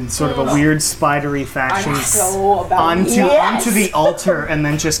onto the sort of a weird spidery fashion onto the altar and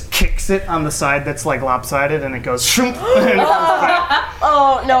then just kicks it on the side that's like lopsided and it goes shoom, and it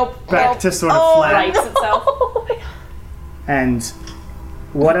goes back to sort of flat. Rights itself. And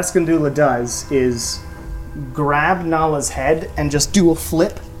what Escandula does is grab Nala's head and just do a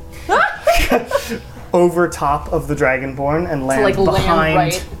flip over top of the Dragonborn and land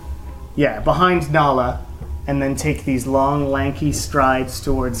behind behind Nala, and then take these long, lanky strides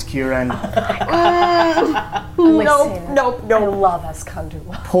towards Kieran. Nope. I love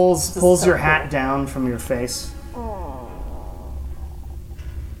Escandula. Pulls your hat down from your face.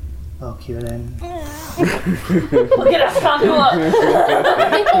 Oh, Kieran. Look at Escandula.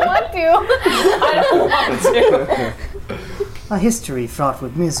 I don't want to. A history fraught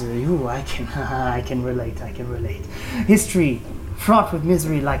with misery. Ooh, I can relate. History fraught with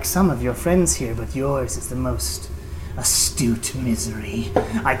misery like some of your friends here, but yours is the most astute misery.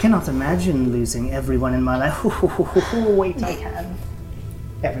 I cannot imagine losing everyone in my life. Wait, I can.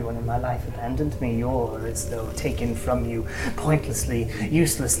 Everyone in my life abandoned me. Yours, though, taken from you pointlessly,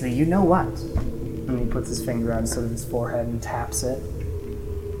 uselessly. You know what? And he puts his finger on sort of his forehead and taps it,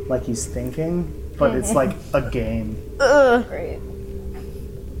 like he's thinking, but it's like a game. Great.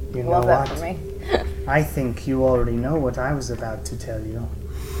 You know Love that what? for me. I think you already know what I was about to tell you.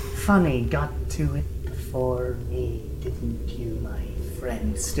 Funny, got to it before me, didn't you, my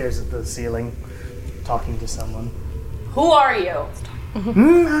friend? Stares at the ceiling, talking to someone. Who are you?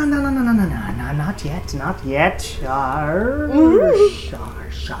 No, not yet.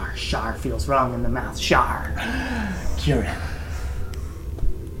 Shar feels wrong in the mouth. Shar. Kieran.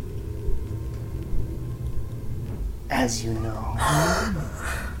 As you know,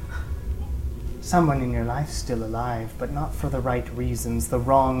 someone in your life's still alive, but not for the right reasons. The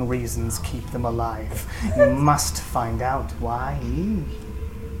wrong reasons keep them alive. You must find out why.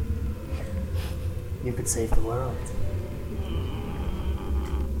 You could save the world.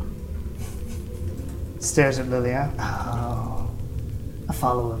 Stares at Lilia. Oh, a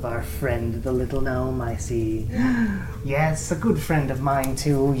follower of our friend, the little gnome, I see. Yes, a good friend of mine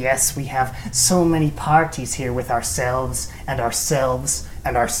too. Yes, we have so many parties here with ourselves, and ourselves,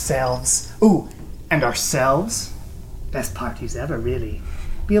 and ourselves. Ooh, and ourselves. Best parties ever, really.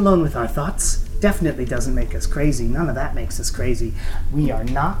 Be alone with our thoughts definitely doesn't make us crazy. None of that makes us crazy. We are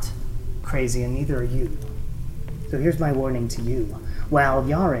not crazy, and neither are you. So here's my warning to you. While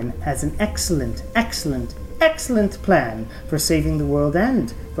Yaren has an excellent plan for saving the world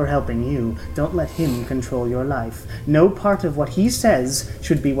and for helping you, don't let him control your life. No part of what he says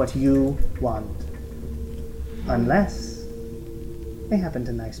should be what you want. Unless they happen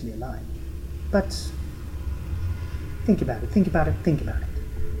to nicely align. But think about it.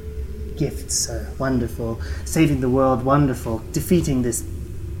 gifts are wonderful. Saving the world, wonderful. Defeating this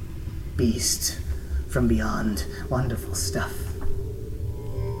beast from beyond, wonderful stuff.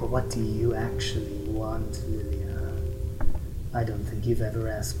 But what do you actually want, Lilia? I don't think you've ever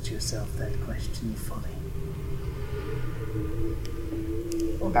asked yourself that question fully.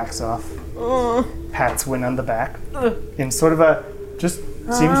 Backs off. Pats Win on the back. In sort of a, just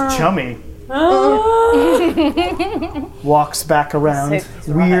seems chummy. Walks back around,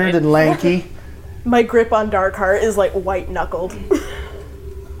 weird and lanky. My grip on Darkheart is like white knuckled.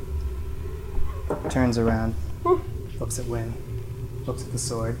 Turns around, looks at Win, looks at the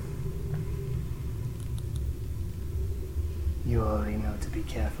sword. You already know to be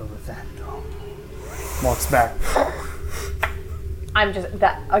careful with that, though. Walks back. I'm just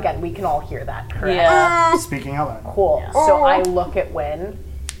that again. We can all hear that, correct? Yeah. Speaking out loud. Cool. So I look at Win,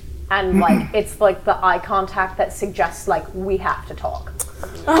 and like it's like the eye contact that suggests like we have to talk.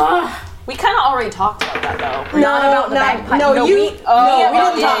 We kind of already talked about that though. Not about the bagpipe. no, we you- didn't yeah,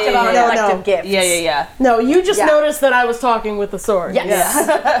 talk about our yeah, no. collective gifts. Yeah. No, you just Yeah. noticed that I was talking with the sword.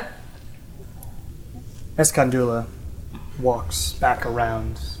 Yes. Escandula walks back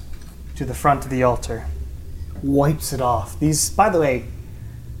around to the front of the altar, wipes it off. These, by the way,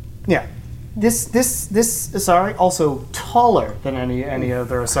 yeah, this Asari also taller than any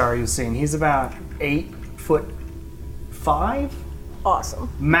other Asari you've seen. He's about 8'5", Awesome.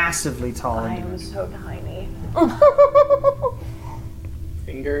 massively taller. I am so tiny.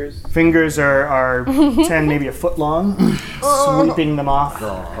 Fingers. Fingers are 10, maybe a foot long, sweeping them off,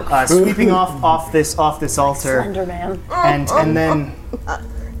 sweeping off this altar, Slender man. and then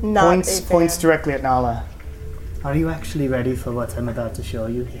Not points directly at Nala. Are you actually ready for what I'm about to show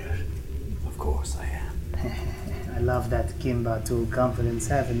you here? Of course I am. I love that Kimbatu confidence,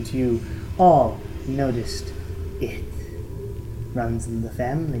 haven't you all noticed it? Runs in the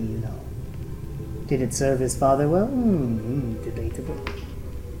family, you know. Did it serve his father well? Debatable.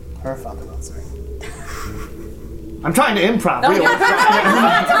 Her father will, sorry. I'm trying to improv. Really.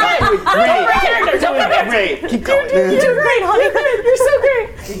 Great. Keep going. You're great, honey. You're so great.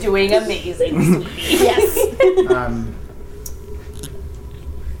 You're doing amazing, sweetie. Yes.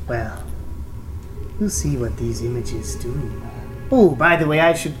 Well, you'll see what these images do. Oh, by the way,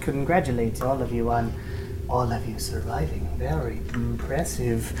 I should congratulate all of you on all of you surviving. Very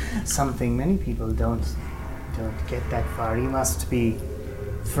impressive. Something many people don't get that far. You must be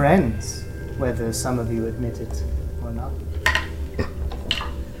friends, whether some of you admit it or not.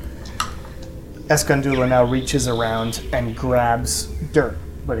 Escandula now reaches around and grabs dirt,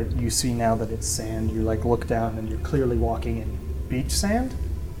 but you see now that it's sand. You look down and you're clearly walking in beach sand.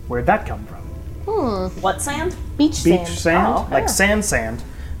 Where'd that come from? What sand? Beach Beach sand. sand, like sand.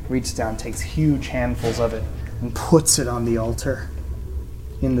 Reaches down, takes huge handfuls of it, and puts it on the altar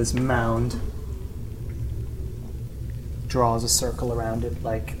in this mound. Draws a circle around it,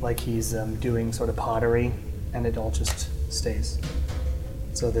 like he's doing sort of pottery, and it all just stays.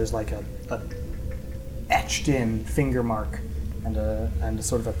 So there's like a etched in finger mark and a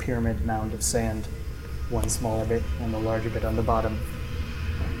sort of a pyramid mound of sand, one smaller bit and a larger bit on the bottom.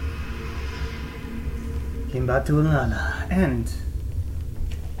 Kimbatu Nala, and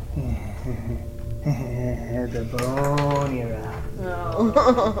the Bonira.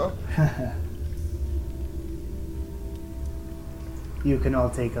 You can all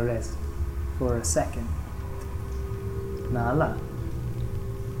take a rest for a second. Nala,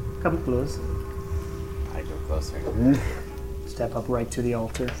 come close. I go closer. Step up right to the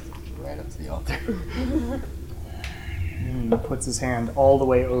altar. Right up to the altar. Puts his hand all the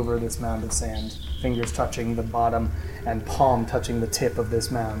way over this mound of sand, fingers touching the bottom and palm touching the tip of this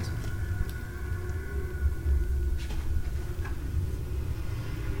mound.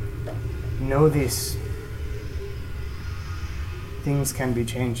 Know this. Things can be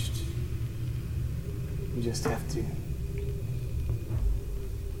changed. You just have to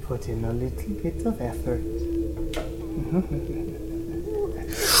put in a little bit of effort.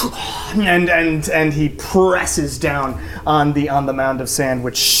 And he presses down on the mound of sand,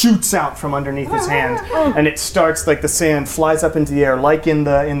 which shoots out from underneath his hand, and it starts like the sand flies up into the air, like in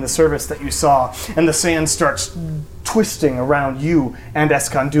the service that you saw, and the sand starts twisting around you and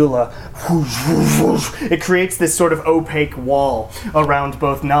Escandula. It creates this sort of opaque wall around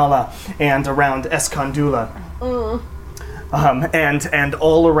both Nala and around Escandula. And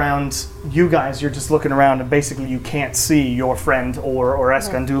all around you guys, you're just looking around, and basically you can't see your friend or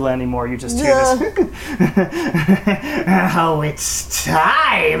Escandula anymore. You just hear this. Oh, it's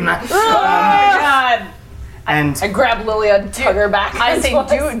time! Oh my god! And I grab Lilia and tug her back. I say,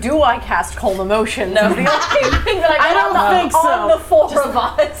 do I cast calm emotion? No. The only thing that I don't think so. on the four of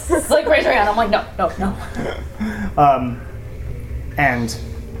us. It's like raise her hand. I'm like, no. And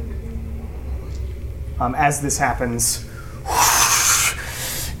as this happens,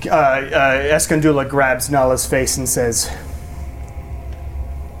 Escandula grabs Nala's face and says,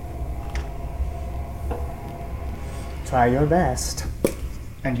 "Try your best."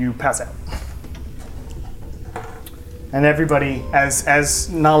 And you pass out. And everybody, as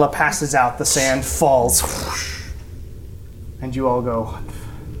Nala passes out, the sand falls. And you all go.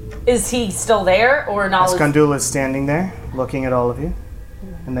 Is he still there or not? Escandula is standing there, looking at all of you.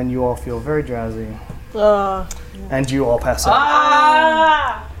 And then you all feel very drowsy. And you all pass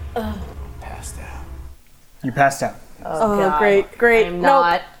out. Passed out. You passed out. Oh, great. I'm Nope.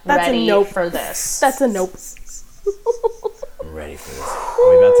 not That's ready a nope for this. That's a nope. I'm ready for this. Are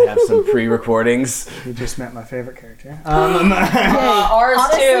we about to have some pre-recordings? You just met my favorite character. Ours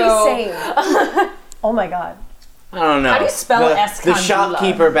Honestly, too. same. Oh my god. I don't know. How do you spell the Escandula?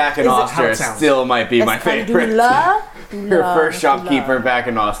 shopkeeper back in how Oster it sounds? still might be my favorite. Escandula? Her first shopkeeper back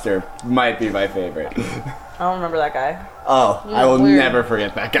in Oster might be my favorite. I don't remember that guy. Oh, I will weird. never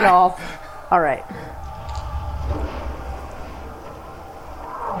forget that guy. Oh, all right.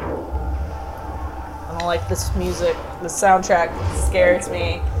 I don't like this music. The soundtrack scares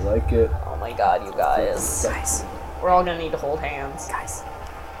me. I like it. Oh my god, you guys. We're all gonna need to hold hands. Guys.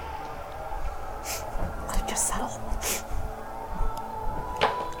 Let it just settle.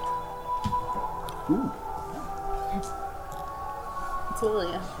 It's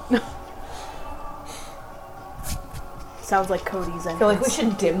Lilia. Sounds like Cody's I feel like we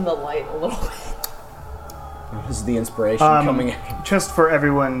should dim the light a little bit. This is the inspiration coming in. Just for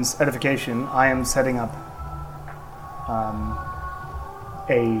everyone's edification, I am setting up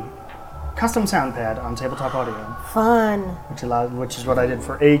a custom sound pad on Tabletop Audio, Fun. which is what I did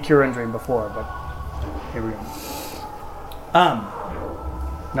for a Cure and Dream before, but here we go.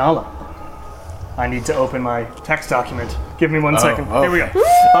 Nala, I need to open my text document. Give me 1 second. oh. Here we go.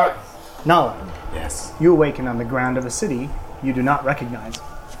 All right, Nala, Yes. you awaken on the ground of a city you do not recognize.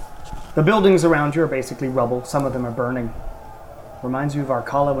 The buildings around you are basically rubble. Some of them are burning. Reminds you of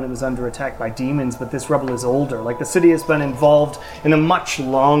Arcala when it was under attack by demons, but this rubble is older. Like the city has been involved in a much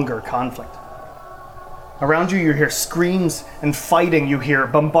longer conflict. Around you, you hear screams and fighting. You hear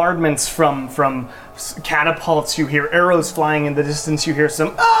bombardments from catapults. You hear arrows flying in the distance. You hear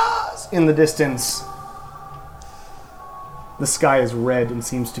some ahs in the distance. The sky is red and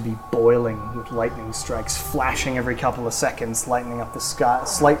seems to be boiling with lightning strikes, flashing every couple of seconds, lighting up the sky,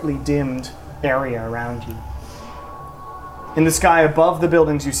 slightly dimmed area around you. In the sky above the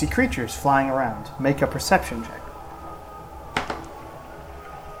buildings, you see creatures flying around. Make a perception check.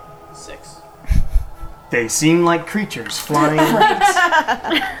 6. They seem like creatures flying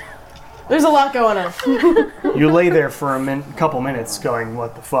around. There's a lot going on. You lay there for a couple minutes going,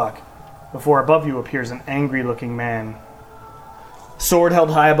 what the fuck? Before above you appears an angry-looking man. Sword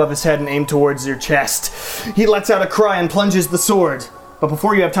held high above his head and aimed towards your chest. He lets out a cry and plunges the sword. But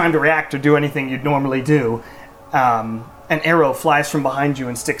before you have time to react or do anything you'd normally do, an arrow flies from behind you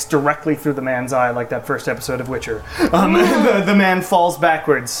and sticks directly through the man's eye, like that first episode of Witcher. The man falls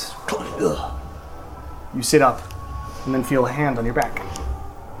backwards. You sit up and then feel a hand on your back.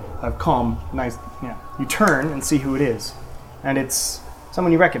 A calm, nice, yeah. You turn and see who it is. And it's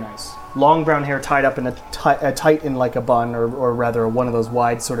someone you recognize. Long brown hair tied up in a tight in like a bun, or rather one of those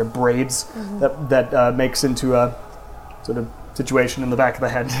wide sort of braids that makes into a sort of situation in the back of the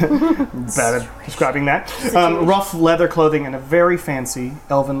head. Bad at describing that. Rough leather clothing and a very fancy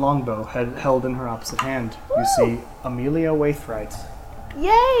elven longbow held in her opposite hand. You see Amelia Waithright.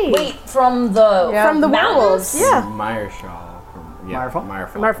 Yay! Wait, from the From the mountains? werewolves. Yeah. Meyershall. Meyerfall?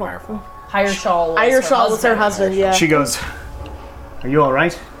 Meyerfall. Hireshal. Irishal was her husband, yeah. She goes, "Are you all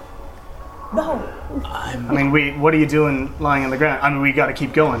right?" No. I mean, what are you doing lying on the ground? I mean, we got to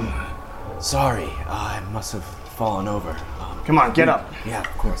keep going. Sorry, I must have fallen over. Come on, get up. Yeah,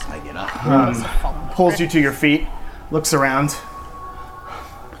 of course I get up. Pulls you to your feet, looks around.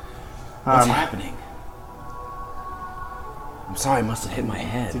 What's happening? I'm sorry, I must have hit my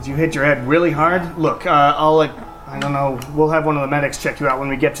head. Did you hit your head really hard? Look, I don't know, we'll have one of the medics check you out when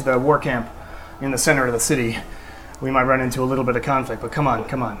we get to the war camp in the center of the city. We might run into a little bit of conflict, but come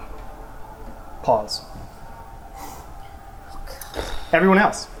on. Pause. Everyone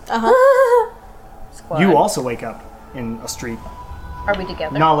else. You also wake up in a street. Are we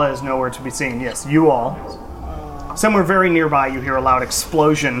together? Nala is nowhere to be seen. Yes, you all. Somewhere very nearby, you hear a loud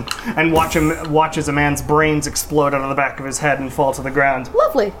explosion and watch as a man's brains explode out of the back of his head and fall to the ground.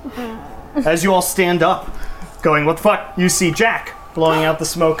 Lovely. As you all stand up, going, what the fuck? You see Jack blowing out the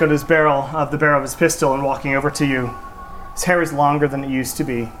smoke of the barrel of his pistol and walking over to you. His hair is longer than it used to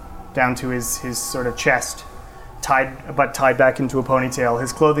be, down to his sort of chest, tied back into a ponytail.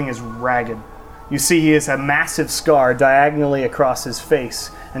 His clothing is ragged. You see he has a massive scar diagonally across his face,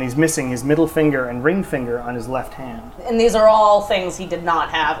 and he's missing his middle finger and ring finger on his left hand. And these are all things he did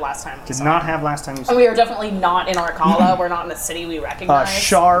not have last time. Did not have last time you saw And we are definitely not in Arcala. We're not in a city we recognize.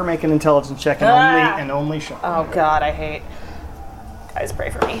 Shar, make an intelligence check, and only Shar. Oh god, I hate. Guys, pray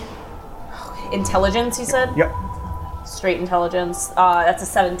for me. Intelligence, you said? Yep. Straight intelligence. That's a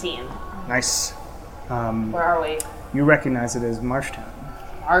 17. Nice. Where are we? You recognize it as Marshtown.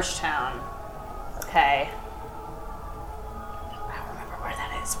 Marshtown. Okay. I don't remember where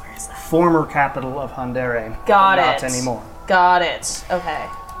that is. Where is that? Former capital of Handere. Got but it. Not anymore. Got it. Okay.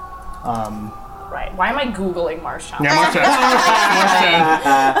 Um, Right. Why am I Googling Marshtown?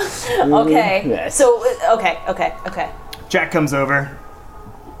 yeah, Marshtown. Okay. Yes. So, okay. Jack comes over,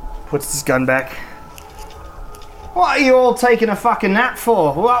 puts his gun back. What are you all taking a fucking nap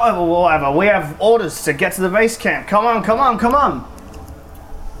for? Whatever. We have orders to get to the base camp. Come on.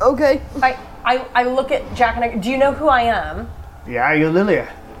 Okay. I look at Jack and I go, do you know who I am? Yeah, you're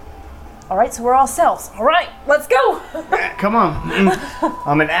Lilia. All right, so we're all selves. All right, let's go. Come on.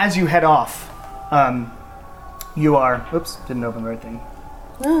 And as you head off, you are... Oops, didn't open the right thing.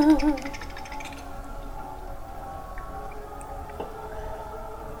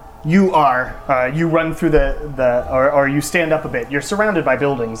 You are, you run through or you stand up a bit. You're surrounded by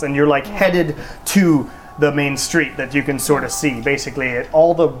buildings, and you're like headed to the main street that you can sort of see. Basically,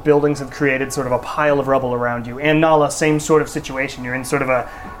 all the buildings have created sort of a pile of rubble around you. And Nala, same sort of situation. You're in sort of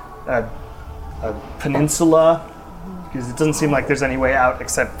a peninsula, because it doesn't seem like there's any way out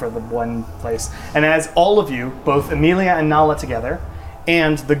except for the one place. And as all of you, both Amelia and Nala together,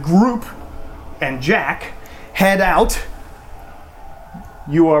 and the group and Jack head out,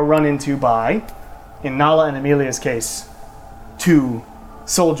 you are run into by, in Nala and Amelia's case, 2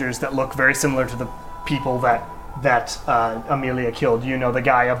 soldiers that look very similar to the people that Amelia killed. You know, the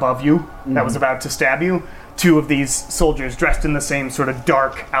guy above you that was about to stab you? 2 of these soldiers dressed in the same sort of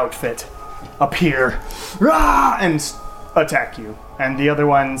dark outfit appear and attack you. And the other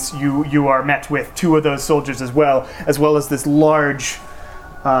ones, you are met with 2 of those soldiers as well as this large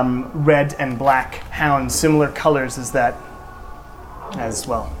red and black hound, similar colors as that as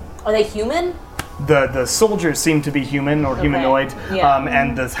well. Are they human? The soldiers seem to be human or humanoid, Yeah.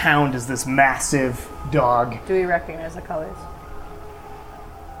 and the hound is this massive dog. Do we recognize the colors?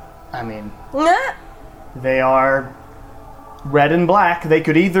 I mean, they are red and black. They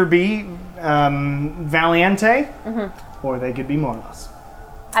could either be Valiente, or they could be Morlos.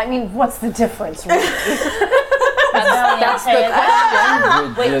 I mean, what's the difference, really? That's the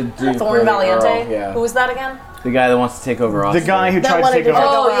question. Wait, Thorn Valiente? Yeah. Who was that again? The guy that wants to take over Austin. The guy who That tried to wanted take to over. take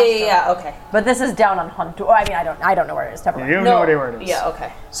Oh, over. yeah, okay. But this is down on Hunt. I mean, I don't know where it is. Never You mind. have no idea where it is. Yeah,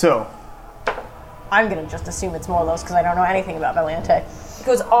 okay. So, I'm gonna just assume it's Morlos because I don't know anything about Valiente. It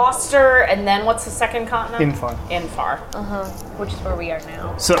goes Oster, and then what's the second continent? Infar. Infar. Which is where we are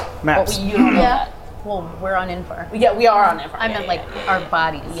now. So, But maps. you don't know that. Well, we're on Infar. Yeah, we are on Infar. I meant like our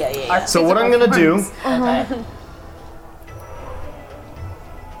bodies. Yeah. Our So what I'm gonna do, Okay.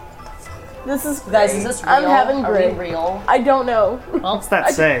 This is Guys, is this real? I'm having Are great. we real? I don't know. what's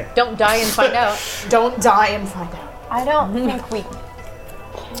that say? Don't die and find out. Don't die and find out. I don't think we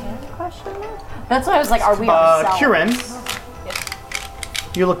can question that. That's why I was like, are we ourselves? Kieran,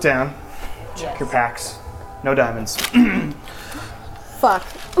 you look down, check your packs. No diamonds. Fuck.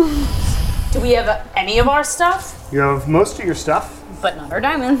 Do we have any of our stuff? You have most of your stuff. But not our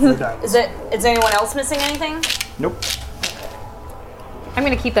diamonds. No diamonds. Is anyone else missing anything Nope. I'm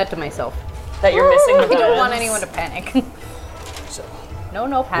gonna keep that to myself. that you're missing? I don't want anyone to panic. No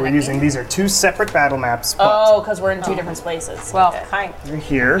We're panicking. using, these are 2 separate battle maps, but Oh, because we're in 2 different spaces. Well, Okay. you're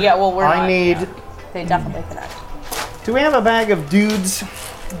here. Yeah, well, we're I not, need, They definitely connect. do we have a bag of dudes?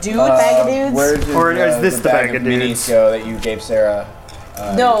 Dude, Bag of dudes. Where did Or is this the bag of minis dudes? go that you gave Sarah?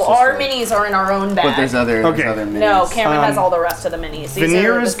 no, your our sister? minis are in our own bag. But there's other minis. No, Cameron has all the rest of the minis. These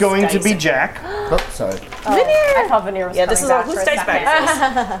Veneer are is the going to be dice. Jack, Oh, sorry. I thought Veneer was Yeah, this is all coming whose back dice for a bag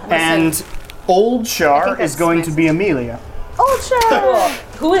second. is this? and Old Char is that's going to be Amelia. Oh,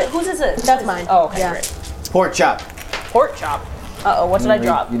 sure. Whose is it? That's mine. Oh, okay, Yeah. great. Pork chop. Pork chop. Uh-oh, what did I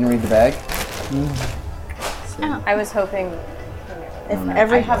drop? You didn't read the bag? I was hoping. If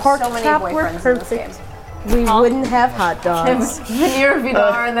every I have pork so many chop were boyfriends in this perfect, game. we wouldn't have hot dogs. It's Veneer,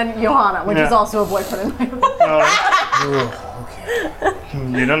 Vidar, and then Johanna, which is Yeah. also a boyfriend in my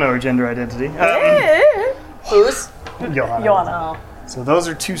You don't know her gender identity. Whose? Johanna. Johanna. So those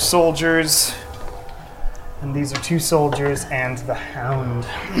are 2 soldiers. And these are 2 soldiers and the hound.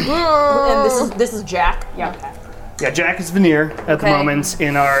 And this is Jack. Yeah. Okay. Yeah, Jack is Veneer at the Okay. moment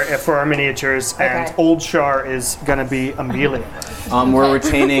for our miniatures, and Okay. Old Char is gonna be Amelia. We're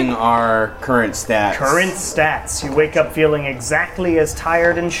retaining our current stats. Current stats. You wake up feeling exactly as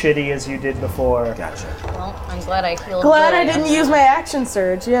tired and shitty as you did before. Gotcha. Well, I'm glad I healed. Glad I William. didn't use my action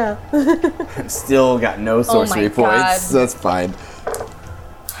surge. Yeah. Still got no sorcery my points. God. That's fine.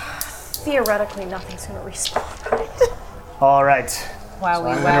 Theoretically, nothing's gonna respawn. All right. Wow,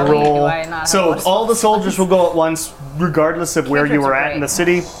 I'm gonna do roll. I not have So one? all the soldiers will go at once, regardless of where you Cantrips were are at in great. the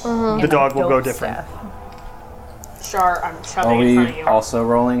city. The dog will go Dope different. staff. Char, I'm Are shoving in front of we you. also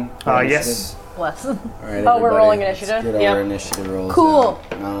rolling? Yes. Bless. All right, Oh, we're everybody, rolling let's initiative? Get Yep. our initiative rolls. Cool.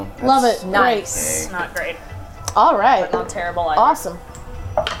 out. No, Love that's- it. Nice. Great. Not great. All right. Not terrible either. Awesome.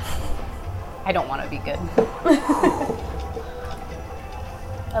 I don't want to be good.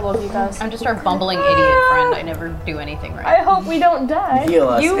 I love you guys. I'm just our bumbling idiot friend. I never do anything right. I hope we don't die. Heal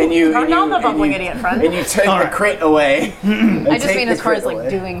us, You and you are and not you, the and bumbling you- idiot friend. And you take All the right. crate away. I just mean as far as like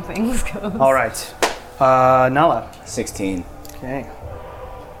doing things goes. All right. Nala. 16. Okay.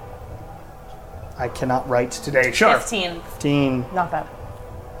 I cannot write today. Sure. 15. 15. Not bad.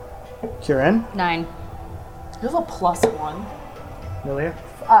 Kieran. 9. You have a +1. Amelia.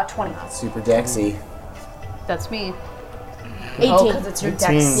 20. Super Dexy. That's me. 18. Oh, because it's your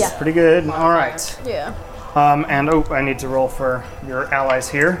 18. dex. Yeah. Pretty good. All right. Yeah. And I need to roll for your allies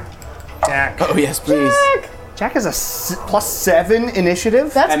here. Jack. Oh yes, please. Jack has a +7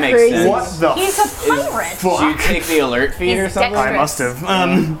 initiative. That's That makes crazy. sense. What the He's a pirate. Did you take the alert feed or He's something? I must have.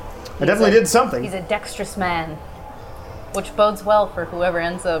 I definitely did something. He's a dexterous man, which bodes well for whoever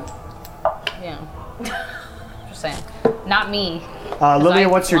ends up. You know. Just saying. Not me. Lilia, I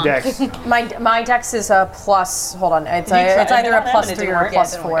what's your flunked. dex? My dex is a plus. Hold on. It's, you try it's either a that? plus Did it 3 or work? a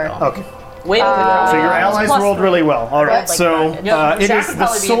plus Yeah, it didn't work 4. at all. Okay. Wait. So your allies plus rolled 3. really well. All right. Like So that. it Jack is would the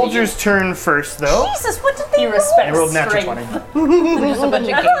probably be soldiers' turn first, though. Jesus, what did they He respects I rolled natural strength. 20. Just a bunch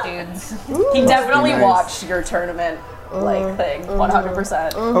of gay dudes. He definitely nice. watched your tournament thing.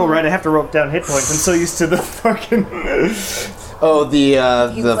 100%. Oh right, I have to write down hit points. I'm so used to the fucking. Oh,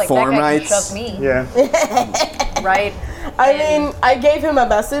 the He was like, form that guy can rights. shove me. Yeah. Right? I mean, I gave him a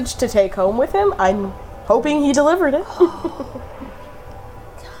message to take home with him. I'm hoping he delivered it.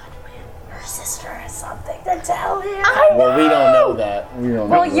 Her sister has something to tell him. Well, we don't know that. We don't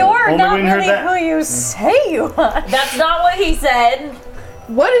Well, know you're Only not when you heard really that. who you say you are. That's not what he said.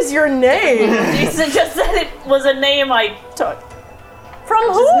 What is your name? Jason just said it was a name I took. From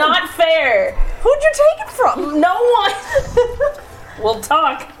It's who? not fair. Who'd you take it from? No one. We'll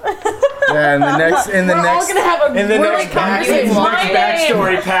talk. Yeah, in the next, We're all gonna have a in the really next, back, conversation. in the My next name.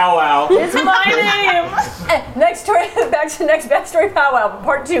 backstory powwow. It's my name. Next story, back to next backstory powwow,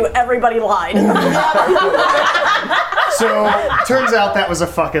 part 2. Everybody lied. So turns out that was a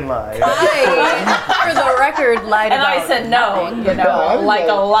fucking lie. I, for the record, lied And about I said no, nothing. you know, like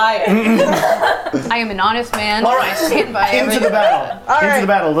a liar. I am an honest man. All right. I stand by Into everything. the battle. Into right. the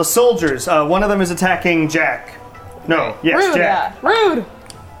battle. The soldiers. One of them is attacking Jack. No. Yes, Rude. Jack. Rude.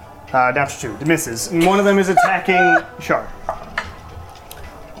 Down to 2. It misses. And one of them is attacking Char.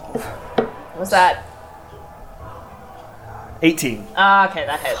 What's that? 18. Okay,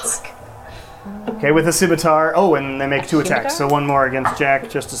 that hits. Okay, with a scimitar. Oh, and they make 2 attacks. So one more against Jack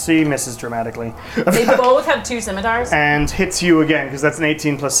just to see. Misses dramatically. They both have 2 scimitars. And hits you again because that's an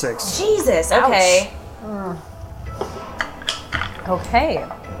 18 plus 6. Jesus. Okay. Okay.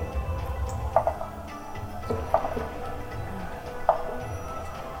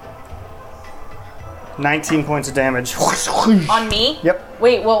 $19 points of damage. On me? Yep.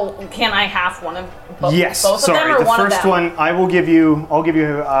 Wait. Well, can I half one of both? Yes. Both Sorry. of them or The one first of them? one I will give you. I'll give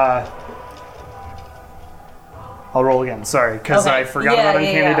you. I'll roll again. Sorry, because Okay. I forgot Yeah, about yeah,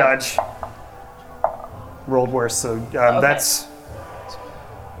 uncanny yeah. dodge. Rolled worse, so that's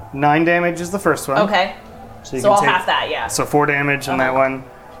 9 damage is the first one. Okay. So, you So can I'll take, half that. Yeah. So 4 damage on that Uh-huh. one,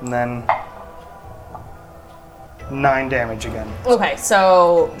 and then 9 damage again. Okay.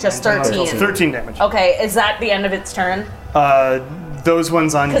 So just 13. 13 damage. Okay. Is that the end of its turn? Those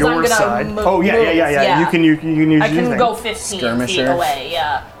ones on 'Cause I'm your gonna side. move- Oh yeah. yeah. You can use I your can thing. go 15 feet Skirmisher. away,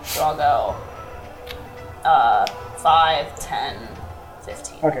 yeah. So I'll go 5, 10,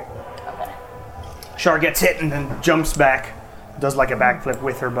 15. Okay. Okay. Char gets hit and then jumps back. Does like a backflip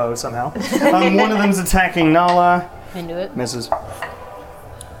with her bow somehow. One of them's attacking Nala. Into it. Misses.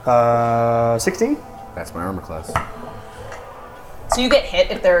 16? That's my armor class. So you get hit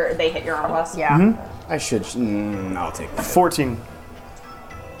if they hit your arm class? Yeah. I should. I'll take that. 14.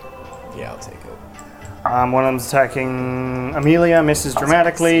 Yeah, I'll take it. One of them's attacking Amelia. Misses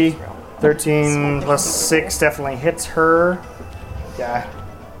dramatically. 13 plus 6 definitely hits her. Yeah.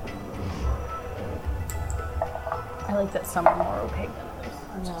 I like that some are more opaque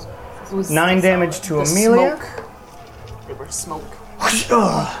than others. It was 9 damage to the Amelia. Smoke. They were smoke.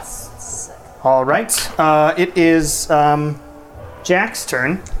 All right. It is Jack's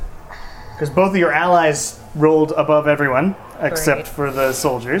turn. Because both of your allies rolled above everyone, except Great. for the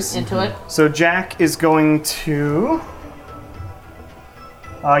soldiers. Into it. So Jack is going to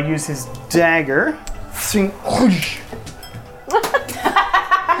use his dagger. Swing. There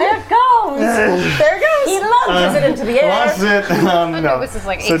it goes. There it goes. He launches it into the air. Lost it. No. This is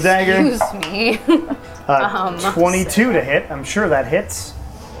like, So dagger. excuse me. 22 to hit. I'm sure that hits.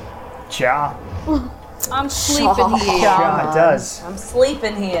 Ja. I'm sleeping here. Yeah, it does. I'm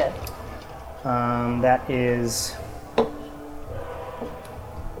sleeping here. That is.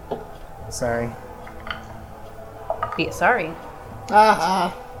 Sorry. Yeah, sorry.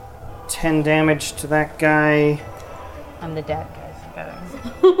 10 damage to that guy. I'm the dead guy, so I gotta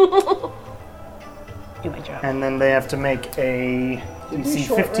do my job. And then they have to make a DC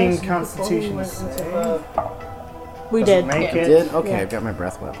 15 Constitution save. We did. Make You it. did? Okay, I've got my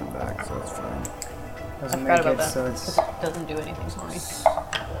breath weapon back, so it's fine. Doesn't I make forgot it, about that. so it's It doesn't do anything for me.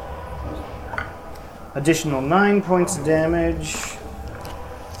 additional 9 points of damage.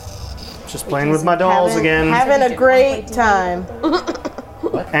 Just playing with my dolls again. Having a great time.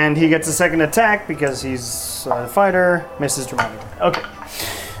 And he gets a second attack because he's a fighter. Misses dramatically. Okay.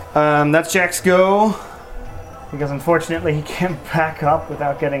 That's Jack's go. Because unfortunately he can't back up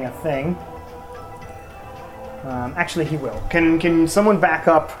without getting a thing. Actually, he will. Can someone back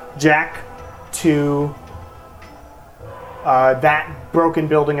up Jack to that broken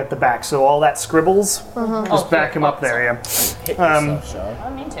building at the back? So all that scribbles, just back him up there, yeah. Hit yourself, Shaw.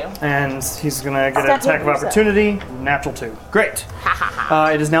 I mean to. And he's gonna get an attack of opportunity. Natural 2. Great.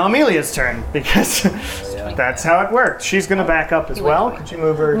 It is now Amelia's turn because that's how it worked. She's gonna back up as well. Could you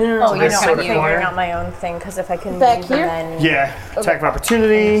move her? Oh, to you this know, sort I'm of figuring corner? out my own thing because if I can Back move here? and then Yeah. Attack of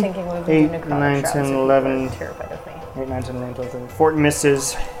opportunity. I'm thinking moving 8, into necrotic 9, shrouds, 10, if people 11. are terrified of me. 8, 9, 10, 11, 12, 13. 14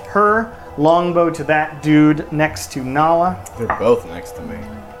 misses her. Longbow to that dude next to Nala. They're both next to me.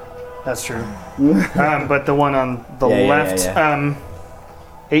 That's true. But the one on the Yeah, yeah, left, yeah.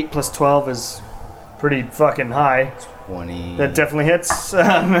 8 plus 12 is pretty fucking high. 20. That definitely hits.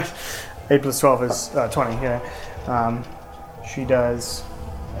 8 plus 12 is 20, yeah. She does.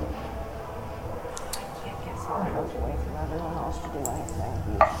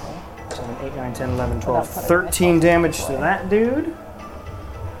 7, 8, 9, 10, 11, 12, 13 damage to that dude.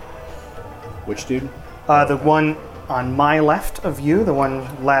 Which dude? The one on my left of you, the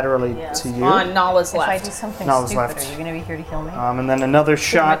one laterally to you. On Nala's If I do left. something Nala's stupid, left. are you going to be here to heal me? And then another right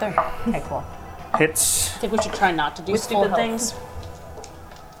shot there. Okay, cool. hits I think we should try not to do With full stupid health. things.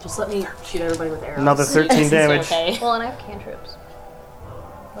 Just let me shoot everybody with arrows. another 13 damage. Okay. Well, and I have cantrips.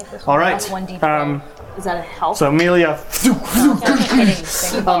 Like this All one, right. that's 1d12. Is that a help? So Amelia, Hitting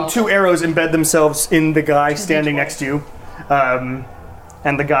thing. 2 arrows embed themselves in the guy standing next to you.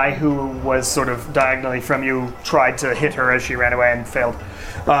 And the guy who was sort of diagonally from you tried to hit her as she ran away and failed.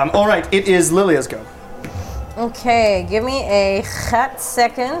 All right, it is Lilia's go. Okay, give me a hot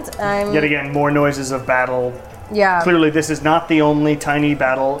second. I'm Yet again, more noises of battle. yeah. Clearly, this is not the only tiny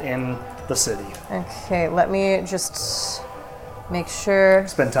battle in the city. Okay, let me just make sure.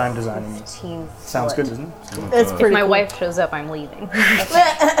 Spend time designing it. 15 Sounds foot. good, doesn't it? It's If pretty my cool. wife shows up, I'm leaving.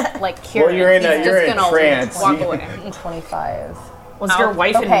 Like Kieran, Well, you're in he's a- you're just in gonna trance. walk away. 25. Was your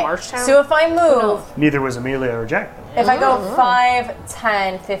wife in Okay, Marchtown? so if I move, Neither was Amelia or Jack. if I go 5,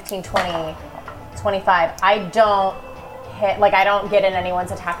 10, 15, 20, 25, I don't hit, like I don't get in anyone's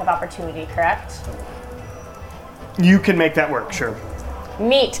attack of opportunity, correct? You can make that work, sure.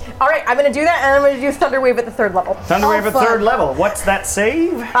 Neat. All right, I'm going to do that, and I'm going to do Thunder Wave at the 3rd level. Thunderwave at fun. 3rd level. What's that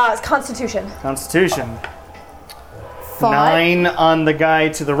save? It's Constitution. Constitution. 5. 9 on the guy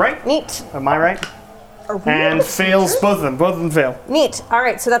to the right. Neat. Am I right? And fails both of them. Both of them fail. Neat. All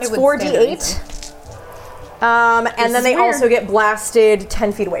right, so that's It would 4d8. And then they also get blasted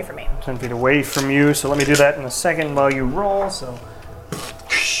 10 feet away from me. 10 feet away from you. So let me do that in a second while you roll. So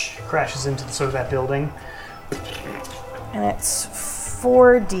crashes into sort of that building. And it's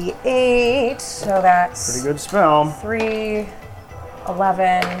 4d8, so that's Pretty good spell. 3,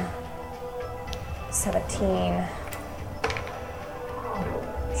 11, 17,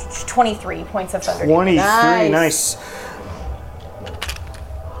 23 points of thunder. 23. Nice. Nice.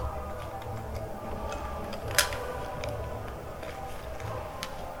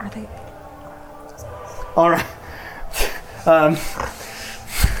 Are they? All right.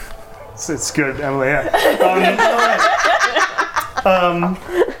 It's good, Emily. Yeah.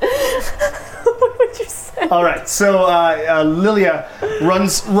 All right, so Lilia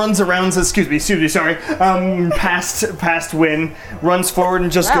runs around. Excuse me, sorry. Past Win, runs forward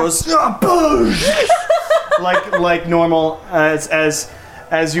and just goes boosh! like normal, as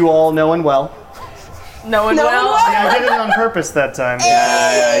you all know and well. No one will. Yeah, I did it on purpose that time.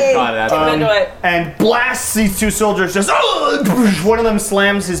 Yeah, I caught it. Into it. And blasts these two soldiers. Just one of them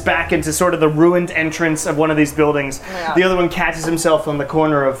slams his back into sort of the ruined entrance of one of these buildings. Yeah. The other one catches himself on the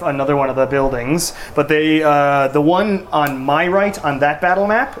corner of another one of the buildings. But they, the one on my right on that battle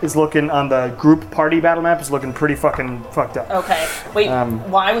map is looking on the group party battle map is looking pretty fucking fucked up. Okay. Wait,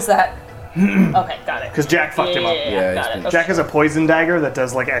 why was that? Okay, got it. Because Jack fucked him up. Yeah, got he's it. Jack has a poison dagger that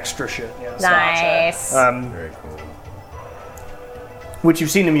does like extra shit. Yeah, so- Nice. Very cool. which you've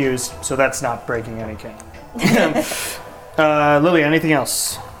seen him use, so that's not breaking any canon. Lily, anything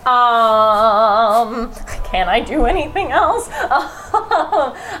else? Can I do anything else?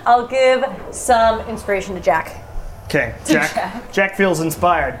 I'll give some inspiration to Jack. Okay, Jack feels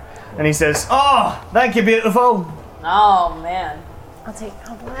inspired, and he says, "Oh, thank you, beautiful." Oh man. I'll take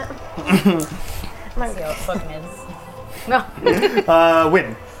compliment. See how it fucking is.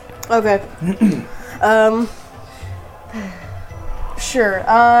 Win. Okay. Sure,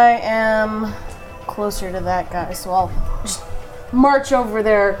 I am closer to that guy, so I'll just march over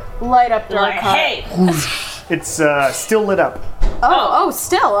there, light up Like, Dark Heart. hey, It's still lit up. Oh,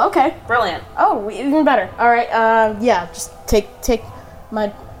 still, okay. brilliant. Oh, even better. All right, yeah, just take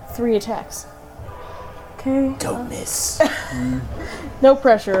my 3 attacks. Okay. Don't miss. No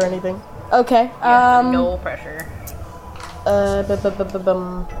pressure or anything. Okay. No pressure.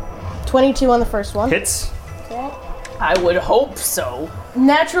 22 on the first one. Hits. Okay. I would hope so.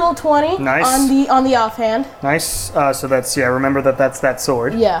 Natural 20 Nice. on the offhand. Nice. So that's remember that's that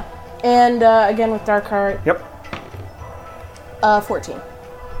sword. Yeah. And again with Dark Heart, Yep. 14.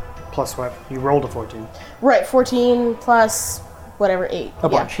 Plus what? You rolled a 14. Right, 14 plus whatever 8. A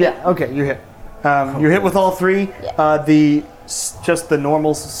bunch. Yeah. Okay, you hit. You hit with all 3. Yeah. Just the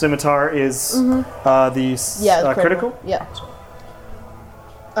normal scimitar is the Yeah, critical. Yeah.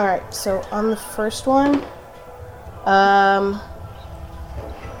 All right, so on the first one,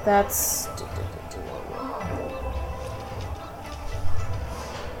 that's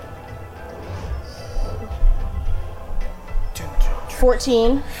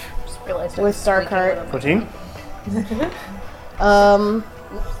 14 with Dark Heart. 14. No,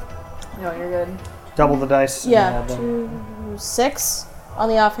 you're good. Double the dice. and Yeah, add them. 6 on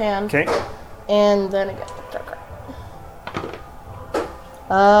the offhand, Okay. and then again Dark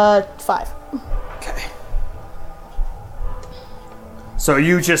Heart. 5. Okay. So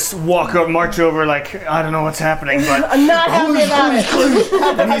you just march over like I don't know what's happening, but I'm not happy about it.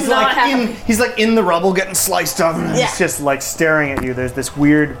 and he's like in the rubble getting sliced up. And Yeah. He's just like staring at you. There's this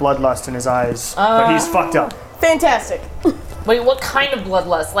weird bloodlust in his eyes, but he's fucked up. Fantastic. Wait, what kind of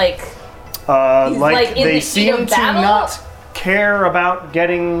bloodlust? Like, Like in the they heat seem of to battle? not care about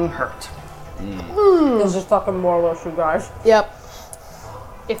getting hurt. This is fucking more or less, you guys. Yep.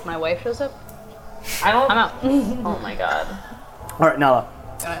 If my wife shows up, I don't. I'm out. Oh my god. All right, Nala.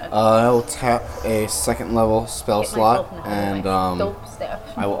 I will tap a 2nd level spell slot, myself in the and dope staff.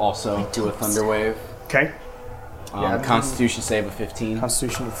 I will also do a Thunder Wave. Okay. Constitution save of 15.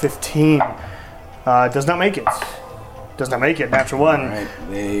 Constitution of 15. Does not make it. Does not make it. Natural 1. Alright,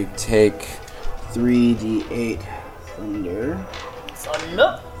 they take 3d8 thunder.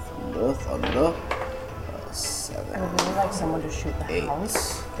 Thunder. Thunder. 7, I'd like someone to shoot the 8.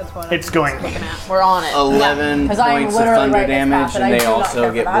 house. That's what It's going. We're on it. 11 'cause I am points of literally thunder right this damage, fast, and and I they do not also care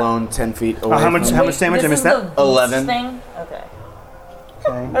for get that. blown 10 feet away. How much from damage? I This missed is that. the boost 11. thing? Okay.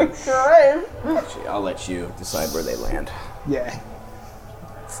 Okay. Sure is. Actually, I'll let you decide where they land. Yeah.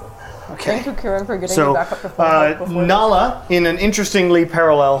 Okay. Thank you, Kieran, for getting So, me back up to full health before Nala, in an interestingly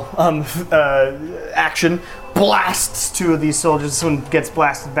parallel action, blasts 2 of these soldiers. This one gets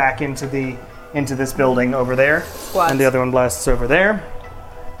blasted back into this building over there, and the other one blasts over there.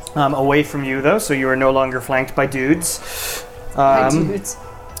 Away from you, though, so you are no longer flanked by dudes. dudes.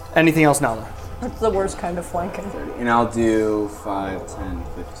 Anything else, Nala? That's the worst kind of flanking. And I'll do 5, 10,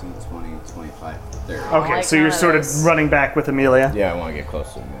 15, 20, 25, 30. Okay, like so you're none of sort of this. running back with Amelia. Yeah, I want to get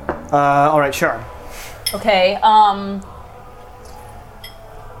close to them. All right, Char. Okay, I'm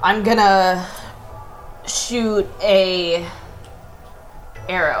gonna shoot a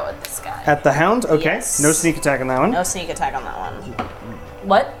arrow at this guy. At the Hound? Okay. Yes. No sneak attack on that one. No sneak attack on that one.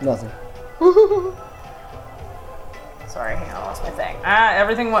 What? Nothing. Sorry, hang on, I lost my thing.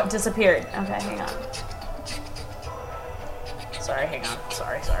 Everything disappeared. Okay, hang on. Sorry, hang on.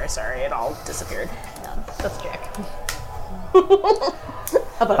 Sorry. It all disappeared. Hang on. That's Jack.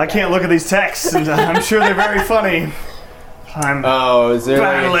 I can't look at these texts, and I'm sure they're very funny. I'm Oh, is there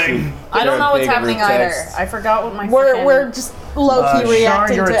battling. I don't know what's happening either. I forgot what my We're just low key Shar,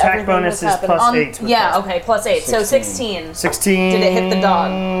 reacting your to attack everything bonus that's is happening. plus 8. Yeah, okay, plus 8. So 16. 16. Did it hit the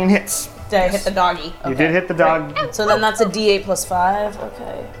dog? Hits. Did I hit the doggy? You did hit the dog. So then that's a D8 plus 5.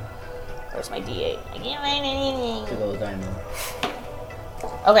 Okay. Where's my D8?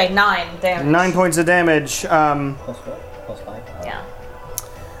 Okay, 9 damage. 9 points of damage. Plus what? Plus 5? Yeah.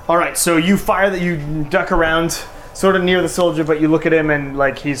 All right, so you fire that. You duck around, sort of near the soldier, but you look at him and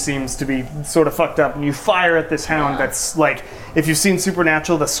like he seems to be sort of fucked up. And you fire at this hound. That's like, if you've seen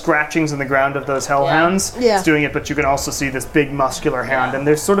Supernatural, the scratchings in the ground of those hellhounds. Yeah. It's doing it, but you can also see this big muscular hound, and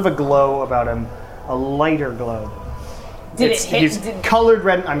there's sort of a glow about him, a lighter glow. Did it hit? He's colored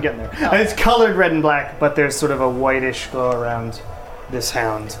red. I'm getting there. And it's colored red and black, but there's sort of a whitish glow around this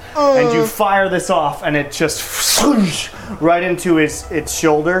hound. And you fire this off, and it just swoosh right into its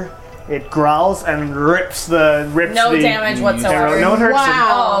shoulder. It growls and rips No the damage whatsoever. arrow. No, it hurts him,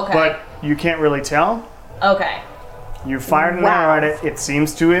 Wow. Oh, okay. but you can't really tell. Okay. You fired an arrow at it. It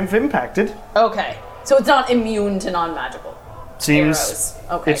seems to have impacted. Okay. So it's not immune to non-magical Seems. arrows.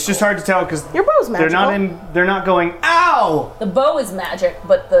 Okay. It's just hard to tell because Your bow's they're magical. They're not going ow, The bow is magic,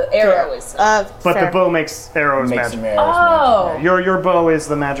 but the arrow is. but fair. the bow makes arrows Makes magic. some arrows Oh. Your bow is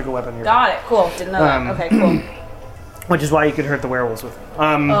the magical weapon here. Got it. Cool. Didn't know that. Okay. Cool. Which is why you could hurt the werewolves with it.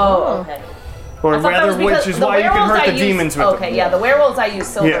 Oh. Okay. Or I thought that rather, was because which is the why you can werewolves hurt I the use- demons with it. Okay. Yeah. The werewolves I use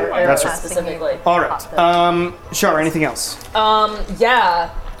silver Yeah, arrows that's right. specifically. All right. Shar, anything else? Yeah.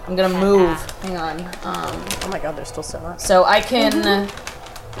 I'm gonna move. Hang on. Oh my god, there's still so much. So I can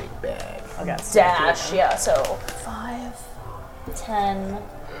bag. dash. Yeah. So 5, 10,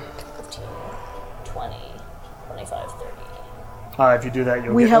 15, 20, 25, 30. If you do that,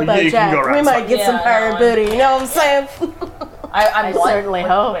 you'll We get. help yeah, out you can Jack. go around. We might get Yeah, some I pirate know. booty. You know what I'm saying? I'm what? certainly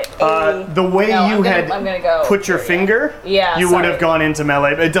hope. The way No, you I'm had gonna go put your finger, Yeah, you would sorry. have gone into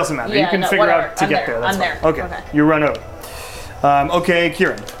melee. But it doesn't matter. Yeah, you can no, figure whatever. out to I'm get there. there. That's I'm fine. there. Okay. Okay. You run over. Okay,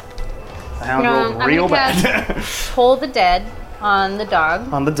 Kieran. The hound rolled I'm real gonna bad Toll the dead on the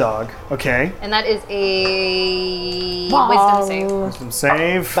dog, on the dog. Okay. and that is a wisdom save. Wisdom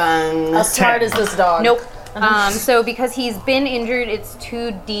save. Bang. How smart is this dog? Nope. So because he's been injured, it's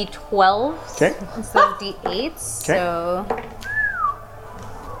 2d12s Okay. instead of d8s. So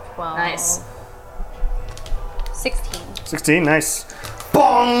 12. Nice. 16. 16. Nice.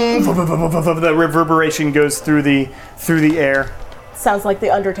 Bong! The reverberation goes through the air. Sounds like the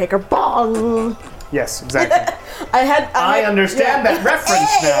Undertaker. Bong. Yes, exactly. I understand that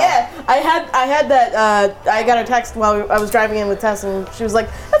reference now. Yeah, I had that. I got a text while I was driving in with Tess, and she was like,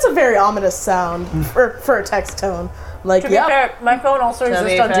 "That's a very ominous sound for a text tone." I'm like, To be yep. fair, my phone also To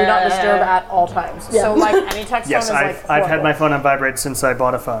exists be on Do Not fair. Disturb at all times. Yeah. So like any text Yes, tone is I've had my phone on vibrate since I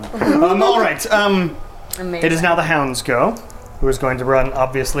bought a phone. All right. Amazing. It is now the hound's go, who is going to run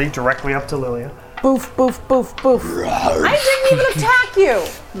obviously directly up to Lilia. Boof, boof, boof, boof. I didn't even attack you.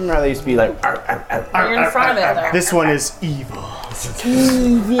 I'd rather used to be like, arr, arr, arr, arr. You're in front of it, though. This one is evil.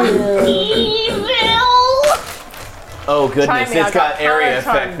 Oh Try goodness, me, I it's got got area counter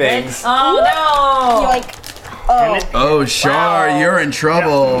effect charm, things. Oh no! Like, Oh, Shar, you're in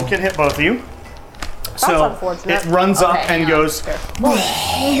trouble. Can hit both of you. So unfortunate. it runs up Okay, and hang on.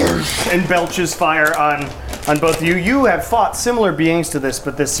 goes and belches fire on both of you. You have fought similar beings to this,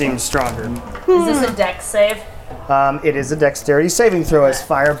 but this seems stronger. Is this a dex save? It is a dexterity saving throw as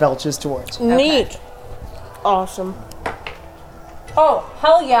fire belches towards you. neat. Awesome. Oh,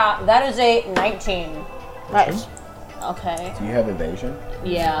 hell yeah, that is a 19. Nice. Okay. Do you have evasion?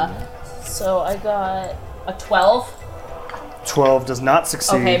 Yeah. So I got a 12. 12 does not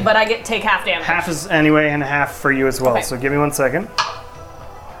succeed. Okay, but I get take half damage. Half is anyway, and half for you as well. Okay. So give me 1 second.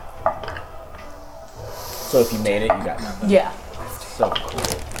 So if you made it, you got nothing. Yeah. So cool.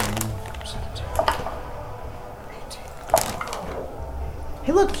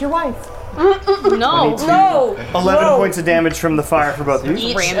 Hey, look, your wife. No. No. 11 points of damage from the fire for both of you.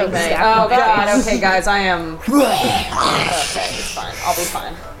 Each. Random Okay. stack Oh of god. Okay, guys, I am. Okay, it's fine. I'll be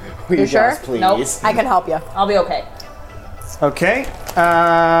fine. You sure? Please. Nope. I can help you. I'll be okay. Okay. mean, Top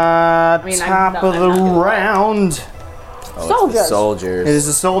I'm of the not gonna do it. round. Oh, Soldiers. it's the soldiers. It is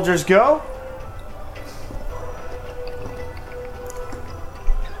the soldiers' go.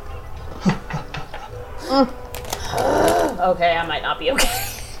 Okay, I might not be okay.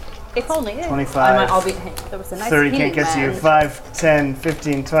 It's only it. 25. I'll be. There was a nice 30 can't healing get to you. band. 5, 10,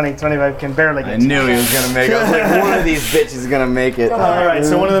 15, 20, 25 can barely I get to you. knew he was gonna make it. I was like, one of these bitches is gonna make it. Alright,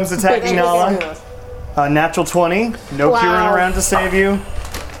 so one of them's attacking Nala. Natural 20. No Kieran Wow. around to save you.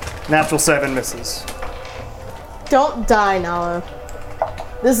 Natural 7 misses. Don't die, Nala.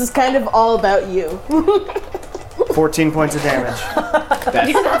 This is kind of all about you. 14 points of damage.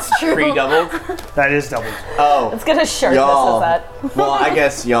 That's pre-doubled. That is doubled. Oh, Let's get a shirt y'all. that says that. Well, I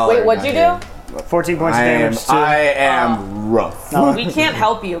guess y'all. Wait, are what'd you not do? here. 14 points of I am. damage too. I am rough. We can't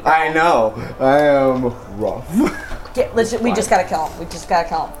help you. I know. I am rough. We just gotta kill him. We just gotta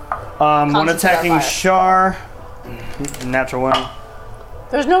kill him. One Concentrate attacking on Shar. Natural one.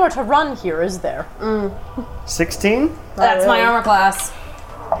 There's nowhere to run here, is there? 16. That's my armor class.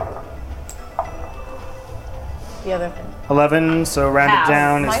 The other thing. 11, so rounded Half.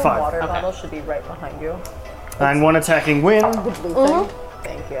 down is My 5. water bottle should be right behind you. And one attacking Wind. The blue thing.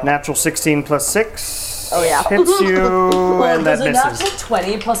 Thank you. Natural 16 plus 6. Oh, yeah. Hits you, and that Does a misses. natural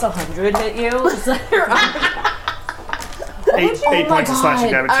 20 plus 100 hit you? Is that your 8 points of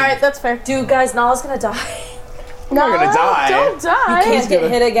slashing damage. Alright, that's fair. Dude, guys, Nala's gonna die. I'm not gonna die. Don't die. Can't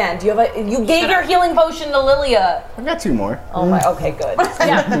get hit again. Do you have you gave your healing potion to Lilia. I've got 2 more. Oh my. Okay, good.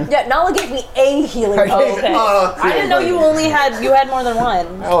 Yeah, Nala gave me a healing potion. Okay. Oh, I didn't know you had more than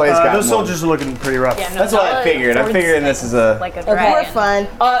one. I always got Those more. soldiers are looking pretty rough. That's what I figured. I figured this is a. Like a Okay. dragon. We're fine.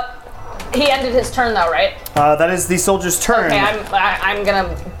 He ended his turn though, right? That is the soldier's turn. Okay, I'm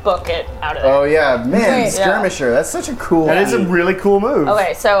gonna book it out of there. Oh yeah, man, Wait, skirmisher. That's such a cool. That is a feat. really cool move.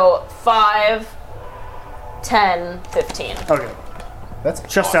 Okay, so 5, 10, 15. Okay. That's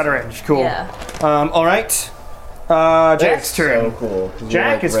Just out of range. Cool. Yeah. All right. That's Jack's turn. So cool. 'cause you're,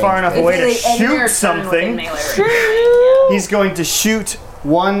 Jack like, is far enough ranged. away to Basically, end your shoot turn with a something. melee. He's going to shoot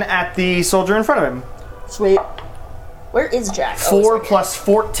one at the soldier in front of him. Sweet. Where is Jack? 4 plus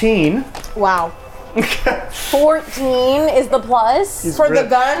 14. Wow. 14 is the plus. For re- the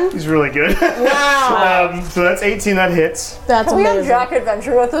gun? He's really good. Wow. So that's 18 that hits. That's Can we have amazing. Jack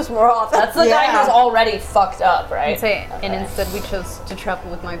adventure with us more often? That's the guy Yeah. who's already fucked up, right? I'd say, and instead we chose to travel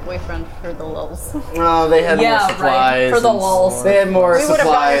with my boyfriend for the lulls. Oh, they had Yeah, more right, supplies. for the and- lulls. They had more We would have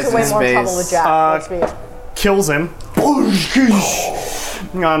gotten supplies into way and more trouble with space. Jack. let's be- Kills him.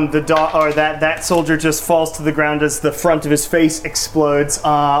 That soldier just falls to the ground as the front of his face explodes.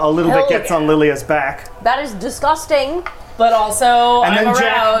 A little Hell bit gets yeah. on Lilia's back. That is disgusting. But also, And I'm then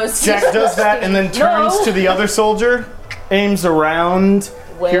aroused. Jack does that and then turns to the other soldier, aims around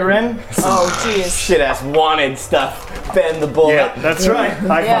Kieran. Oh, jeez. Shit ass wanted stuff. Bend the bullet. Yeah, that's right.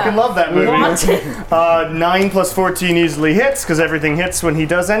 I fucking love that movie. 9 plus 14 easily hits, because everything hits when he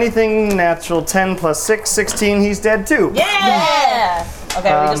does anything. Natural 10 plus 6, 16, he's dead too. Yeah! Okay,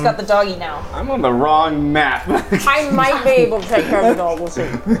 we just got the doggy now. I'm on the wrong map. I might be able to take care of the dog. We'll see.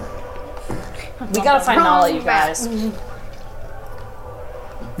 We gotta find Nala, you guys.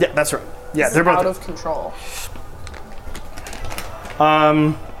 Yeah, that's right. Yeah, they're Out both. of control.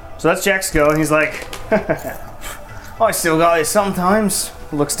 So that's Jack's go, and he's like, I still got it sometimes.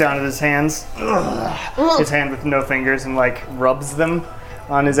 Looks down at his hands. His hand with no fingers, and like rubs them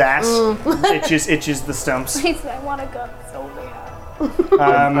on his ass. itches the stumps. He said, I want a gun so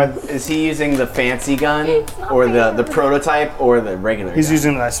bad. Is he using the fancy gun, or the prototype, or the regular? He's gun?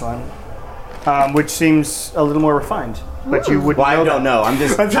 using the nice one, which seems a little more refined. But you wouldn't Well, I know don't know. I'm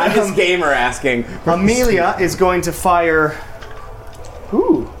just gamer asking. Amelia is going to fire.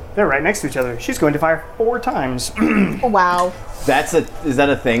 Ooh, they're right next to each other. She's going to fire 4 times. Wow. Is that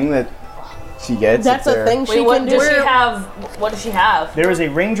a thing that she gets? That's if a they're- thing she Wait, what can does do. she have? What does she have? There is a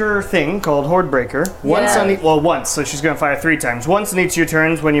ranger thing called Hordebreaker. Once, so she's going to fire 3 times. Once in each of your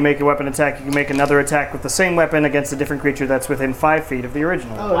turns, when you make a weapon attack, you can make another attack with the same weapon against a different creature that's within 5 feet of the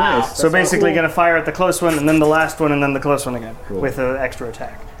original. Oh, nice. So basically, going to fire at the close one, and then the last one, and then the close one again, with an extra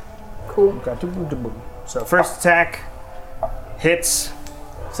attack. Cool. So first attack hits.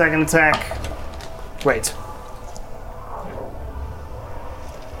 Second attack. Wait.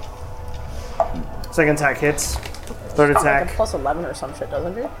 Second attack hits. Third Like a attack plus 11 or some shit,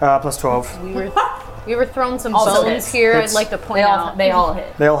 doesn't it? plus 12. We were throwing some Also bones hits. here. Hits. I'd like to point out. They all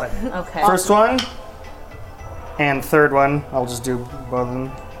hit. They all hit. Okay. First one and third one. I'll just do both of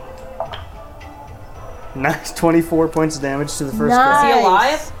them. Nice, 24 points of damage to the first Is guy. he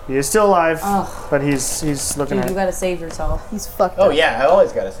alive? He is still alive, but he's looking Dude, at you gotta save yourself. He's fucked Oh up. yeah, I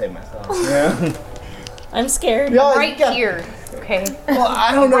always gotta save myself. Yeah. I'm scared. Right here. Okay. Well,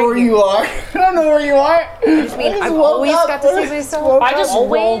 I don't know where you are. I don't know where you are. I mean, I've always got to save myself. I just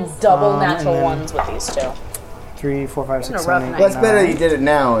rolled double natural and then- ones with these two. 3, 4, 5, 6, a 7, rough 8, night. Well, it's better 9. you did it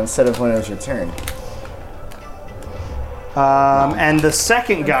now instead of when it was your turn. And the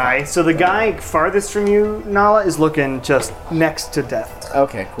second guy, so the guy farthest from you, Nala, is looking just next to death.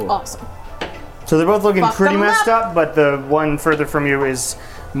 Okay, cool. Awesome. So they're both looking Fuck pretty them messed up, but the one further from you is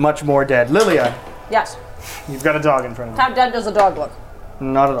much more dead. Lilia, Yes. you've got a dog in front of How dead does a dog look? you.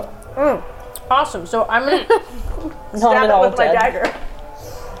 Not at all. Awesome. So I'm gonna Not stab at it all with my dead. dagger.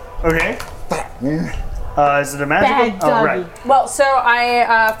 Okay. Is it a magical? Bad Oh, right. doggy. Well, so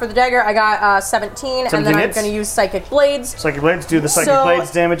I for the dagger I got 17, and 17 then I'm hits? going to use psychic blades. Psychic blades do the psychic So-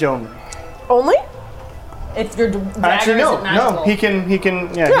 blades damage only. Only? If your dagger Actually, no, isn't magical. no. He can, he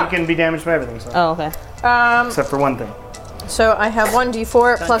can be damaged by everything. So. Oh, okay. Except for one thing. So I have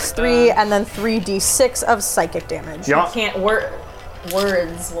 1d4 plus 3, and then 3d6 of psychic damage. Yeah. Can't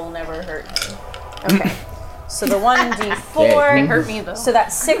words will never hurt me. Okay. So the 1d4 They hurt me though. So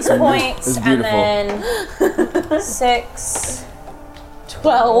that's 6 points, It's and beautiful. then 6,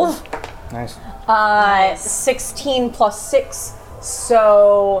 12, Nice. 16 plus 6,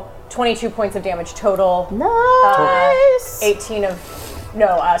 so 22 points of damage total. Nice. 18 of,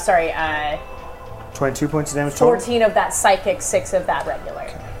 no, 22 points of damage total. 14 of that psychic, 6 of that regular.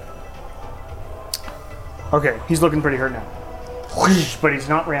 Okay, he's looking pretty hurt now. But he's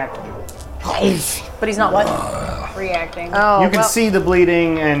not reacting. But he's not what? Reacting. Oh, You can see the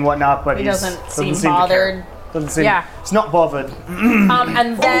bleeding and whatnot, but He he doesn't seem to care. bothered. Doesn't seem. Yeah. It's not bothered.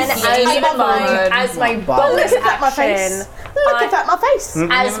 and then as my bonus action, Look at that, my face.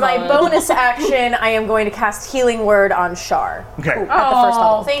 as my bonus action, I am going to cast Healing Word on Shar Okay. at the first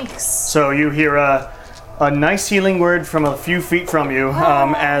level. Thanks. So you hear a nice healing word from a few feet from you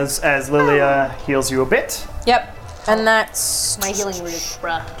as Lilia heals you a bit. Yep. And that's My healing word is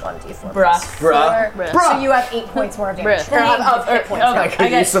bruh. 1d4. Bruh. So you have 8 points more of damage. Bruh. Of hit points. I could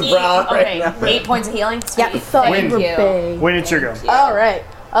use some brow right now. 8 points of healing. Yeah. Sweet. Win. Thank you. When it's your go. All right.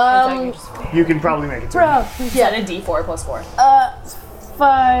 You can probably make it. Bro. Yeah, a d4 plus 4.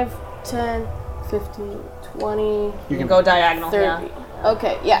 5, 10, 15, 20, You can go diagonal. 30. Yeah.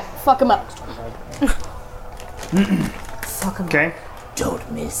 Okay, yeah. Fuck him up. Okay.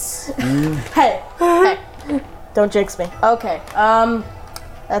 Don't miss. Hey. Hey. Don't jinx me. Okay.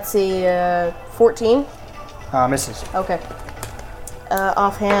 Let's see. 14. Misses. Okay.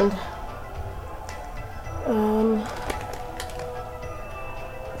 Offhand.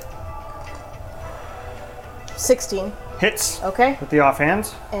 16. Hits Okay. with the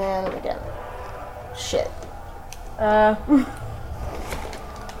offhand. And again. Shit. I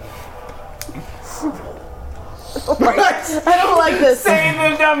don't like this. Say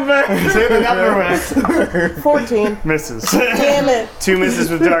the number. Say the number. 14. Misses. Damn it. 2 misses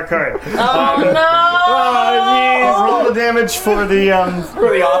with dark card. Oh no! Oh jeez. Roll the damage for the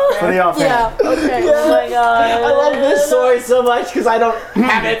offhand. Yeah. Okay. Oh my god. I love this story so much because I don't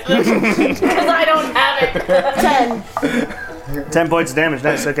have it. Because I don't have it. 10. 10 points of damage.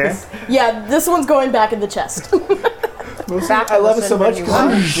 Nice. Okay. Yeah, this one's going back in the chest. I love it so much because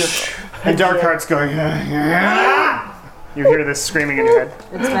I'm just. And dark heart's going. You hear this screaming in your head.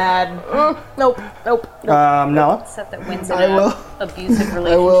 It's bad. Nope. Nala. Except that Wynn's in I an will. abusive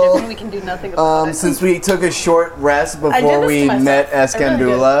relationship will. and we can do nothing about it. Since we took a short rest did before this we to myself. met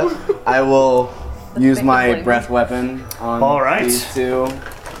Escandula, I will use big my complaint. breath weapon on All right. these two.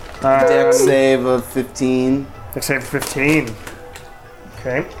 Dex save of 15. Dex save 15.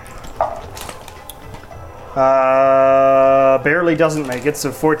 Okay. Barely doesn't make it,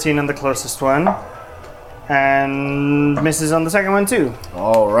 so 14 on the closest one. And misses on the second one too.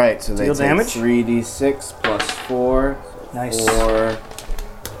 All right, so they Deal take damage? 3d6 plus 4. Nice. 4,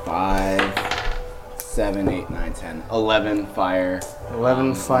 5, 7, 8, 9, 10. 11 fire.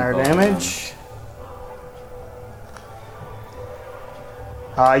 11 fire both of damage.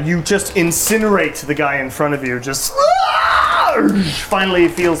 You just incinerate the guy in front of you. Just finally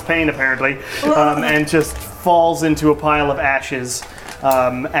feels pain apparently, and just falls into a pile of ashes.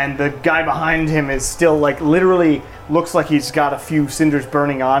 And the guy behind him is still like literally looks like he's got a few cinders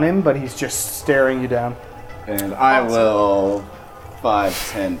burning on him, but he's just staring you down. And I will 5,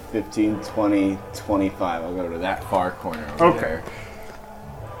 10, 15, 20, 25. I'll go to that far corner over Okay. there.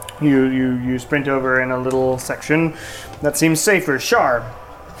 You sprint over in a little section that seems safer. Shar.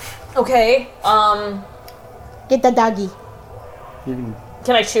 Okay. Get the doggy. You can,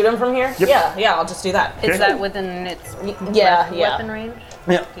 Can I shoot him from here? Yep. Yeah, I'll just do that. Is that within its Yeah, breath yeah. weapon range?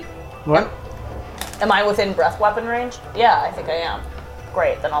 yeah. What? Am I within breath weapon range? Yeah, I think I am.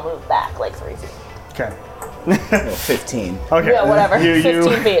 Great, then I'll move back like 3 feet. Okay. 15. Okay. Yeah, whatever.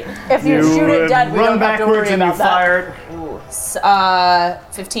 15 feet. If you shoot it dead, we run don't have to backwards worry and you about that. fire.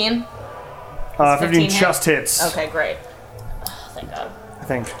 15? 15 hit? just hits. Okay, great. Oh, thank God. I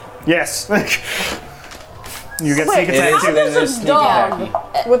think. Yes. You get Wait, sneak attack too. There's a sneak dog?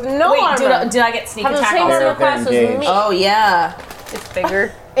 attack. With no Wait, armor. did I get sneak Have the attack same also? armor They're class as engaged. me. Oh, yeah. It's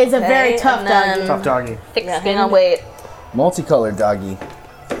bigger. It's a very tough and then- doggy. Tough doggy. Thick Yeah, skin. hang on, wait. Multicolored doggy.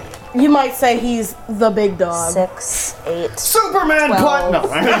 You might say he's the big dog. 6, 8. Superman 12.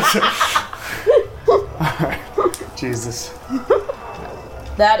 put. No. Jesus.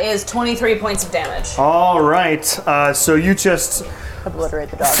 That is 23 points of damage. All right. So you just Obliterate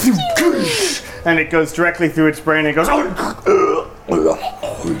the dog. and it goes directly through its brain. And it goes and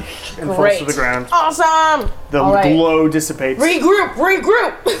falls to the ground. Awesome! The All right. glow dissipates.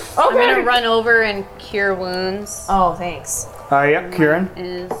 Regroup! I'm gonna run over and cure wounds. Oh, thanks. Yep, Kieran.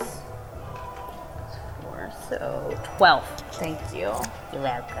 Is 4, so 12. Thank you. You're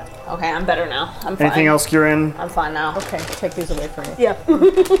welcome. Okay, I'm better now. I'm fine. Anything else, Kieran? I'm fine now. Okay, take these away from me. Yeah.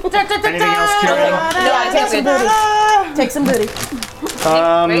 Anything else, Kieran? Yeah, take some booty. Take some booty.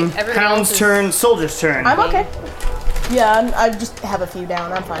 Great, everyone Hound's else is- turn. Soldier's turn. I'm okay. Yeah, I just have a few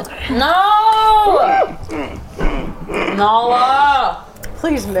down. I'm fine. No! Nala!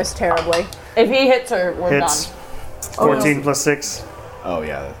 Please miss terribly. If he hits her, we're Hits. done. 14 plus 6. Oh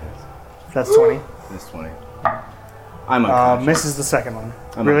yeah, that hits. That's 20. That's 20. I'm unconscious. Misses the second one.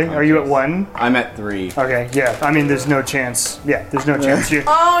 I'm Really? Are you at unconscious. 1? I'm at 3. Okay, yeah. I mean, there's no chance. Yeah, there's no chance. You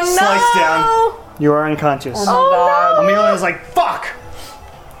Oh no! sliced down. You are unconscious. Oh Amelia's like, fuck!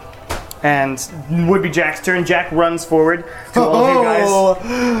 And would be Jack's turn. Jack runs forward to all of you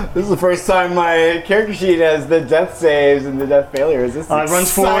guys. This is the first time my character sheet has the death saves and the death failures. This is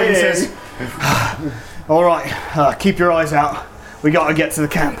Runs forward and exciting. says, all right, keep your eyes out. We gotta get to the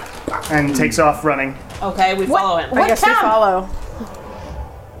camp. And takes off running. Okay, we follow him. I guess we follow.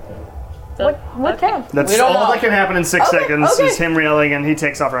 What camp? That's We don't all know. that can happen in 6 seconds okay. is him yelling and he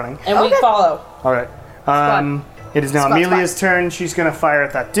takes off running. And we follow. All right. It is now Squat, Amelia's turn. She's gonna fire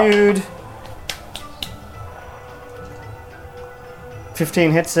at that dude.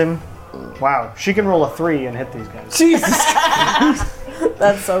 15 hits him. Wow, she can roll a 3 and hit these guys. Jesus,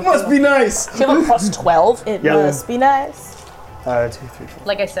 That's so must cool. be nice. Do you have a plus 12? It Yeah. must be nice. 2, 3, 4.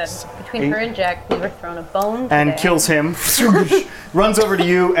 Like I said, between her and Jack, we were thrown a bone And today. kills him. Runs over to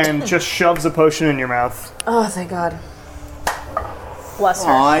you and just shoves a potion in your mouth. Oh, thank God. Bless Oh,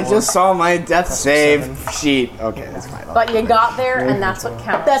 her. I just saw my death save sheet. Okay, that's fine. But you got there, and that's what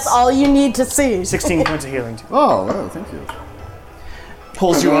counts. That's all you need to see. 16 points of healing. Oh, thank you.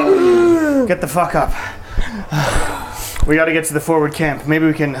 Pulls you up. Get the fuck up. We gotta get to the forward camp. Maybe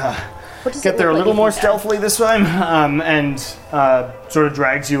we can get there a little more stealthily this time. And sort of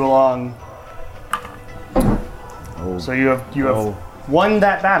drags you along. So you have won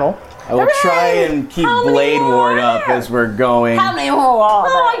that battle. I will try and keep Blade Ward up as we're going. Oh,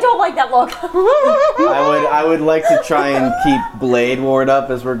 I don't like that look. I would like to try and keep Blade Ward up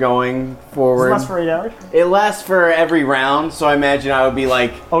as we're going forward. Lasts for 8 hours. It lasts for every round, so I imagine I would be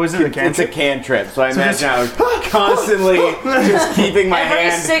like. Oh, is it a It's cantrip? a cantrip, so I imagine I was constantly just keeping my Every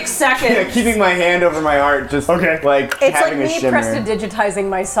hand. 6 seconds. Yeah, keeping my hand over my heart, just Okay. like It's like having a me shimmer. prestidigitizing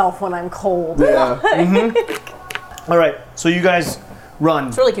myself when I'm cold. Yeah. All right. So you guys run.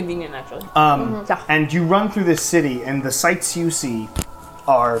 It's really convenient, actually. And you run through this city, and the sights you see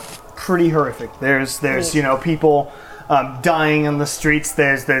are pretty horrific. There's people dying on the streets.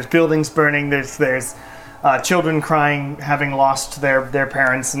 There's buildings burning. There's children crying, having lost their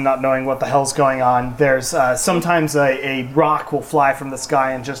parents and not knowing what the hell's going on. There's sometimes a rock will fly from the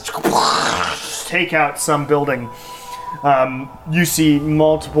sky and just take out some building. You see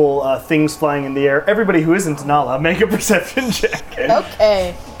multiple things flying in the air. Everybody who isn't Nala, make a perception check.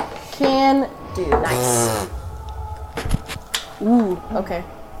 Okay. Can do. Nice. Ooh, okay.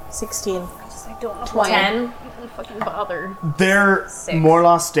 16. 10. fucking bother. They're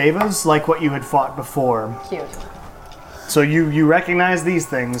Morlos Devas, like what you had fought before. Cute. So you recognize these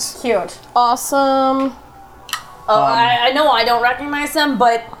things. Cute. Awesome. I know I don't recognize them,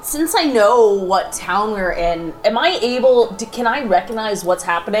 but since I know what town we're in, am I able to, can I recognize what's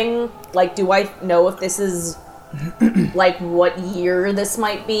happening? Like, do I know if this is, like, what year this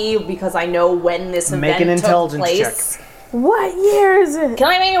might be? Because I know when this Make event an took intelligence place. check. What year is it? Can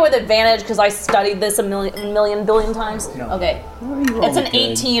I make it with advantage because I studied this a million billion times? No. Okay. It's an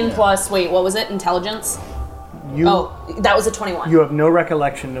 18 plus, wait, what was it? Intelligence? You Oh, that was a 21. you have no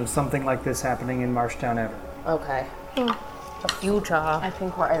recollection of something like this happening in Marshtown ever. Okay. The future. I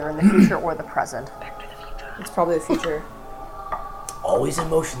think we're either in the future or the present. It's probably the future. Always in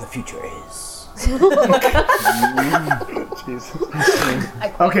motion, the future is.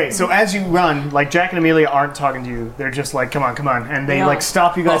 Okay, so as you run, like Jack and Amelia aren't talking to you. They're just like, come on. And they Yeah. like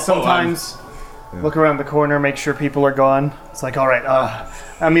stop you guys sometimes. Look around the corner, make sure people are gone. It's like, all right.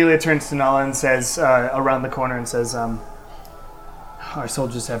 Amelia turns to Nala and says, around the corner and says, our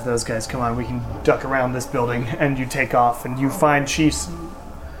soldiers have those guys. Come on, we can duck around this building. And you take off, and you find Chief's.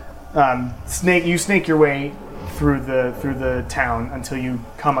 You snake your way through the town until you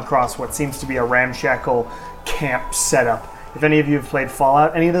come across what seems to be a ramshackle camp setup. If any of you have played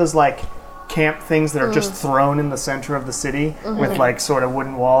Fallout, any of those like camp things that are just thrown in the center of the city with like sort of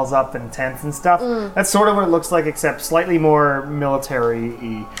wooden walls up and tents and stuff. That's sort of what it looks like, except slightly more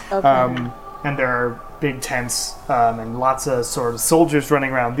military-y. And there are big tents and lots of sort of soldiers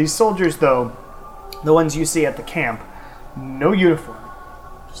running around. These soldiers, though, the ones you see at the camp, no uniform,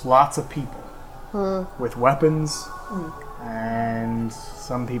 just lots of people with weapons, and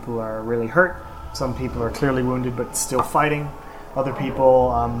some people are really hurt. Some people are clearly wounded but still fighting. Other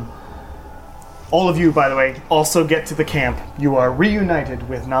people, all of you, by the way, also get to the camp. You are reunited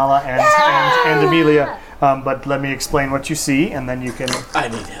with Nala and Amelia. But let me explain what you see, and then you can I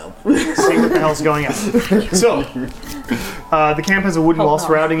need help. see what the hell's going on. So, the camp has a wooden wall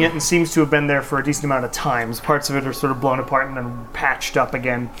surrounding it and seems to have been there for a decent amount of times. Parts of it are sort of blown apart and then patched up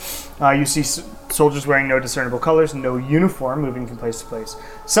again. You see soldiers wearing no discernible colors, no uniform, moving from place to place.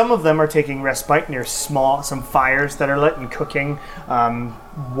 Some of them are taking respite near some fires that are lit and cooking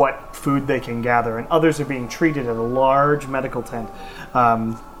what food they can gather, and others are being treated at a large medical tent.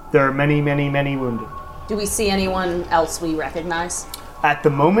 There are many, many, many wounded. Do we see anyone else we recognize? At the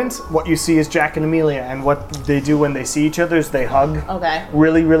moment, what you see is Jack and Amelia, and what they do when they see each other is they hug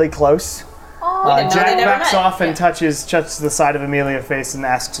really, really close. Jack backs off and touches the side of Amelia's face and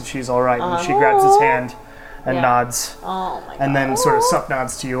asks if she's all right, and she grabs his hand and nods, and then sort of sup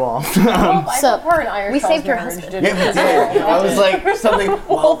nods to you all. We saved your husband. Yeah, we did. I was like, something,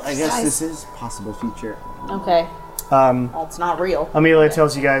 well, I guess this is possible future. Okay. Well, it's not real. Amelia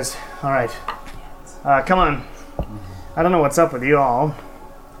tells you guys, all right, come on. I don't know what's up with you all,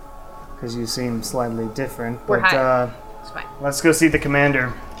 because you seem slightly different, but It's fine. let's go see the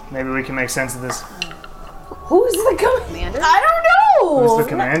commander. Maybe we can make sense of this. Who's the Commander? I don't know. Who's the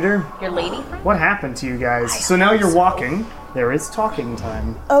commander? Your lady friend? What happened to you guys? So now you're walking. There is talking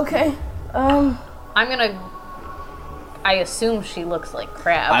time. Okay. I'm gonna. I assume she looks like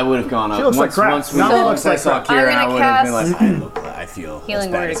crap. I would have gone up. She looks like crap. Once we Nala looks like saw crap. Kira, I'm I gonna would have been cast like, I feel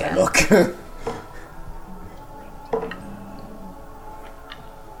Healing as bad Word as I again. look.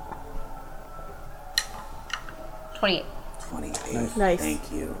 28. 28. Nice.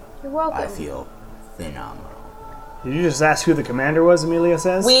 Thank you. You're welcome. I feel phenomenal. Did you just ask who the commander was, Amelia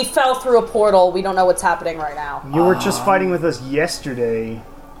says? We fell through a portal. We don't know what's happening right now. You were just fighting with us yesterday.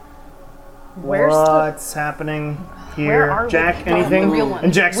 What's happening here? are we? Jack, The anything? real one.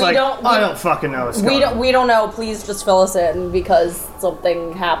 And Jack's We like, don't- I don't fucking know what's We going on. don't know. Please just fill us in because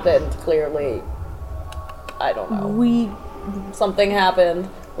something happened. Clearly, I don't know. Something happened.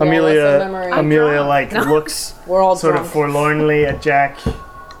 We all lost our memory. Amelia looks We're all sort drunk. of forlornly at Jack,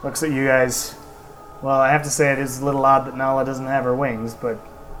 looks at you guys. Well, I have to say it is a little odd that Nala doesn't have her wings, but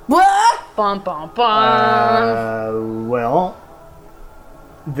Bum, bum, bum. well,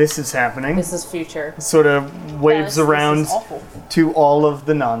 this is happening. This is future. Sort of waves around Awful. to all of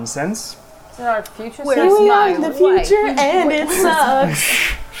the nonsense. Is it our future? Where's We my are the wife? future, and it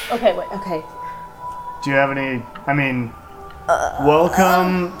sucks. Okay, wait. Okay. Do you have any? I mean,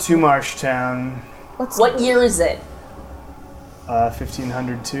 welcome to Marshtown, What year is it?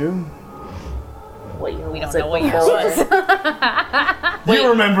 1502. What year We don't was know it what year before? it was. You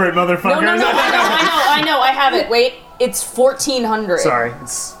remember it, motherfucker. No, I know, I have it. Wait, it's 1400. Sorry,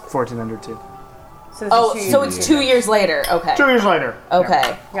 it's 1402. So it's 2 years later. Okay. 2 years later.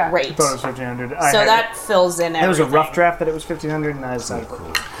 Okay. Yeah. Great. I thought it was 1500. So that fills in everything. There was a rough draft that it was 1500, and I decided.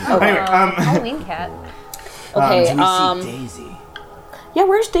 Okay. Anyway, Halloween cat. Okay. Do we see Daisy? Yeah,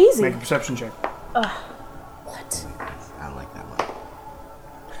 where's Daisy? make a perception check. What? I don't like that one.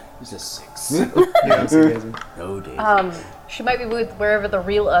 It's a 6. You don't see Daisy. No Daisy. She might be with wherever the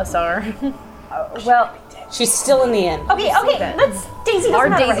real us are. Well, She's still in the inn. okay, let's. Daisy Our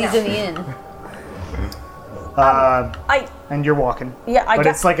doesn't matter right Daisy's now. in the inn. And you're walking. Yeah, I But got-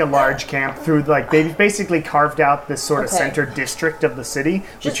 it's like a large camp through, like, they've basically carved out this sort of Okay. center district of the city,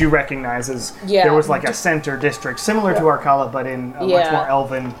 which you recognize as, Yeah. there was like a center district, similar to Arcala, but in a much Yeah. more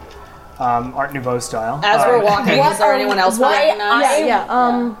elven Art Nouveau style. As we're walking, is there anyone else we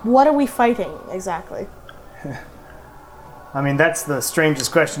recognize? What are we fighting exactly? I mean, that's the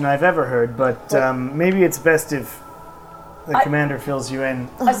strangest question I've ever heard, but maybe it's best if the commander fills you in.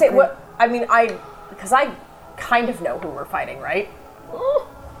 I say what? I mean, because I kind of know who we're fighting, right?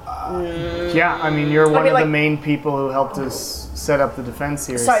 Yeah, I mean, you're one of like- the main people who helped us set up the defense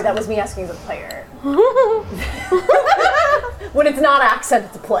here. Sorry, that was me asking as a player. When it's not accent,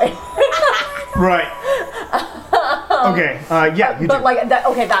 it's a play. Right. Okay, yeah, you But do. like that.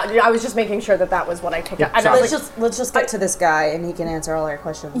 Okay, that I was just making sure that was what I took. Yeah, And I sorry. was like, Let's just get to this guy and he can answer all our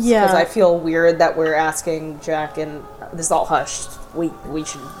questions. Yeah. Because I feel weird that we're asking Jack and this is all hushed. We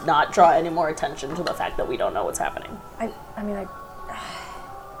should not draw any more attention to the fact that we don't know what's happening.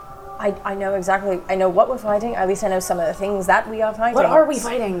 I know exactly. I know what we're fighting. At least I know some of the things that we are fighting. What are we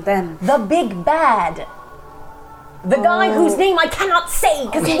fighting then? The big bad. The guy whose name I cannot say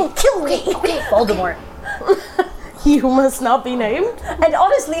because he will kill me. Voldemort. You must not be named. And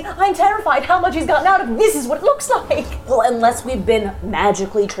honestly, I'm terrified how much he's gotten out of this is what it looks like. Well, unless we've been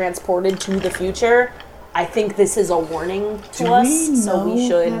magically transported to the future, I think this is a warning to us. So we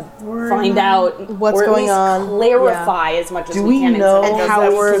should find out what's or at going least on. clarify as much as Do we we can. know and how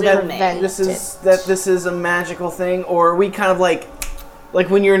we're this is a magical thing, or are we kind of like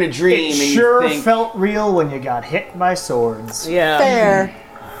when you're in a dream It and sure you think, felt real when you got hit by swords. Yeah.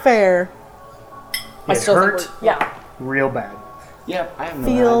 Fair. I It still think hurt Yeah. real bad. yeah, I have no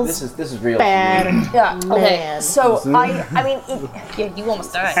Feels idea. This is real. Bad. Yeah. Okay. Man. So I mean, Yeah, you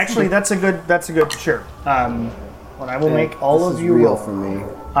almost died. Actually, that's a good. Sure. What I will make all This of is you real roll. for me.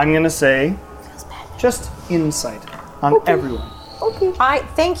 I'm gonna say, just insight on everyone. I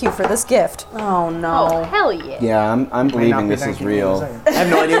thank you for this gift. Oh no. Oh, hell yeah. Yeah, I'm May not believing be this is thanking me in a real. second. I have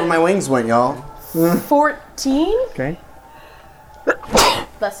no idea where my wings went, y'all. 14? Okay.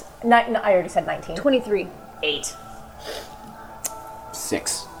 That's no, I already said 19. 23. 8.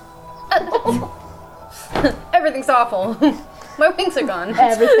 6. Everything's awful. My wings are gone.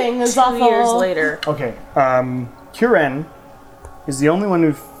 Everything is 2 awful. years later. Okay. Kuren is the only one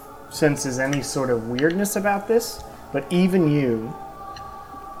who senses any sort of weirdness about this, but even you,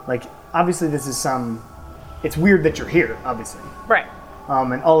 like, obviously this is it's weird that you're here, obviously. Right.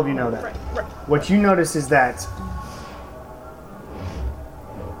 And all of you know that. What you notice is that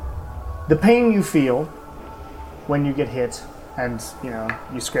the pain you feel when you get hit and,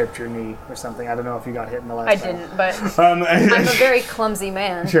 you scraped your knee or something. I don't know if you got hit in the last I time. didn't, but I'm I'm a very clumsy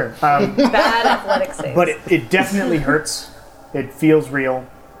man. Sure. Bad athletic saves. But it definitely hurts. It feels real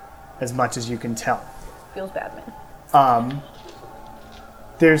as much as you can tell. feels bad, man.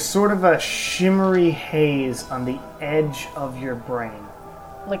 There's sort of a shimmery haze on the edge of your brain.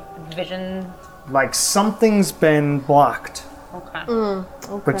 Like vision. Like something's been blocked. Okay.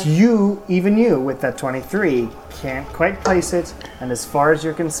 But even you, with that 23, can't quite place it. And as far as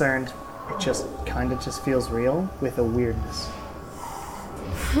you're concerned, it just kind of just feels real with a weirdness.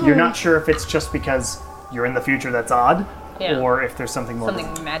 You're not sure if it's just because you're in the future that's odd, Yeah. or if there's something more.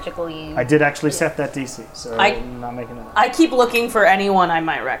 Something magically. I did actually set that DC, so I'm not making it up. I keep looking for anyone I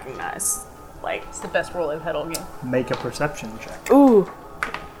might recognize. Like, It's the best role I've had all game. Make a perception check. Ooh.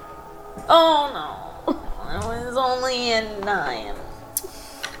 oh no. I was only in 9.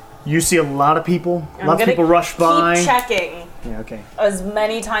 You see a lot of people. I'm Lots of gonna people rush by. Keep checking Yeah, okay. as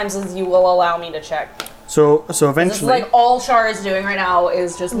many times as you will allow me to check. So This is eventually, like all Shar is doing right now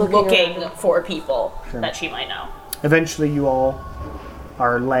is just looking around. for people that she might know. eventually you all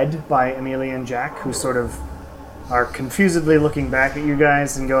are led by Amelia and Jack, who sort of are confusedly looking back at you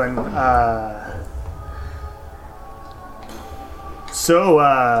guys and going,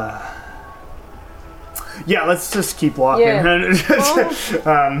 yeah, let's just keep walking.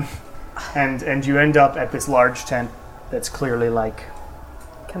 And you end up at this large tent that's clearly like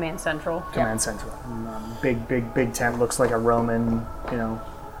Command Central. Command Central. Big tent. Looks like a Roman,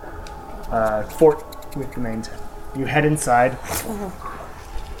 fort with the main tent. You head inside,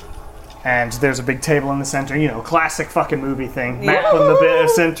 and there's a big table in the center. Classic fucking movie thing. Map on the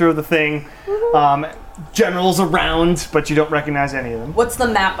center of the thing. Generals around, but you don't recognize any of them. What's the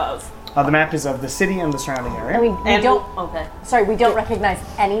map of? The map is of the city and the surrounding area. We And don't. Okay. Sorry, we don't recognize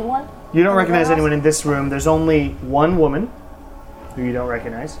anyone. You don't recognize anyone in this room. There's only one woman who you don't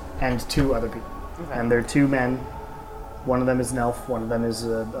recognize, and 2 other people. Okay. And they're 2 men. One of them is an elf. One of them is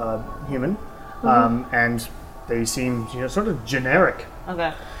a human. And they seem, sort of generic.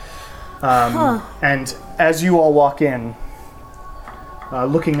 Okay. And as you all walk in,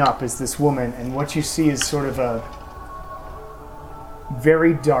 looking up is this woman, and what you see is sort of a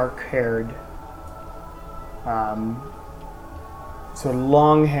very dark-haired, sort of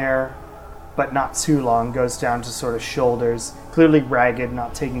long hair, but not too long, goes down to sort of shoulders, clearly ragged,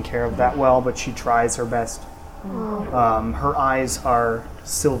 not taken care of that well, but she tries her best. Her eyes are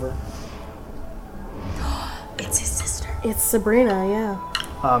silver. It's his sister. It's Sabrina, yeah.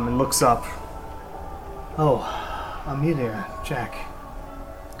 And looks up. Oh, Amelia, Jack.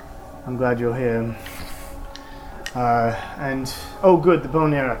 I'm glad you're here. And oh, good, the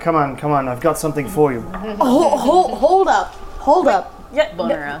bone era. Come on. I've got something for you. Hold up. Yeah.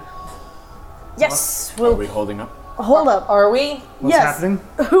 Bonera. Yes. Are we holding up? Hold up. Are we? What's Yes. happening?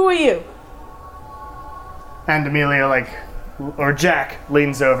 Who are you? And Amelia, or Jack,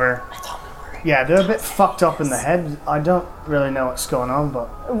 leans over. I thought we were Yeah, they're a bit fucked up in the head. I don't really know what's going on,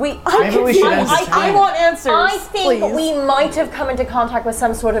 but We maybe we should entertain I it. want answers. I think please. we might have come into contact with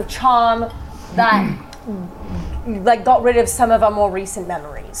some sort of charm that like got rid of some of our more recent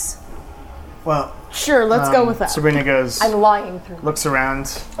memories. Well, Sure, let's go with that. Sabrina goes, I'm lying through. looks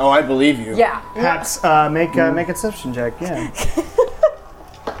around. Oh, I believe you. Yeah. Perhaps make a deception check. Yeah.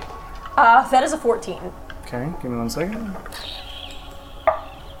 That is a 14. Okay, give me 1 second.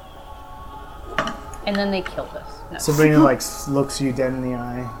 And then they killed us. No. Sabrina looks you dead in the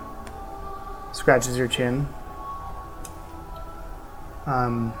eye, scratches your chin.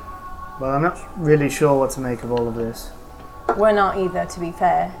 Well, I'm not really sure what to make of all of this. We're not either, to be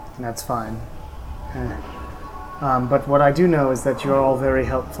fair. And that's fine. But what I do know is that you're all very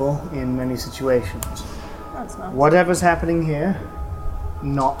helpful in many situations. That's not. Whatever's happening here,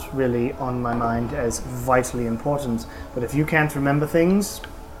 not really on my mind as vitally important. But if you can't remember things,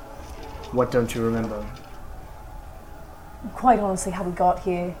 what don't you remember? Quite honestly, how we got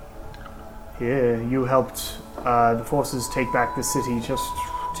here. Here, you helped the forces take back the city just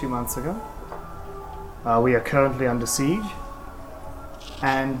 2 months ago. We are currently under siege,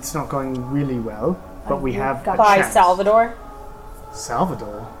 and it's not going really well. But we have a By chance. Salvador?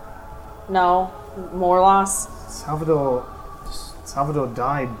 Salvador. No. Morlos? Salvador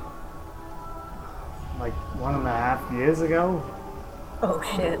died like 1.5 years ago. Oh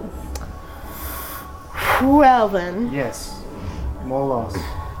shit. Well then. Yes, more loss.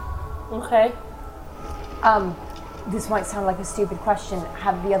 Okay. This might sound like a stupid question.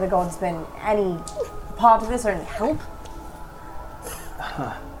 Have the other gods been any part of this or any help?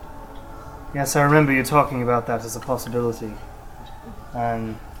 Yes, I remember you talking about that as a possibility.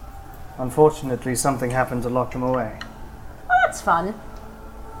 And unfortunately, something happened to lock them away. Oh, that's fun.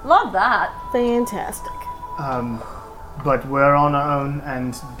 Love that. Fantastic. But we're on our own,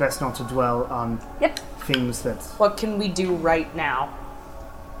 and best not to dwell on Yep. things that. What can we do right now?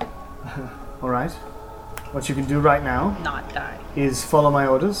 All right. What you can do right now Not die. is follow my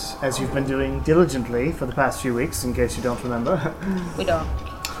orders, as you've been doing diligently for the past few weeks, in case you don't remember. We don't.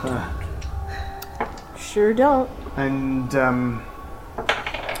 Sure don't. And,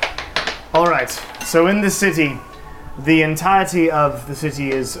 alright, so in this city, the entirety of the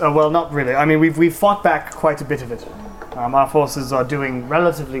city is, well, not really. I mean, we've fought back quite a bit of it. Our forces are doing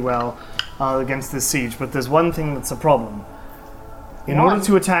relatively well against this siege, but there's one thing that's a problem. In order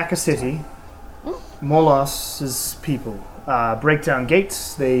to attack a city, Morlos's people break down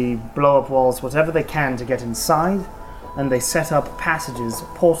gates, they blow up walls, whatever they can to get inside, and they set up passages,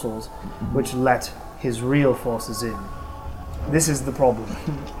 portals, which let his real forces in. This is the problem.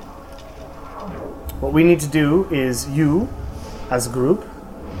 What we need to do is you, as a group,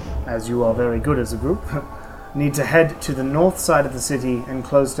 as you are very good as a group, need to head to the north side of the city and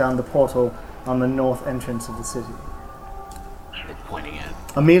close down the portal on the north entrance of the city. Pointing at.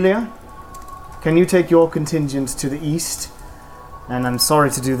 Amelia, can you take your contingent to the east? And I'm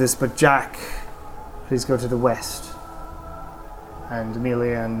sorry to do this, but Jack, please go to the west. And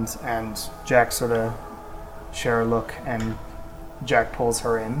Amelia and Jack sort of share a look, and Jack pulls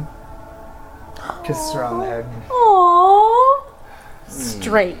her in, kisses her on the head. Aww.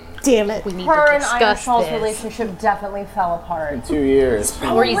 Straight. Damn it. We need Her to and Iron discuss Shaw's this. relationship definitely fell apart. 2 years.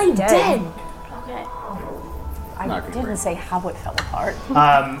 Or he's dead. Okay. I Not good didn't break. say how it fell apart.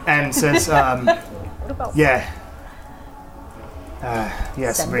 And says, yeah.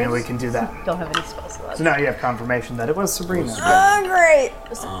 Yeah, Sabrina, we can do that. Don't have any spells left. So now you have confirmation that it was Sabrina. Oh, great.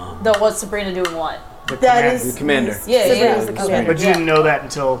 Though what's Sabrina doing what? The That command- is- The commander. Yeah, Sabrina's the Okay. commander. But you didn't know that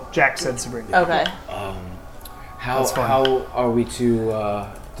until Jack said Sabrina. Okay. That's fine. How are we to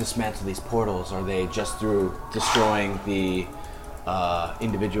dismantle these portals? Are they just through destroying the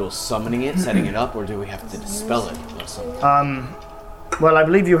individual summoning it, setting it up, or do we have to dispel it or something? Well, I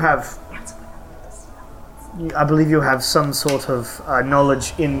believe you have some sort of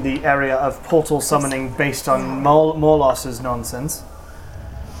knowledge in the area of portal summoning based on Morlos's nonsense.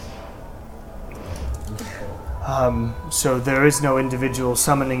 So there is no individual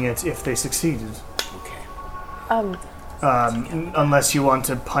summoning it if they succeeded. Okay. Unless you want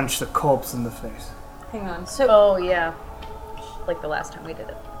to punch the corpse in the face. Hang on. Oh yeah. Like the last time we did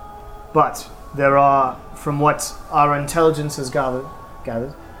it. But there are, from what our intelligence has gathered,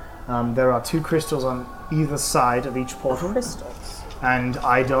 there are 2 crystals on either side of each portal. Crystals. And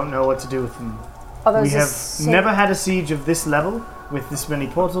I don't know what to do with them. Are those We the have same- never had a siege of this level with this many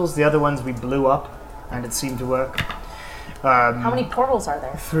portals. The other ones we blew up, and it seemed to work. How many portals are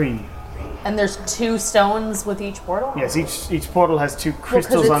there? 3. And there's 2 stones with each portal? Yes, each portal has 2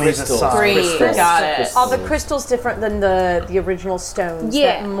 crystals on either side. 3. Got it. Are the crystals different than the original stones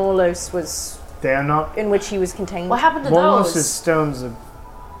Yeah. that Morlos was, They are not. in which he was contained? What happened to Morlos' those? stones are.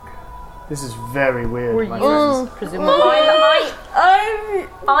 This is very weird, my used, friends. presumably.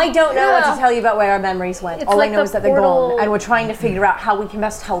 I don't know what to tell you about where our memories went. It's All like I know the is that they're portal- gone, and we're trying to figure out how we can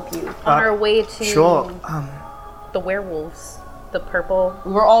best help you. On our way to Sure. the werewolves. The purple.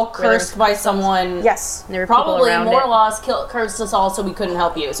 We were all cursed by someone. Yes. There were people Probably around more it. loss cursed us all, so we couldn't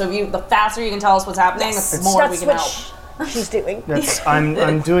help you. So the faster you can tell us what's happening, the more we That's can what help. she's doing. That's,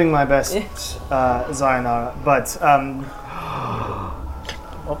 I'm doing my best, Zayanara, but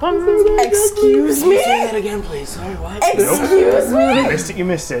Excuse me? Say that again, please. Sorry, what? Excuse me? you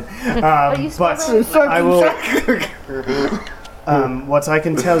missed it. But I will. What I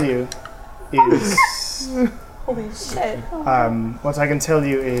can tell you is. Holy shit. What I can tell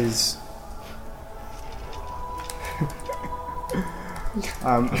you is.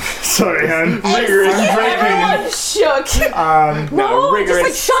 Sorry, I'm breaking. Everyone shook. No,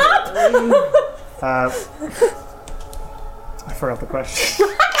 rigorous. Just like, shut up! I forgot the question.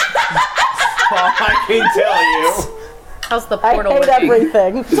 All I can tell you. How's the I portal hate working?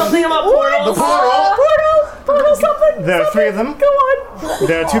 everything. Something about portals. Portal something. There are 3 of them. Go on.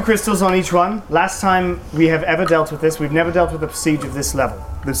 There are 2 crystals on each one. Last time we have ever dealt with this, we've never dealt with a siege of this level.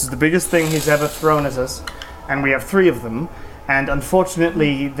 This is the biggest thing he's ever thrown at us, and we have 3 of them. And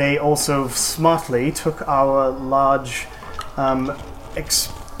unfortunately, they also smartly took our large,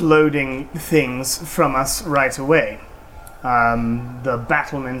 exploding things from us right away. The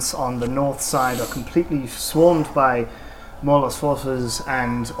battlements on the north side are completely swarmed by Morlos forces,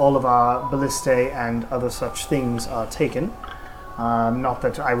 and all of our ballistae and other such things are taken. Not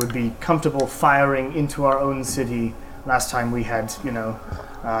that I would be comfortable firing into our own city. Last time we had,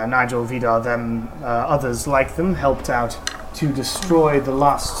 Nigel, Vidar, them, others like them helped out to destroy the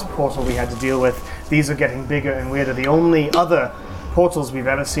last portal we had to deal with. These are getting bigger and weirder. The only other portals we've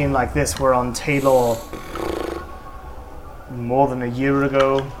ever seen like this were on Taylor more than a year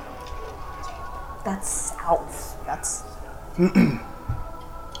ago. That's south. That's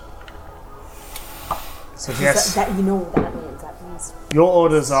So yes, that you know what that means. That means your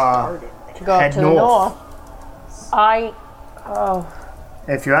orders are to go up head to the north.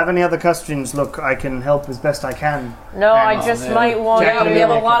 If you have any other questions, look, I can help as best I can. No, I And- just might want Jack Yeah, we to.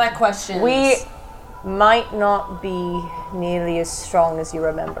 have a lot of questions. We might not be nearly as strong as you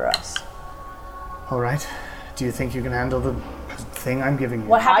remember us. All right. Do you think you can handle the thing I'm giving you?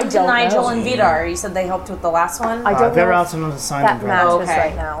 What happened I to don't Nigel know. and Vidar? You said they helped with the last one? I don't They're know out if on an assignment that right now. matters Okay.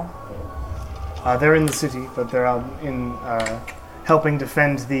 right now. They're in the city, but they're out in helping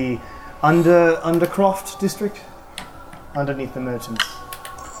defend the Undercroft district underneath the merchants.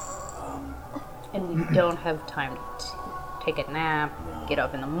 And we don't have time to take a nap, get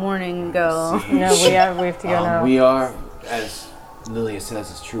up in the morning and go. No, we have to go now. We are, as Lilia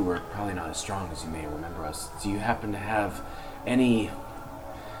says, is true. We're probably not as strong as you may remember us. Do you happen to have any?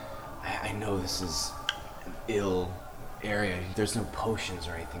 I know this is an ill area. There's no potions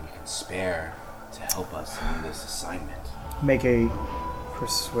or anything you can spare to help us in this assignment. Make a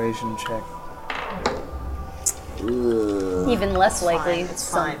persuasion check. Even less likely.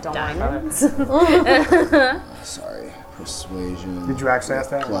 It's fine. Don't worry about it. Sorry. Persuasion. Did you actually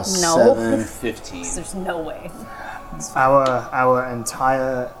ask that? Plus No. 7. 15. There's no way. Our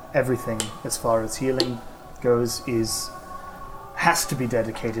entire everything as far as healing goes has to be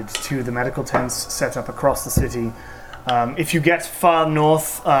dedicated to the medical tents set up across the city. If you get far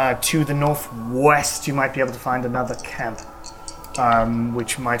north to the northwest, you might be able to find another camp,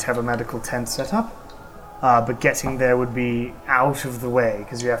 which might have a medical tent set up. But getting there would be out of the way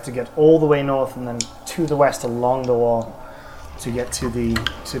because you have to get all the way north and then to the west along the wall to get to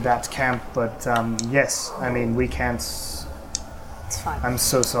that camp. But yes, I mean we can't. It's fine. I'm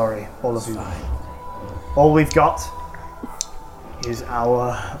so sorry, all of you. All we've got is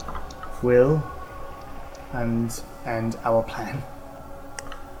our will and our plan.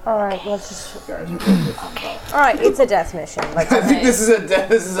 All right, let's just. All right, it's a death mission. Like, I think this is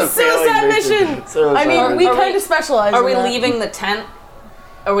a suicide mission. I mean, we kind of specialize. Are in we that. leaving the tent?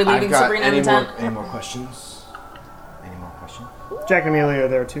 Are we leaving Sabrina in the tent? Any more questions? Any more questions? Jack and Amelia are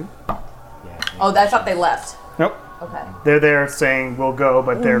there too. Yeah. Oh, I thought they left. Nope. Okay. They're there saying we'll go,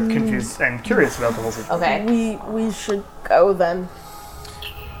 but they're confused and curious about the whole thing. Okay. We should go then.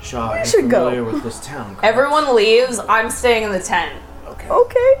 Shaw, are you should go. familiar with this town? correct? Everyone leaves. I'm staying in the tent. Okay.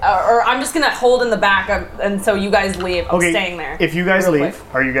 Okay. Or I'm just gonna hold in the back, and so you guys leave. I'm staying there. If you guys Real leave,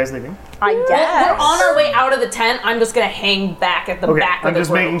 quick. are you guys leaving? I We're guess. on our way out of the tent. I'm just gonna hang back at the Okay, back of I'm the just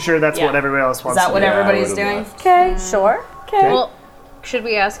group. making sure that's Yeah. what everybody else Is wants that to what do. everybody's would've doing? left. Okay, sure. Okay. Well, should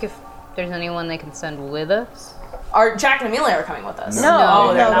we ask if there's anyone they can send with us? Are Jack and Amelia are coming with us? No,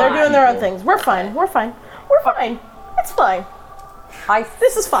 Oh, they're not. doing their own things. We're fine. We're fine. We're fine. It's fine.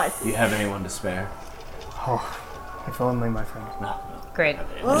 This is fine. Do you have anyone to spare? If only, my friend. Great.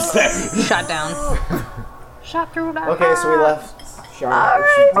 Shot down. Shot through that. Okay, so we left.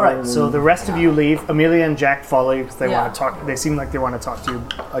 All right, so the rest of you leave. Amelia and Jack follow you because they Yeah. want to talk. They seem like they want to talk to you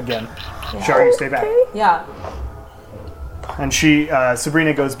again. Char, you stay back. Yeah. And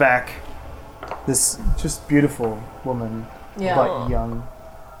Sabrina goes back. This just beautiful woman, Yeah. but young.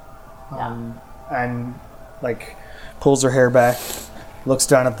 And like pulls her hair back, looks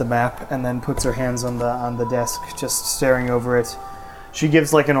down at the map, and then puts her hands on the desk, just staring over it. She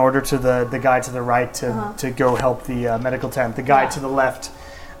gives like an order to the guy to the right to go help the medical tent. The guy to the left,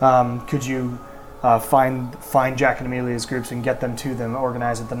 could you find Jack and Amelia's groups and get them to them,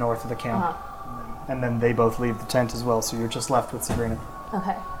 organize at the north of the camp, and then they both leave the tent as well. So you're just left with Sabrina.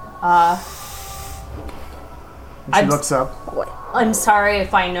 Okay. And she looks up. I'm sorry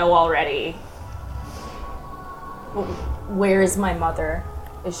if I know already. Where is my mother?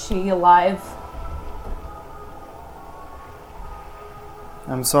 Is she alive?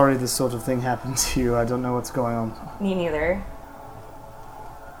 I'm sorry this sort of thing happened to you. I don't know what's going on. Me neither.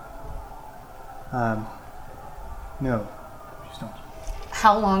 No, she's not.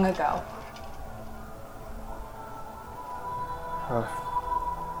 How long ago?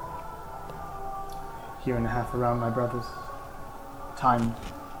 Year and a half around my brother's time.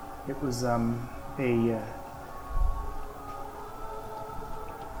 It was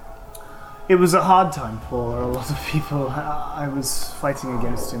it was a hard time for a lot of people. I was fighting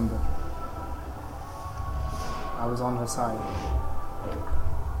against him, but I was on her side.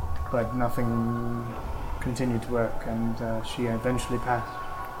 But nothing continued to work, and she eventually passed.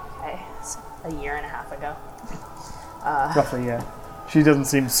 Okay, so a year and a half ago. Roughly, yeah. She doesn't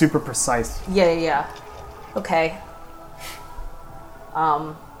seem super precise. Yeah. Okay.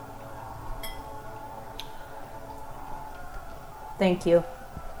 Thank you.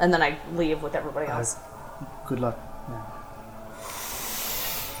 And then I leave with everybody else. Good luck. Yeah.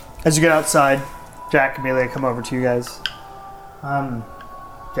 As you get outside, Jack and Amelia come over to you guys.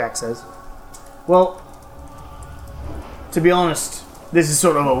 Jack says, well, to be honest, this is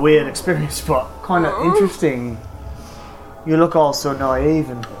sort of a weird experience, but kind of interesting. You look all so naive,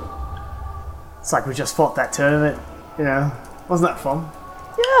 and it's like we just fought that tournament, you know? Wasn't that fun?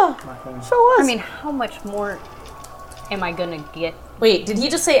 Yeah, My thing. sure was. I mean, how much more am I gonna get? Wait, did he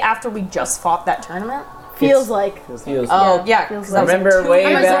just say after we just fought that tournament? feels like. Oh, yeah. 'cause that was Remember way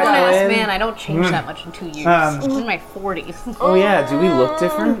I'm a back grown ass when? man. I don't change that much in 2 years. I'm in my 40s. Oh yeah, do we look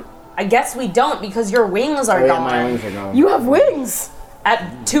different? I guess we don't because your wings are Oh, yeah, gone. my wings are gone. You have wings.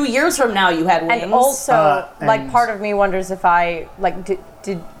 At 2 years from now, you had wings. And also, like, and- part of me wonders if I, like,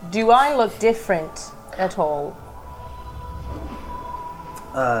 do I look different at all?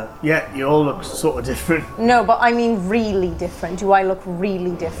 Yeah, you all look sort of different. No, but I mean really different. Do I look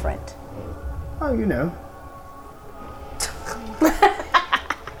really different? Oh, you know.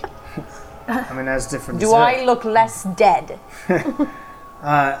 I mean, as different Do as I her. look less dead?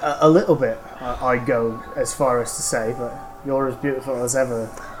 A little bit, I'd go as far as to say, but you're as beautiful as ever,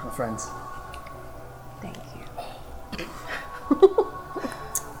 my friends. Thank you.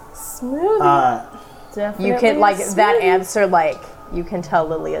 Smooth. Definitely. You can, like, that smooth. answer, like, you can tell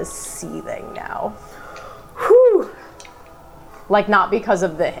Lilia's seething now. Whew. Like, not because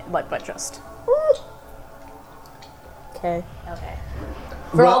of the, like, but just. Okay. Okay.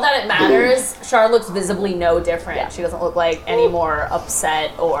 For all that it matters, Char looks visibly no different. Yeah. She doesn't look like any more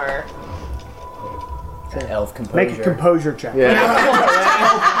upset or. That elf composure. Make a composure check. Yeah.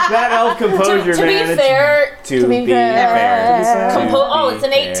 that elf composure, To be man. fair, To be fair. oh, it's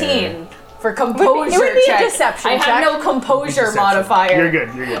an 18 for composure It would be a check. deception I have check. no composure modifier. You're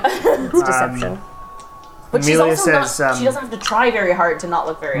good, you're good. It's deception. But she's Amelia also says, not. She doesn't have to try very hard to not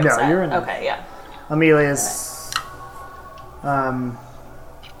look very No, upset. you're in it. Okay, yeah. Amelia's.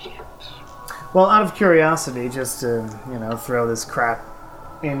 Well, out of curiosity, just to, throw this crap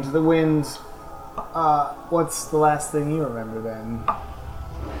into the wind, what's the last thing you remember then?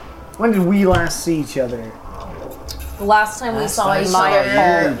 When did we last see each other? The last time we saw each Maya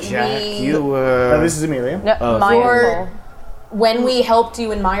other, Hall. Jack, we, you were. This is Amelia. No, Oh, Maya or- Hall. when we helped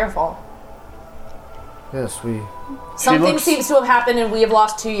you in Meyerfall. Yes, we. Something looks- seems to have happened, and we have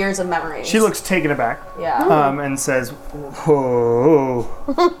lost 2 years of memories. She looks taken aback. Yeah. And says, "Oh,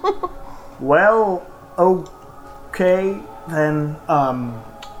 well, okay then.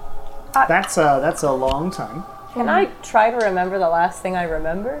 That's a long time. Can I try to remember the last thing I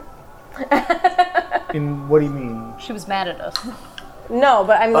remember? In what do you mean? She was mad at us. No,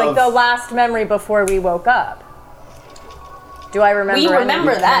 but I'm like the last memory before we woke up. Do I remember? We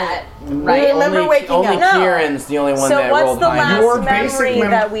remember anything? that. Right. I remember waking only up. No. Kieran's the only one So that what's rolled the high. last Your basic memory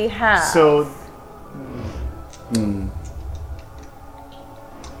mem- that we have? So,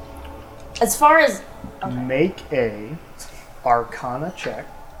 As far as make a Arcana check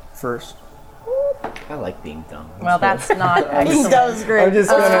first. I like being dumb. well, that's not. That was great. I'm just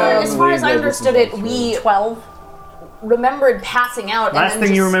as far as I believe that this understood is it, all we true. 12. remembered passing out. Last and thing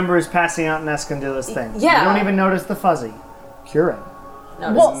then you just- remember is passing out in Escondilla's thing. Yeah. You don't even notice the fuzzy. Kieran,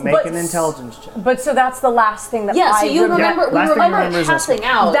 Well, make but, an intelligence check. but so that's the last thing that Yeah, I so you remember. last we thing you remember remember is passing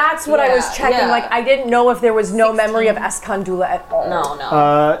out. That's what I was Yeah, checking. yeah. Like I didn't know if there was no memory of Escondula at all.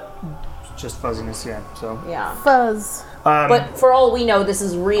 No. Just fuzziness, yeah. So, Yeah. Fuzz. But for all we know, this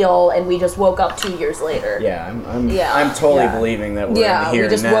is real, and we just woke up 2 years later. Yeah, I'm Yeah. I'm totally Yeah. believing that we're Yeah, in here we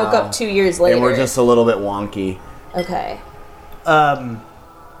just now, woke up 2 years later. and we're just a little bit wonky. Okay. well,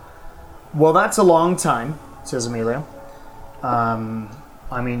 that's a long time, says Emilio.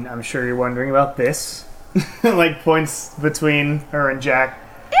 I mean, I'm sure you're wondering about this. Like, points between her and Jack.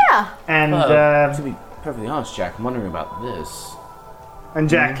 Yeah. And, To be perfectly honest, Jack, I'm wondering about this. and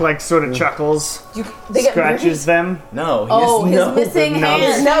Jack, like, sort of chuckles, They get scratches them, No, he Oh, just his knows missing that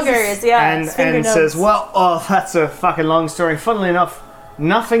hand. Fingers, yeah. and says, well, oh, that's a fucking long story. Funnily enough,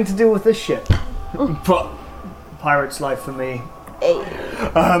 nothing to do with this ship. But pirate's life for me.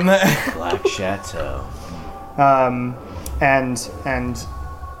 Black Chateau. And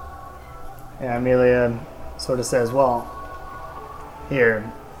yeah, Amelia sort of says, well,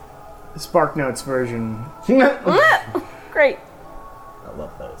 here, the Spark Notes version. Great. I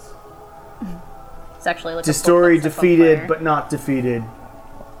love those. It's actually like Destori a defeated, but not defeated.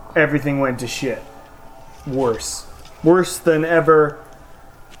 Everything went to shit. Worse. Worse than ever.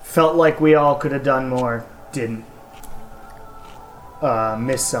 Felt like we all could have done more. Didn't.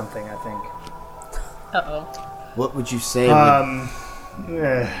 Missed something, I think. Uh-oh. What would you say?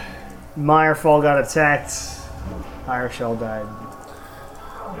 Meyerfall got attacked. Ireshell died.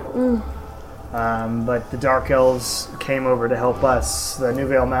 But the Dark Elves came over to help us. The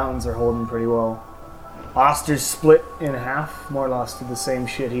Newvale Mountains are holding pretty well. Oster's split in half. Morlos did the same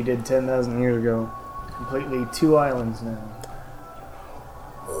shit he did 10,000 years ago. Completely 2 islands now.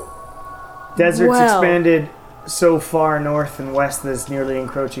 Desert's Wow. expanded so far north and west that it's nearly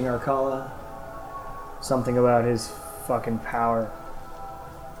encroaching Arkala. Something about his fucking power.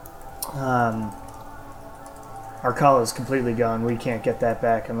 Arkala's completely gone. We can't get that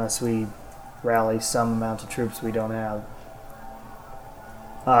back unless we rally some amount of troops we don't have.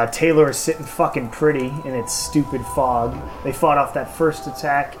 Taylor is sitting fucking pretty in its stupid fog. They fought off that first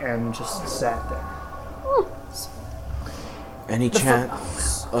attack and just sat there. Any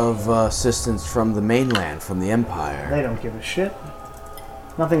chance of assistance from the mainland, from the Empire? They don't give a shit.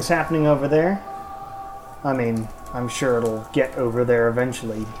 Nothing's happening over there. I mean, I'm sure it'll get over there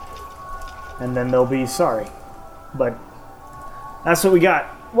eventually. And then they'll be sorry. But that's what we got.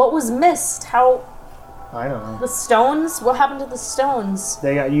 What was missed? How I don't know. the stones? What happened to the stones?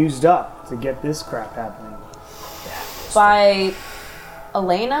 They got used up to get this crap happening. By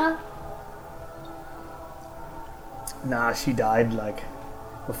Elena? Nah, she died, like,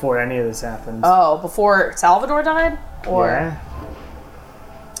 before any of this happened. Oh, before Salvador died? Or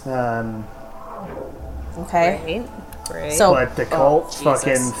Yeah. okay. Great. So But the cult Jesus.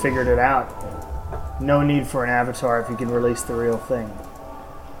 fucking figured it out. No need for an avatar if you can release the real thing.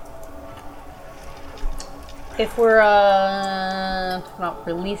 If we're not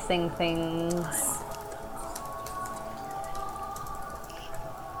releasing things,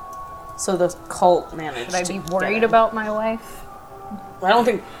 So the cult managed. should I to be get worried it. about my wife I don't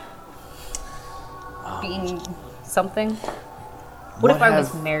think. being something? What if I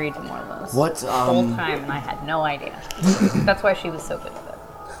was have- married to Morlos? What The whole time and I had no idea. That's why she was so good with it.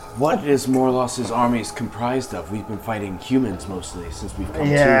 What is Morlos's armies comprised of? We've been fighting humans mostly since we've come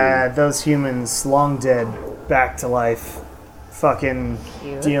Yeah, to. those humans, long dead, back to life. Fucking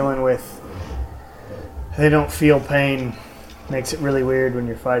dealing with. They don't feel pain. Makes it really weird when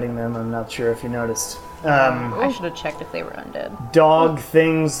you're fighting them. I'm not sure if you noticed. I should have checked if they were undead. Dog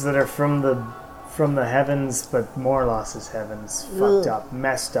things that are from the heavens, but Morlos's heavens. Fucked up,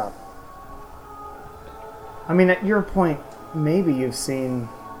 messed up. I mean, at your point, maybe you've seen,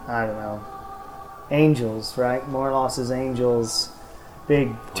 I don't know, angels, right? Morlos's angels.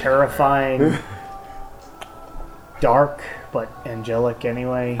 Big, terrifying, dark, but angelic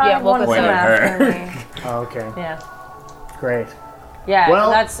anyway. Yeah, look at Point them at her. after me. Oh, okay, Yeah. great. Yeah, Well,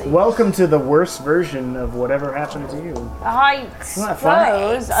 that's. welcome to the worst version of whatever happened to you. I that fun?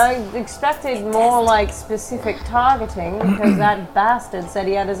 suppose I expected more like specific targeting because that bastard said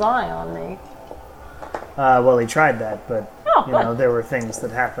he had his eye on me. Well, he tried that, but Oh, you know there were things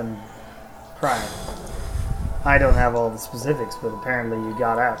that happened prior. I don't have all the specifics, but apparently you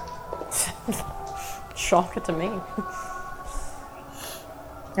got out. Shocker to me.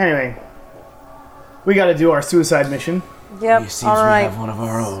 Anyway, we got to do our suicide mission. Yep. It seems All we right. have one of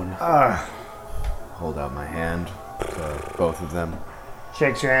our own. Hold out my hand to both of them.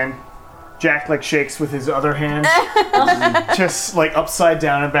 Shakes your hand. Jack shakes with his other hand, just upside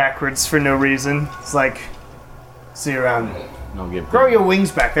down and backwards for no reason. It's like, see you around. I'll give Grow your wings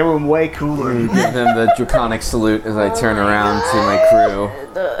back. They were way cooler. give them the draconic salute as I turn around to my crew.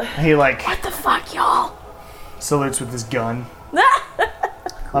 He what the fuck, y'all? Salutes with his gun.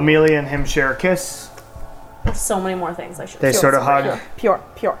 Amelia and him share a kiss. So many more things I should. They sort of hug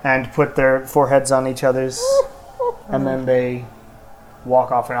Pure. and put their foreheads on each other's, and then they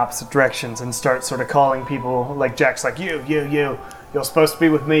walk off in opposite directions and start sort of calling people. Jack's like, you, you're supposed to be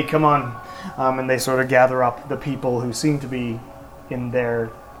with me, come on. And they sort of gather up the people who seem to be in their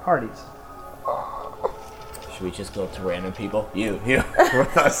parties. Should we just go to random people? You,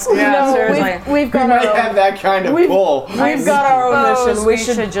 with us. No, seriously. we've got might our have own. that kind of pull. We've got our own mission. We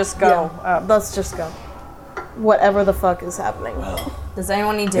should just go. Let's just go. Whatever the fuck is happening. Does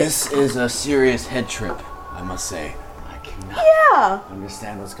anyone need to? This is a serious head trip, I must say. I cannot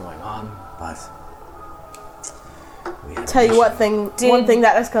understand what's going on, but we have Tell you what one thing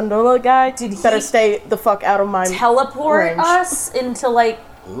that Escondola guy better he stay the fuck out of my teleport range. us into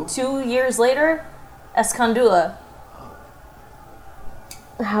Who? 2 years later? Escandula.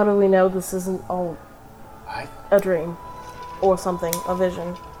 How do we know this isn't all I- a dream or something, a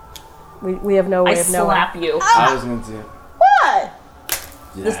vision? We have no way I of knowing. slap you. I was going to. What?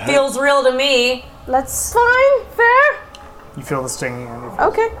 This feels real to me. Let's fine, fair. You feel the stinging on your face.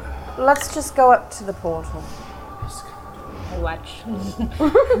 Okay. Let's just go up to the portal. Watch.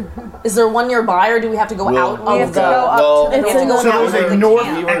 Is there one nearby, or do we have to go out We have of to the? go up to the It's in the So there's a north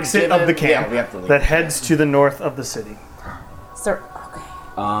We were exit given- of the camp yeah, we have to leave. that heads to the north of the city. Is there, okay.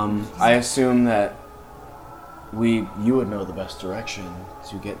 I assume that you would know the best direction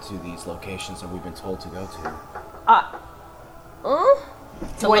to get to these locations that we've been told to go to.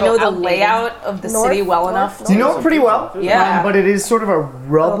 Do I know the layout of the city well enough? You know it pretty well. Yeah. But it is sort of a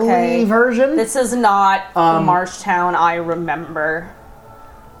rubbly Okay. version. This is not the Marshtown I remember.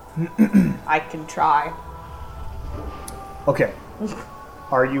 I can try. Okay.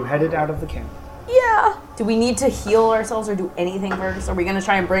 Are you headed out of the camp? Yeah. Do we need to heal ourselves or do anything first? Are we going to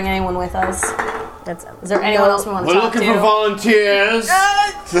try and bring anyone with us? Is there anyone else we want to We're talk looking to? for volunteers.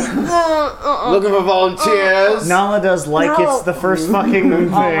 Looking for volunteers. Nala does it's the first fucking thing.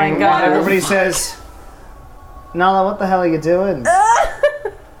 my God. Everybody says, Nala, what the hell are you doing?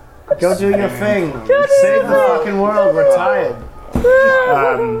 Go do your thing. Save the fucking world. We're tired.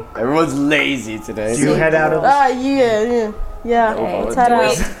 Everyone's lazy today. Do you head out of Yeah. Let's head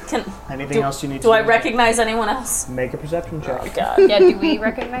out. anything else you need to Do I do? recognize anyone else? Make a perception check. Yeah, do we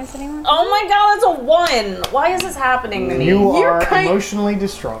recognize anyone? Oh my god, that's a 1! Why is this happening to me? You are kind- emotionally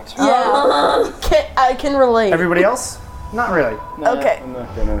distraught. Yeah. I can relate. Everybody else? Not really. Okay.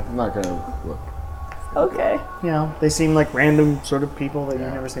 I'm not gonna look. Okay. You know, they seem like random sort of people that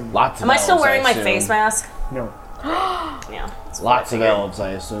you've never seen. Lots of Am I still elves, wearing my assume. face mask? No. Yeah. Lots of elves,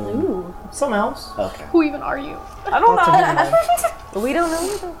 I assume. Some else. Okay. Who even are you? I don't know. We don't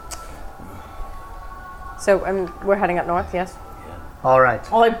know either. So we're heading up north, yes? All right.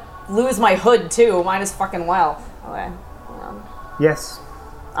 Well, I lose my hood too. Might as fucking well. Okay. Yes.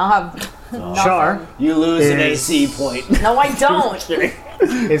 I'll have. Shar You lose an Is- AC point. No, I don't.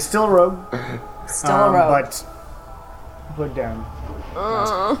 is still a rogue, Still a rogue. but hood down.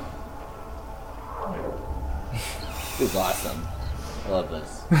 This is awesome. I love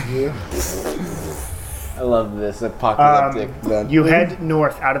this. I love this apocalyptic. You head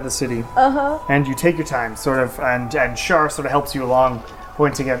north out of the city, and you take your time, sort of, and Shar sort of helps you along,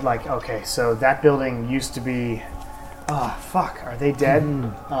 pointing at okay, so that building used to be, fuck, are they dead?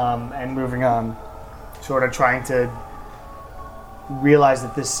 And moving on, sort of trying to realize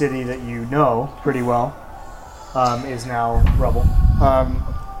that this city that you know pretty well is now rubble.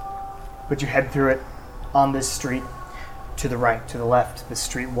 But you head through it on this street, to the right, to the left. The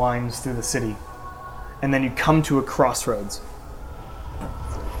street winds through the city. And then you come to a crossroads.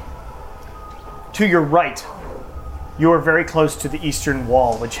 To your right, you are very close to the eastern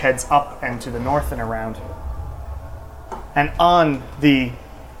wall, which heads up and to the north and around. And on the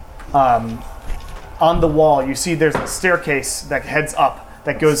wall, you see there's a staircase that heads up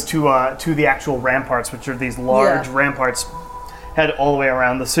that goes to the actual ramparts, which are these large ramparts head all the way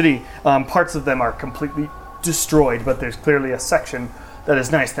around the city. Parts of them are completely destroyed, but there's clearly a section that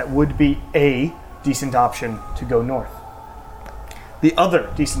is nice that would be a decent option to go north. The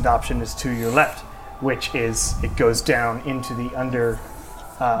other decent option is to your left, which is it goes down into the under.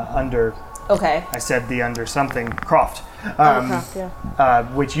 Okay. I said the under something croft. Croft, yeah.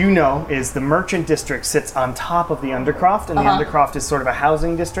 Which you know is the merchant district sits on top of the Undercroft, and the Undercroft is sort of a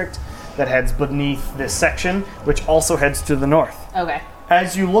housing district that heads beneath this section, which also heads to the north. Okay.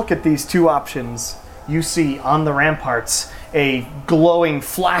 As you look at these two options, you see on the ramparts a glowing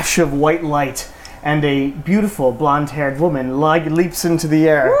flash of white light, and a beautiful blonde-haired woman leaps into the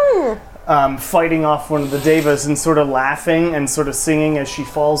air, fighting off one of the devas and sort of laughing and sort of singing as she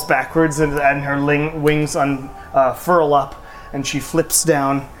falls backwards, and her wings furl up, and she flips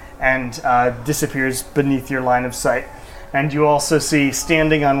down and disappears beneath your line of sight. And you also see,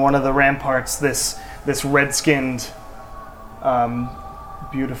 standing on one of the ramparts, this red-skinned,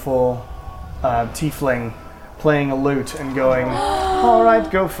 beautiful tiefling playing a lute and going, "All right,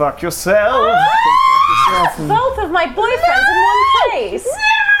 go fuck yourself." Both of my boyfriends in one place.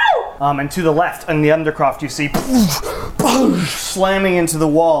 And to the left, in the Undercroft, you see slamming into the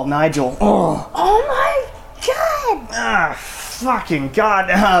wall, Nigel. Oh my god! Fucking god!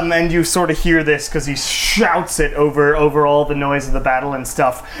 And you sort of hear this because he shouts it over all the noise of the battle and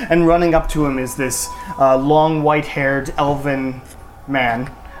stuff. And running up to him is this long, white-haired elven man,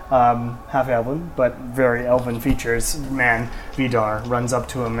 half elven, but very elven features. Man, Vidar runs up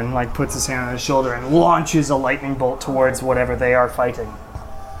to him and puts his hand on his shoulder and launches a lightning bolt towards whatever they are fighting.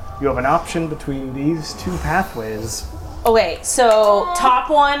 You have an option between these two pathways. Okay, so top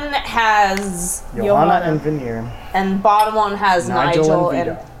one has Johanna and Veneer. and bottom one has Nigel and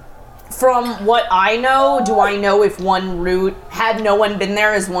and Vidar. from what I know, do I know if one route, had no one been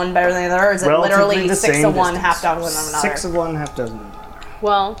there, is one better than the other? Or is it Relatively literally the 6 same of one, distance. half dozen of another? 6 of one, half dozen of another.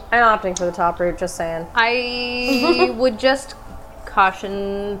 Well, I'm opting for the top route, just saying. I would just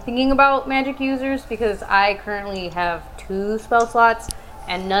caution thinking about magic users because I currently have 2 spell slots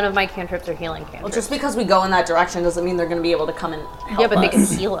and none of my cantrips are healing cantrips. Well, just because we go in that direction doesn't mean they're going to be able to come and help yeah, but us. they can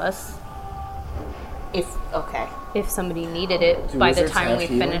heal us Okay. if somebody needed it Do by the wizards time have we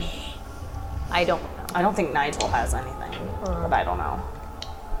healing? finish. I don't know. I don't think Nigel has anything, but I don't know.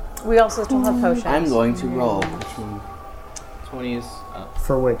 We also still have potions. I'm going to roll. 20s.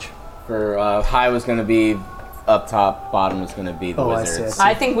 For which? For high was going to be up top, bottom was going to be the Oh, I see, wizards.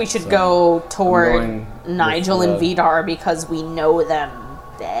 I think we should go toward going Nigel with and the- Vidar because we know them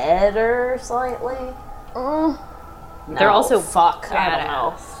better slightly. They're also fuck. I don't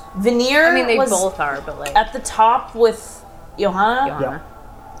know. badass. Veneer. I mean, they was both are, but like at the top with Johanna. Johanna.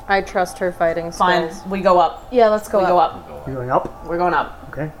 I trust her fighting Fine, skills. we go up. Yeah, let's go We up. go up. You're going up? We're going up.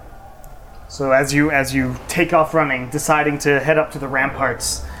 Okay. So as you take off running, deciding to head up to the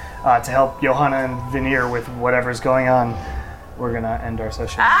ramparts to help Johanna and Veneer with whatever's going on, we're going to end our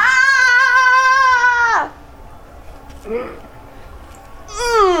session. Ah!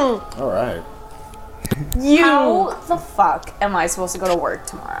 All right. How the fuck am I supposed to go to work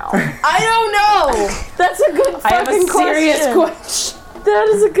tomorrow? I don't know. That's a good fucking I have a serious question. question. That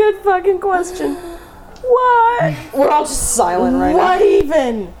is a good fucking question. What? We're all just silent right now. What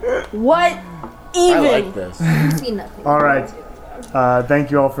even? What even? I like this. see nothing. All right.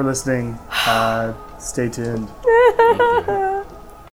 Thank you all for listening. Stay tuned.